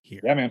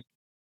here. Yeah, man.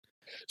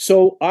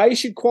 So I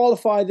should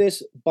qualify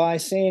this by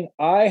saying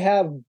I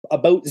have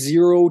about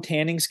zero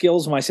tanning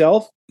skills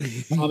myself.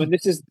 And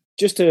this is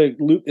just to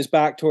loop this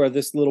back to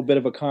this little bit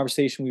of a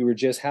conversation we were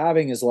just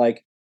having is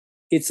like,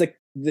 it's like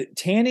the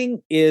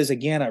tanning is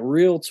again a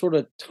real sort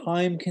of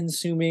time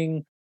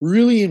consuming,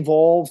 really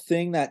involved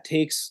thing that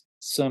takes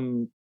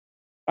some,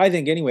 I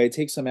think anyway, it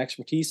takes some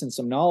expertise and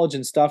some knowledge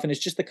and stuff. And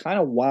it's just the kind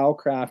of wild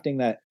crafting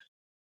that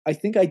I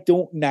think I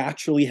don't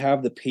naturally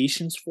have the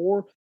patience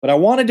for, but I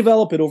want to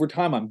develop it over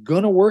time. I'm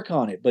going to work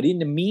on it. But in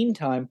the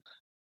meantime,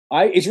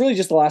 it's really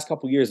just the last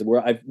couple of years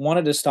where I've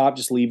wanted to stop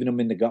just leaving them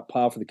in the gut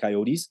pile for the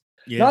coyotes.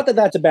 Yeah. Not that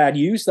that's a bad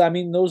use. I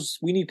mean,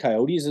 we need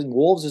coyotes and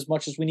wolves as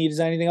much as we need as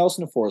anything else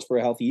in the forest for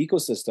a healthy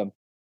ecosystem.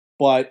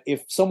 But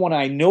if someone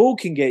I know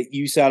can get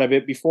use out of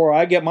it before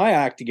I get my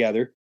act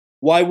together,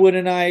 why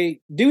wouldn't I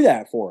do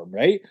that for them,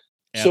 right?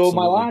 Absolutely. So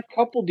my last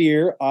couple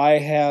deer, I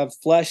have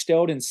fleshed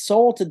out and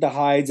salted the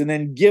hides and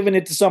then given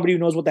it to somebody who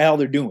knows what the hell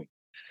they're doing,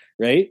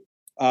 right?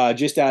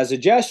 Just as a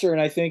gesture.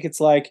 And I think it's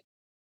like,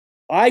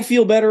 I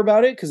feel better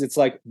about it because it's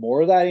like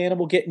more of that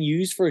animal getting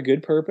used for a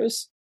good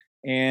purpose.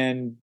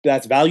 And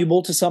that's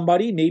valuable to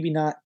somebody, maybe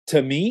not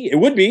to me. It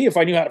would be if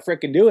I knew how to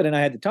frickin' do it and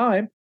I had the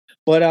time.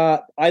 But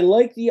I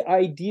like the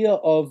idea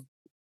of,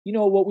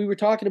 what we were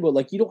talking about.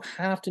 Like, you don't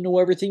have to know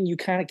everything. You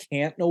kind of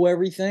can't know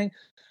everything.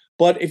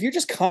 But if you're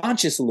just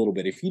conscious a little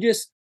bit, if you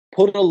just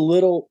put a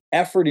little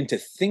effort into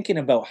thinking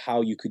about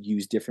how you could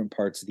use different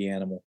parts of the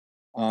animal,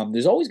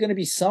 there's always going to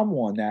be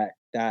someone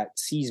that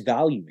sees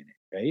value in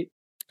it, right?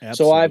 Absolutely.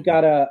 So I've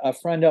got a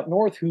friend up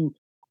north who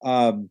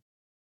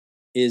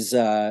is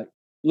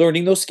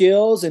learning those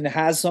skills and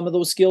has some of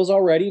those skills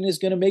already and is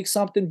going to make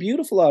something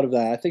beautiful out of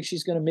that. I think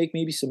she's going to make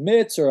maybe some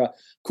mitts or a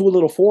cool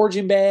little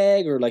foraging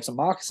bag or like some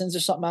moccasins or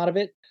something out of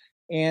it.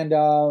 And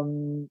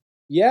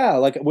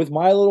like with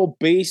my little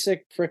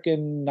basic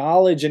freaking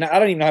knowledge, and I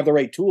don't even have the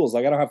right tools.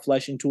 Like I don't have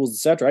fleshing tools,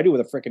 etc. I do with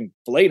a freaking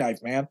fillet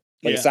knife, man,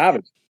 like a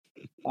savage.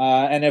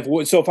 And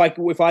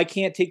if I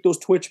can't take those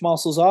twitch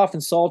muscles off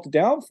and salt it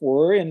down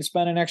for her and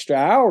spend an extra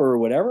hour or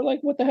whatever,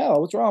 like what the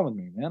hell? What's wrong with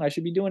me, man? I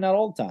should be doing that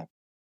all the time.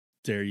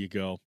 There you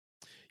go.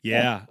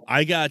 Yeah,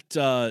 I got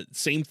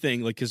same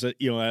thing. Like, because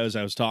as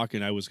I was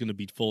talking, I was going to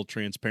be full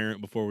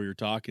transparent before we were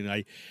talking.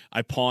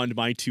 I pawned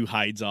my 2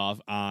 hides off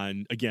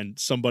on again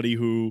somebody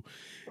who,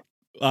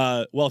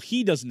 well,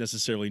 he doesn't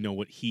necessarily know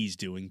what he's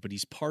doing, but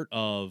he's part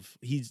of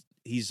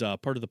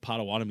part of the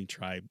Potawatomi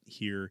tribe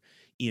here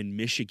in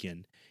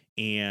Michigan,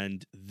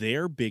 and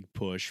their big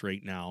push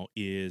right now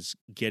is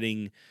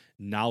getting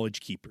knowledge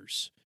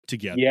keepers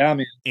together. Yeah,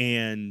 man.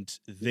 And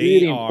they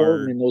Really are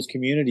important in those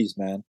communities,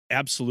 man. All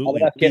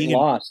absolutely that getting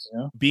lost,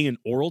 being an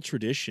oral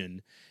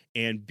tradition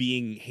and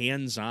being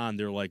hands-on.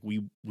 They're like,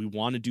 we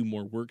want to do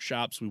more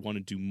workshops. We want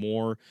to do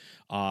more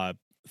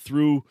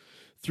through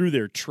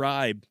their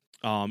tribe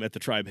at the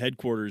tribe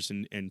headquarters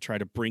and try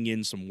to bring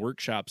in some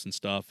workshops and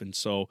stuff. And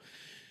so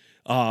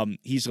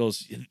he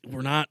goes,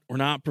 we're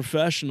not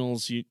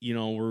professionals.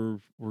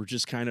 We're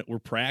just we're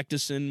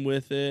practicing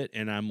with it.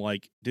 And I'm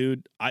like,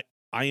 dude,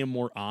 I am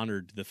more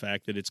honored the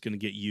fact that it's going to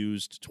get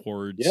used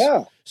towards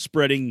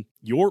spreading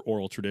your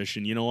oral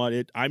tradition. You know what?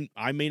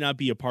 I may not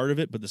be a part of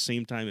it, but at the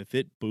same time, if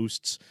it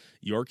boosts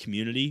your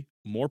community,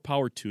 more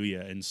power to you.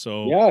 And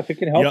so, if it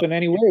can help in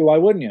any way, why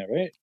wouldn't you?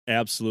 Right?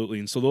 Absolutely.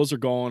 And so those are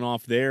going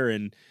off there,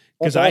 and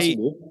because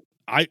awesome,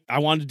 I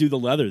wanted to do the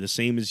leather the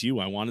same as you.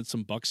 I wanted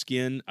some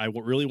buckskin. I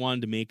really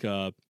wanted to make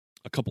a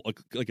couple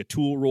like a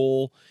tool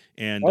roll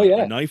and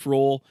a knife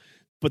roll.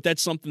 But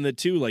that's something that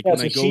too, like when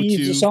I go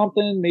to or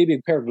something, maybe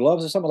a pair of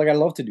gloves or something. Like, I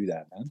love to do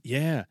that, man.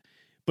 Yeah,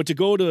 but to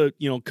go to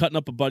cutting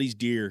up a buddy's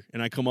deer,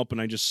 and I come up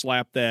and I just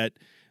slap that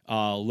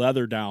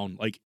leather down.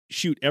 Like,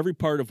 shoot, every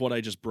part of what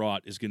I just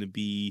brought is going to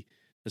be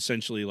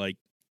essentially like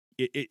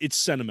it's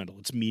sentimental.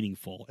 It's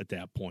meaningful at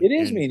that point. It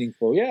is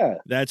meaningful, yeah.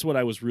 That's what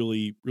I was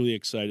really, really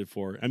excited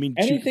for. I mean,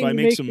 anything you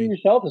make for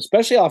yourself,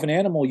 especially off an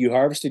animal you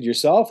harvested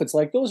yourself, it's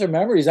like those are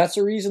memories. That's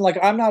the reason. Like,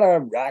 I'm not a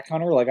rack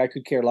hunter. Like, I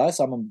could care less.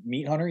 I'm a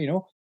meat hunter,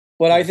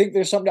 But I think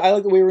there's something, I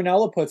like the way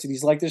Ranella puts it.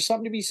 He's like, there's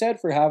something to be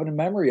said for having a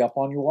memory up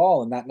on your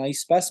wall and that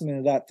nice specimen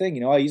of that thing.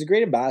 He's a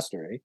great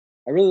ambassador. Eh?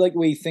 I really like the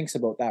way he thinks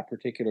about that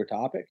particular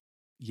topic.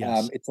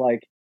 Yes. It's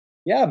like,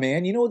 yeah,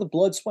 man, the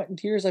blood, sweat, and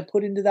tears I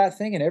put into that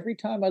thing. And every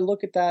time I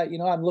look at that,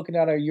 I'm looking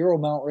at a Euro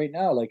mount right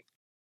now, like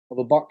of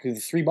 $1,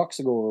 $3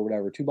 ago or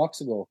whatever,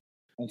 $2 ago.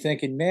 I'm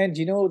thinking, man,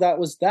 do you know that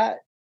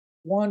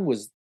one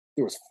was,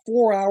 there was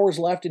 4 hours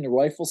left in the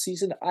rifle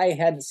season. I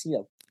hadn't seen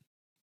a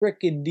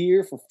frickin'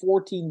 deer for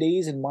 14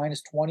 days in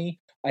 -20.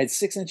 I had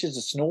 6 inches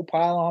of snow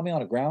pile on me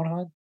on a ground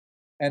hunt.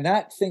 And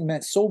that thing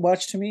meant so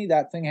much to me,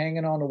 that thing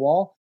hanging on the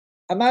wall.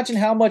 Imagine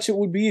how much it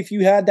would be if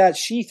you had that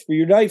sheath for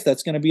your knife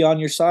that's going to be on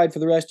your side for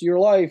the rest of your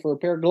life, or a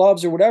pair of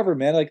gloves or whatever,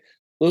 man. Like,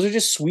 those are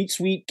just sweet,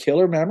 sweet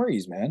killer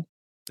memories, man.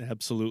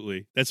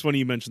 Absolutely. That's funny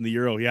you mentioned the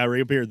Euro. Yeah,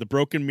 right up here. The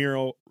broken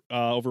mural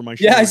over my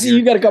shoulder. Yeah, I see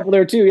you got a couple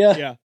there too, yeah.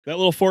 Yeah, that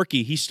little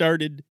Forky, he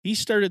started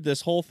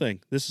this whole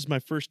thing. This is my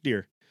first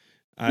deer.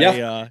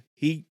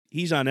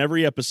 He's on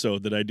every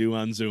episode that I do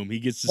on Zoom. He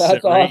gets to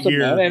sit right awesome,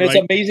 here. Man. And it's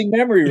amazing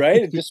memory,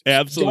 right? It just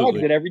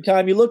absolutely. It every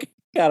time you look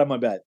at him, I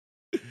bet.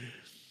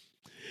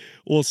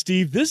 Well,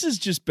 Steve, this has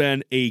just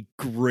been a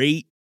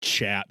great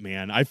chat,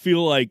 man. I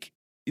feel like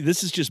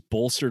this has just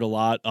bolstered a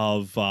lot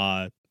of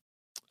I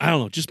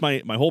don't know, just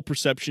my whole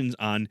perceptions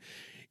on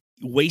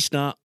waste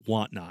not,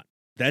 want not.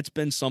 That's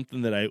been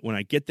something that when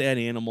I get that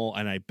animal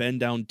and I bend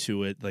down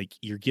to it, like,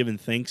 you're giving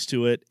thanks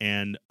to it.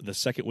 And the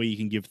second way you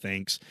can give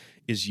thanks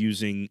is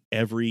using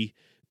every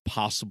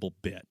possible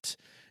bit.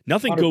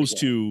 Nothing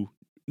 100%.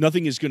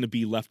 Nothing is going to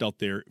be left out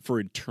there for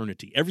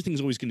eternity.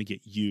 Everything's always going to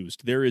get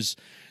used. There is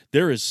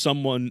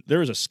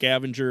a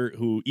scavenger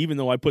who, even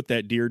though I put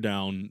that deer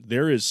down,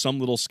 there is some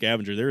little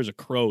scavenger. There is a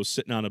crow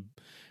sitting on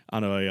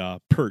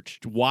a perch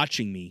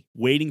watching me,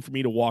 waiting for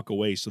me to walk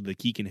away so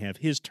that he can have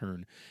his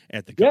turn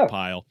at the gut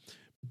pile.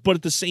 But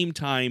at the same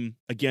time,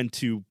 again,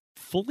 to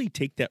fully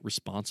take that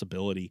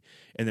responsibility,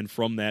 and then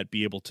from that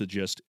be able to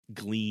just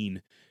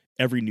glean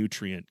every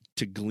nutrient,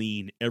 to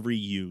glean every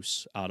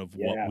use out of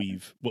what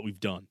we've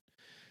done.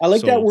 I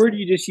like that word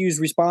you just used,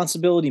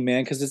 responsibility,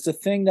 man, because it's a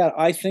thing that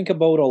I think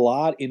about a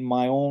lot in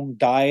my own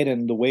diet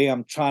and the way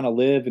I'm trying to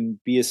live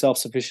and be as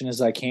self-sufficient as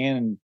I can,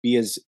 and be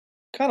as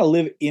kind of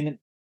live in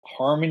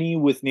harmony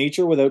with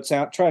nature without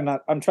I'm trying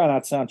not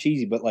to sound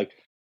cheesy, but like,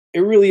 it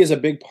really is a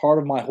big part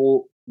of my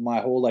whole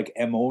like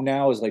MO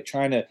now, is like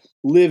trying to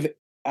live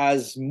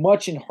as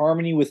much in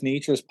harmony with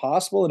nature as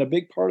possible. And a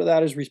big part of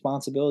that is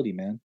responsibility,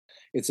 man.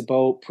 It's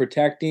about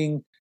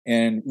protecting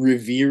and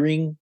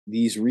revering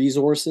these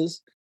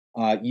resources,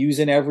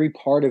 using every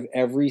part of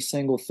every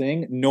single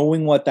thing,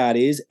 knowing what that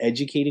is,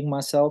 educating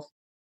myself,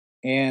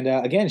 and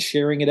again,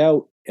 sharing it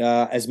out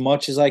as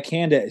much as I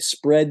can to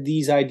spread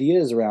these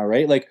ideas around,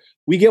 right? Like,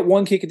 we get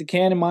one kick at the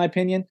can, in my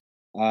opinion.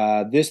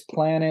 This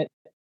planet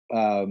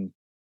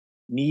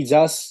needs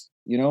us,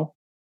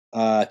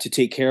 to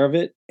take care of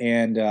it.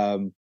 And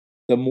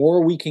the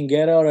more we can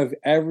get out of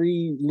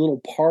every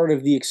little part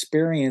of the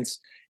experience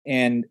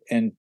and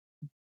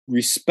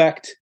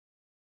respect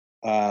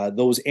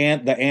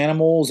the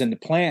animals and the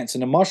plants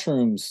and the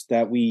mushrooms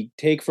that we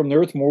take from the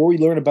earth, the more we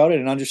learn about it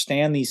and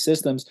understand these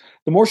systems,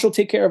 the more she'll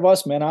take care of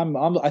us, man.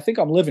 I think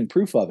I'm living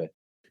proof of it,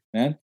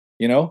 man.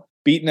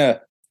 beating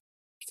a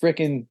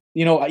freaking,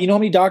 how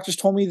many doctors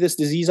told me this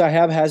disease I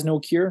have has no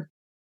cure?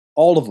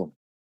 All of them,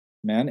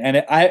 man.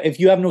 And if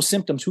you have no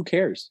symptoms, who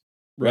cares?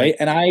 Right.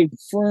 And I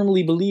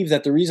firmly believe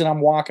that the reason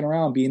I'm walking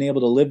around being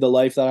able to live the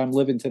life that I'm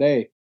living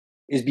today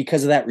is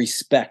because of that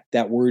respect,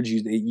 that word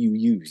that you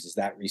used, is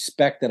that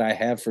respect that I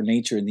have for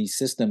nature and these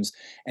systems,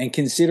 and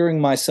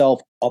considering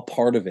myself a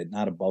part of it,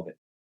 not above it.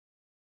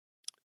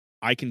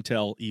 I can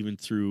tell even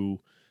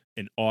through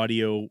an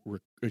audio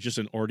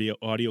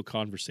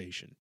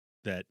conversation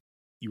that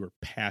you are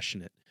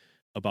passionate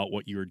about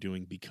what you are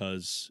doing,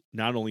 because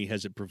not only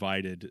has it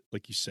provided,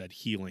 like you said,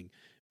 healing,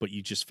 but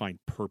you just find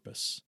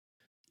purpose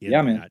in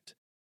that. Man.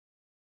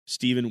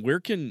 Steven, where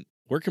can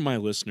my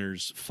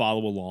listeners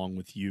follow along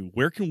with you?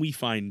 Where can we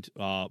find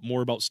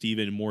more about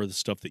Steven and more of the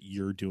stuff that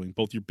you're doing,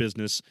 both your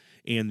business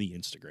and the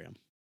Instagram?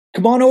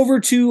 Come on over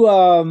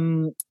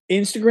to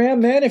Instagram,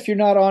 man, if you're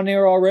not on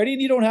there already.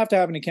 And you don't have to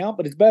have an account,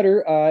 but it's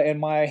better. And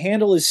my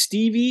handle is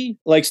Stevie,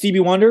 like Stevie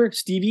Wonder,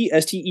 Stevie,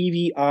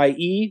 Stevie,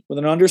 with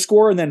an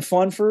underscore, and then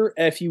Funfur,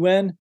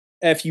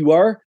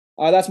 FUNFUR.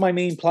 That's my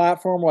main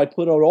platform where I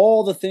put out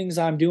all the things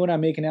I'm doing. I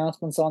make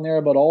announcements on there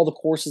about all the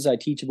courses I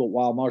teach about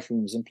wild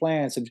mushrooms and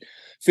plants and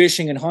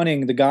fishing and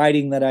hunting, the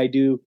guiding that I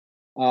do,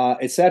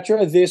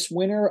 etc. This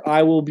winter,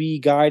 I will be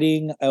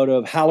guiding out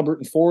of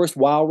Halliburton Forest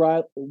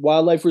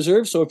Wildlife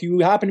Reserve. So if you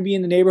happen to be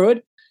in the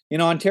neighborhood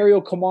in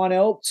Ontario, come on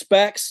out.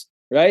 Specks,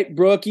 right?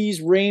 Brookies,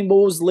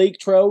 rainbows, lake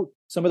trout,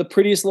 some of the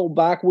prettiest little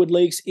backwood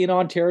lakes in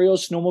Ontario,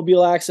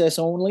 snowmobile access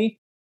only.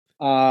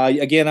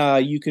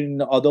 You can,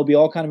 there'll be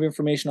all kind of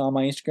information on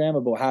my Instagram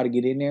about how to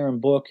get in there and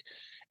book,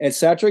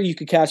 etc. You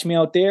could catch me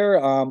out there.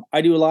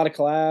 I do a lot of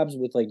collabs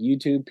with like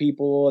YouTube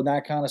people and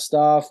that kind of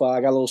stuff.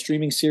 I got a little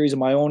streaming series of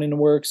my own in the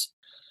works,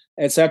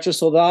 etc.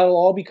 So that'll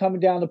all be coming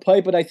down the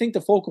pipe. But I think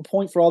the focal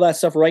point for all that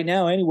stuff right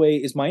now anyway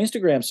is my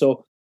Instagram.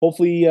 So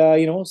hopefully,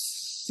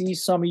 see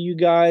some of you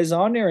guys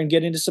on there and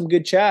get into some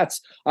good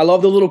chats. I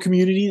love the little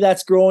community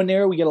that's growing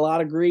there. We get a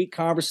lot of great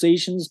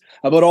conversations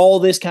about all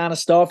this kind of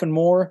stuff and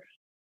more.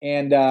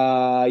 And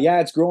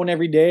it's growing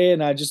every day,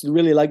 and I just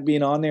really like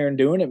being on there and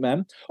doing it,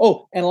 man.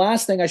 Oh, and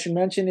last thing I should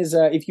mention is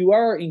if you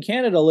are in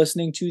Canada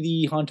listening to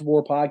the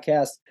Huntavore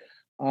podcast,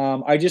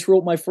 I just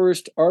wrote my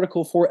first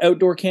article for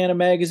Outdoor Canada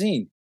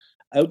magazine.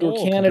 Outdoor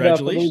Canada.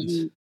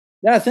 Congratulations.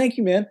 Yeah, thank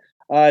you, man.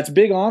 It's a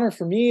big honor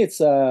for me. It's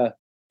a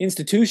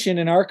institution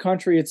in our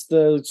country. It's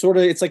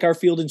it's like our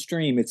Field and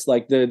Stream. It's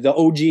like the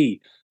OG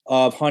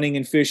of hunting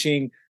and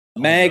fishing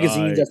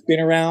magazine that's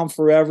been around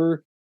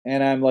forever.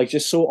 And I'm like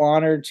just so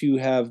honored to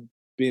have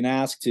been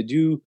asked to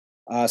do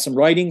some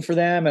writing for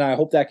them, and I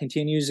hope that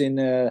continues in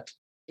the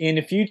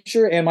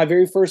future. And my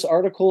very first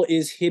article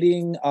is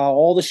hitting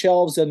all the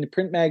shelves in the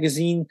print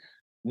magazine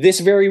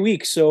this very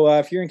week. So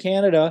if you're in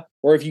Canada,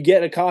 or if you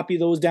get a copy of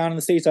those down in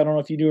the States, I don't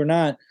know if you do or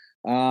not,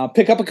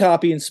 pick up a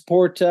copy and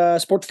support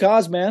the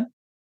cause, man.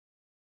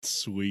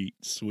 Sweet.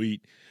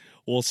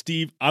 Well,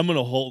 Steve, I'm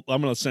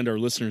gonna send our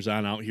listeners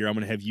on out here. I'm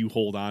gonna have you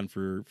hold on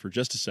for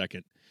just a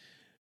second.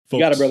 Folks, you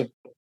got it, brother.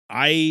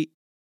 I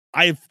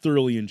have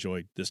thoroughly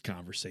enjoyed this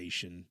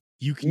conversation.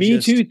 Me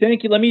too.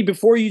 Thank you.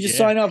 Before you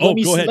sign off, let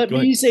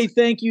me say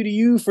thank you to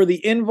you for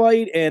the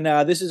invite. And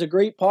this is a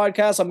great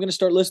podcast. I'm going to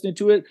start listening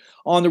to it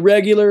on the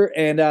regular.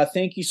 And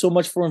thank you so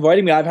much for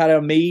inviting me. I've had an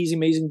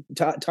amazing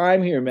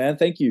time here, man.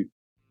 Thank you.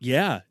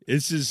 Yeah,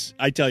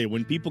 I tell you,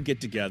 when people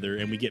get together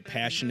and we get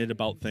passionate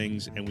about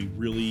things and we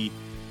really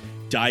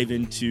dive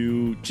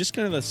into just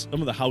kind of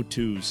some of the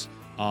how-tos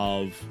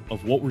of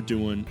what we're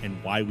doing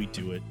and why we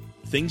do it,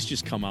 things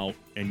just come out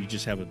and you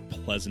just have a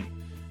pleasant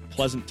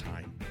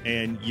time,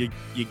 and you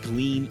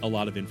glean a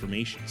lot of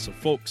information. So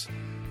folks,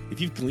 if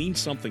you've gleaned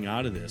something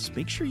out of this,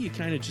 make sure you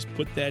kind of just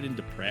put that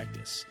into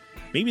practice.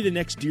 Maybe the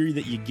next deer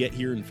that you get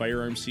here in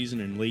firearm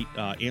season and late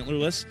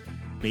antlerless,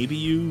 maybe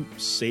you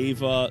save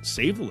the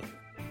litter.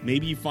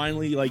 Maybe you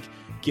finally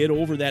get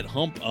over that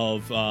hump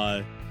of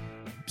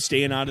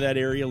staying out of that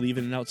area,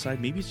 leaving it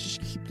outside. Maybe it's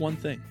just keep one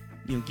thing,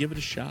 give it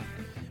a shot.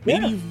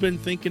 Maybe you've been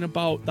thinking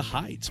about the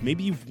hides.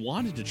 Maybe you've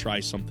wanted to try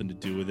something to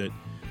do with it.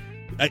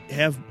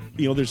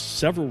 There's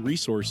several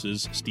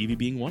resources, Stevie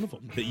being one of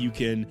them, that you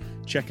can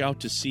check out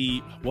to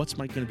see what's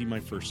going to be my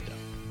first step.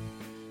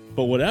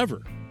 But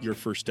whatever your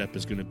first step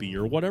is going to be,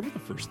 or whatever the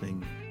first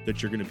thing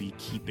that you're going to be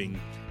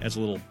keeping as a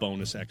little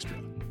bonus extra,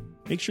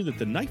 make sure that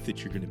the knife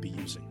that you're going to be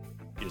using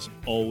is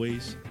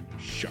always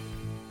sharp.